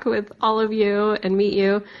to talk with all of you and meet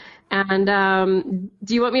you. And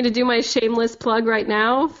do you want me to do my shameless plug right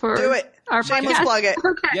now for do it? Our shameless podcast? Plug it.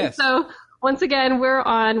 Okay, yes. So once again, we're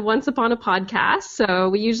on Once Upon a Podcast. So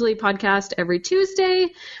we usually podcast every Tuesday.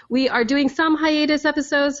 We are doing some hiatus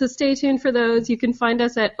episodes, so stay tuned for those. You can find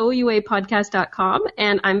us at ouapodcast.com,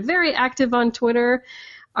 and I'm very active on Twitter.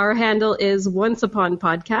 Our handle is Once Upon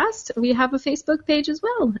Podcast. We have a Facebook page as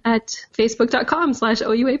well at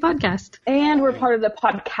facebook.com/OUApodcast. And we're part of the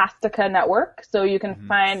Podcastica network, so you can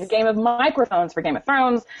find Game of Microphones for Game of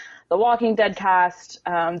Thrones, the Walking Dead cast,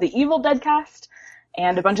 the Evil Dead cast,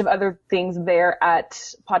 and a bunch of other things there at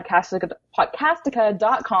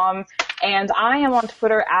podcastica.com. And I am on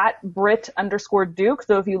Twitter at Brit_Duke.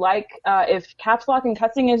 So if you like, if caps lock and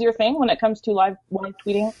cussing is your thing when it comes to live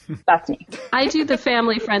tweeting, that's me. I do the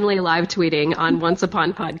family-friendly live tweeting on Once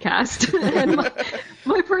Upon Podcast. And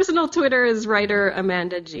my personal Twitter is writer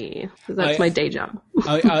Amanda G. That's my day job.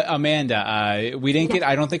 Amanda, I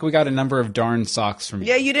don't think we got a number of darn socks from you.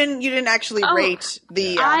 Yeah, you didn't actually rate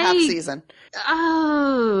the half season.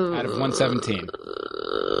 Oh. Out of 117.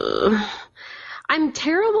 I'm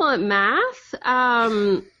terrible at math.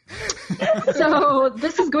 So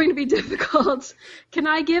this is going to be difficult. Can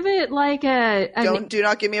I give it like do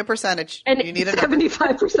not give me a percentage. You need a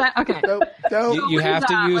 75%. Okay. No. You have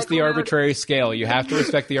to use the arbitrary scale. You have to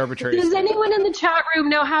respect the arbitrary Does scale. anyone in the chat room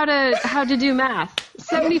know how to do math?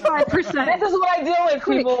 75%. This is what I deal with,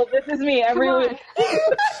 people. This is me every week.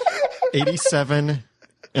 87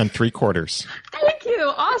 3/4. Thank you.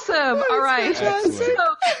 Awesome. All right. So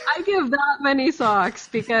I give that many socks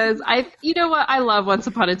because you know what? I love Once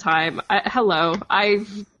Upon a Time. I've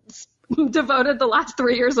devoted the last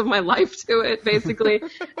 3 years of my life to it, basically.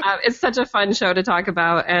 It's such a fun show to talk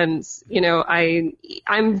about. And,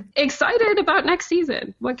 I'm excited about next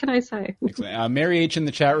season. What can I say? Mary H. in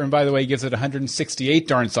the chat room, by the way, gives it 168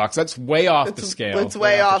 darn socks. That's way off the scale. It's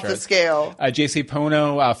way off the scale. JC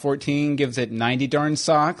Pono, 14, gives it 90 darn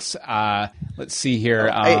socks. Let's see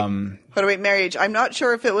here. Wait, Mary H., I'm not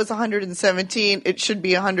sure if it was 117. It should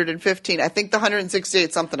be 115. I think the 168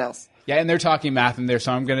 is something else. Yeah, and they're talking math in there,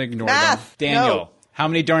 so I'm going to ignore them. Daniel, how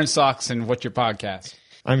many darn socks and what's your podcast?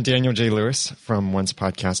 I'm Daniel J. Lewis from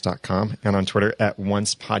oncepodcast.com and on Twitter at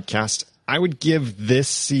oncepodcast. I would give this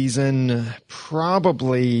season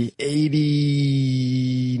probably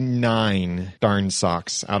 89 darn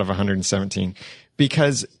socks out of 117.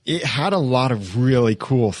 Because it had a lot of really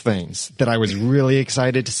cool things that I was really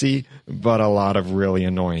excited to see, but a lot of really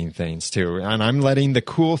annoying things too. And I'm letting the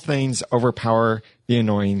cool things overpower the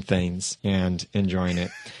annoying things and enjoying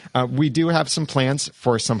it. We do have some plans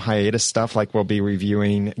for some hiatus stuff, like we'll be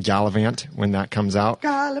reviewing Gallivant when that comes out.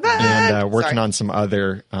 Gallivant! And working on some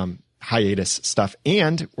other hiatus stuff.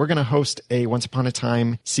 And we're going to host a Once Upon a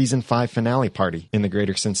Time Season 5 finale party in the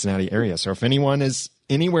greater Cincinnati area. So if anyone is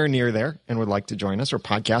anywhere near there and would like to join us or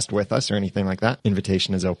podcast with us or anything like that,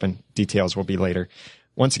 invitation is open. Details will be later.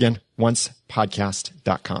 Once again,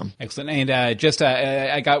 oncepodcast.com. Excellent. And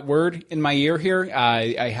I got word in my ear here.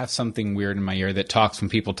 I have something weird in my ear that talks when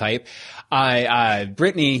people type.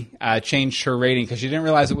 Brittany changed her rating because she didn't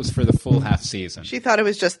realize it was for the full half season. She thought it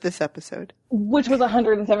was just this episode. Which was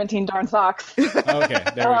 117 darn socks. Okay,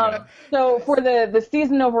 there we go. So for the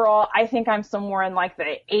season overall, I think I'm somewhere in like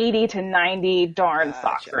the 80 to 90 darn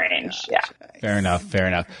socks range. Yeah. Fair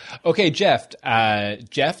enough. Okay, Jeff.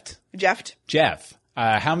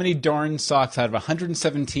 How many darn socks out of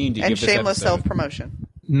 117 do you give this episode? And shameless self-promotion.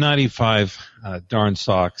 95 darn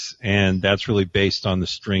socks, and that's really based on the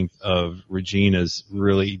strength of Regina's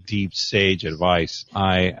really deep sage advice.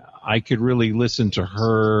 I could really listen to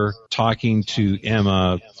her talking to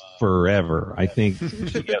Emma forever. I think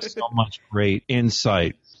she has so much great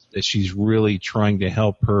insight that she's really trying to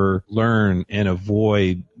help her learn and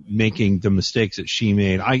avoid making the mistakes that she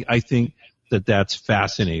made. I think that's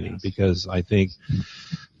fascinating because I think,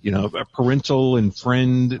 a parental and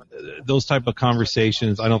friend, those type of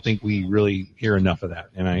conversations, I don't think we really hear enough of that.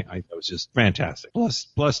 And I thought it was just fantastic.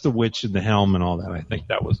 Plus the witch and the helm and all that. I think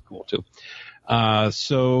that was cool too. I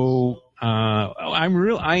am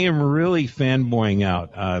really fanboying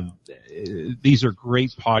out. These are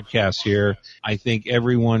great podcasts here. I think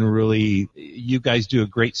you guys do a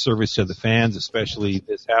great service to the fans, especially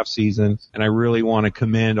this half season. And I really want to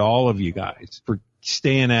commend all of you guys for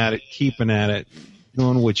staying at it, keeping at it,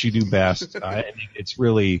 doing what you do best. I think it's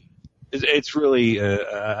really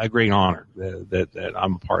a great honor that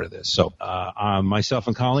I'm a part of this. So, myself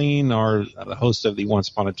and Colleen are the hosts of the Once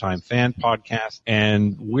Upon a Time fan podcast.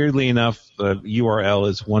 And weirdly enough, the URL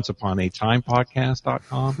is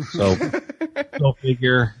onceupon-a-timepodcast.com. So go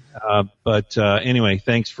figure. But anyway,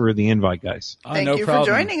 thanks for the invite, guys. Thank no you problem.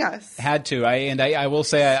 for joining us. Had to. I will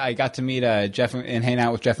say I got to meet Jeff and hang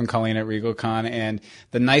out with Jeff and Colleen at RegalCon, and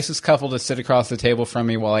the nicest couple to sit across the table from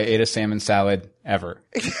me while I ate a salmon salad ever.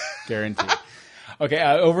 Guaranteed. Okay,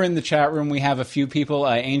 over in the chat room, we have a few people.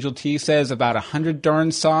 Angel T says about 100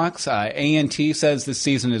 darn socks. ANT says this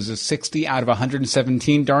season is a 60 out of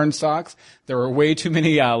 117 darn socks. There were way too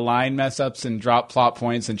many line mess-ups and drop plot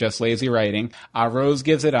points and just lazy writing. Rose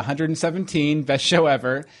gives it 117, best show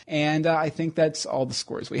ever. And I think that's all the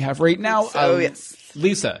scores we have right now. Yes.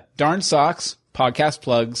 Lisa, darn socks, podcast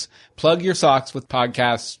plugs. Plug your socks with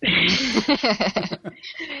podcasts.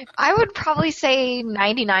 I would probably say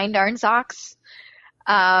 99 darn socks.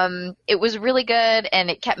 It was really good, and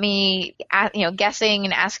it kept me, guessing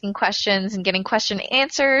and asking questions and getting question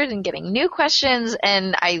answered and getting new questions,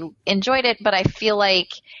 and I enjoyed it, but I feel like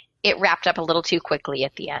it wrapped up a little too quickly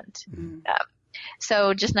at the end.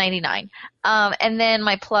 So just $99. And then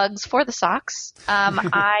my plugs for the socks.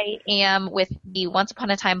 I am with the Once Upon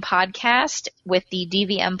a Time podcast, with the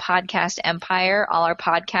DVM podcast Empire. All our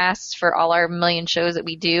podcasts for all our million shows that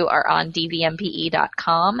we do are on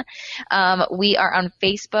dvmpe.com. We are on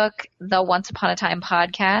Facebook, the Once Upon a Time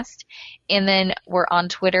podcast. And then we're on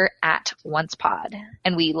Twitter at OncePod,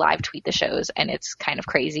 and we live tweet the shows, and it's kind of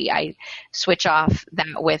crazy. I switch off that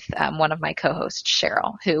with one of my co-hosts,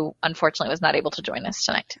 Cheryl, who unfortunately was not able to join us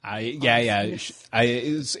tonight. It's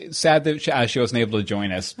sad that she wasn't able to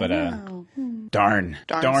join us, but darn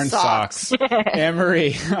socks.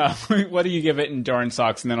 Anne-Marie, what do you give it in darn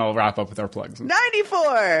socks? And then I'll wrap up with our plugs.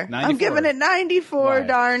 94. I'm giving it 94. Why?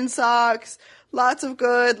 Darn socks. Lots of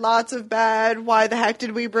good, lots of bad. Why the heck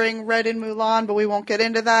did we bring Red in Mulan? But we won't get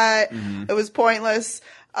into that. Mm-hmm. It was pointless.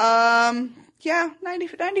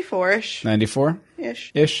 94-ish.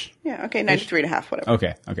 94-ish? Ish? Yeah, okay, 93 and a half, whatever.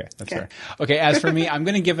 Okay, that's fair. Okay, as for me, I'm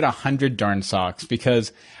going to give it 100 darn socks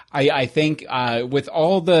because I think with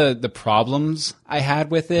all the problems I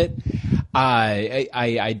had with it,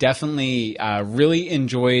 I definitely really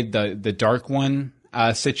enjoyed the Dark One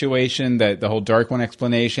situation, the whole Dark One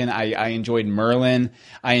explanation. I enjoyed Merlin.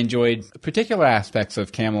 I enjoyed particular aspects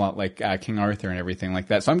of Camelot, like King Arthur and everything like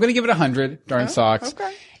that. So I'm going to give it 100 darn socks.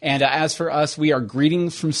 Okay. And as for us, we are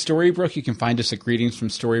Greetings from Storybrooke. You can find us at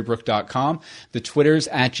greetingsfromstorybrooke.com. The Twitter's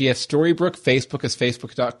at GFStorybrooke. Facebook is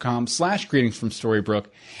facebook.com/greetingsfromstorybrooke.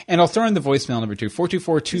 And I'll throw in the voicemail number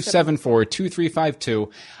 424-274-2352.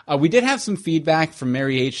 We did have some feedback from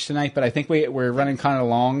Mary H tonight, but I think we're running kind of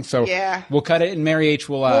long, so we'll cut it, and Mary H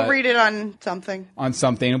will we'll read it on something. On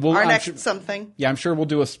something. Our next something. Yeah, I'm sure we'll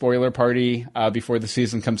do a spoiler party before the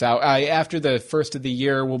season comes out. After the first of the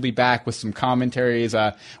year, we'll be back with some commentaries.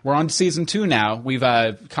 We're on season 2 now. We've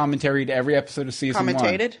commentaried every episode of season 1.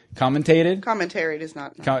 Commentated? Commentaried is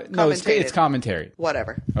not. No, it's commentary.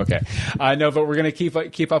 Whatever. Okay. No, but we're going to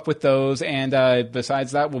keep up with those. And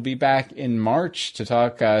besides that, we'll be back in March to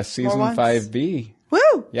talk season 5B.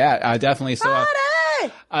 Woo! Yeah, definitely. So,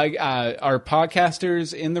 our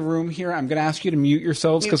podcasters in the room here, I'm going to ask you to mute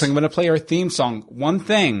yourselves because I'm going to play our theme song. One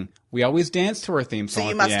thing. We always dance to our theme song. So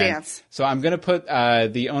you must dance. So I'm going to put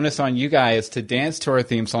the onus on you guys to dance to our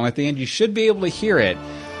theme song. At the end, you should be able to hear it.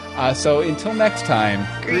 So until next time.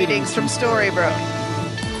 Greetings from Storybrooke.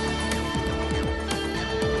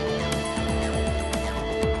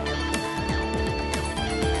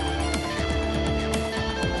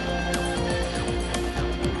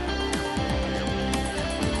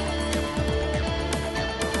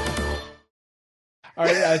 All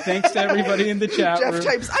right, thanks to everybody in the chat room. Jeff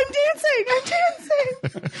types, I'm dancing.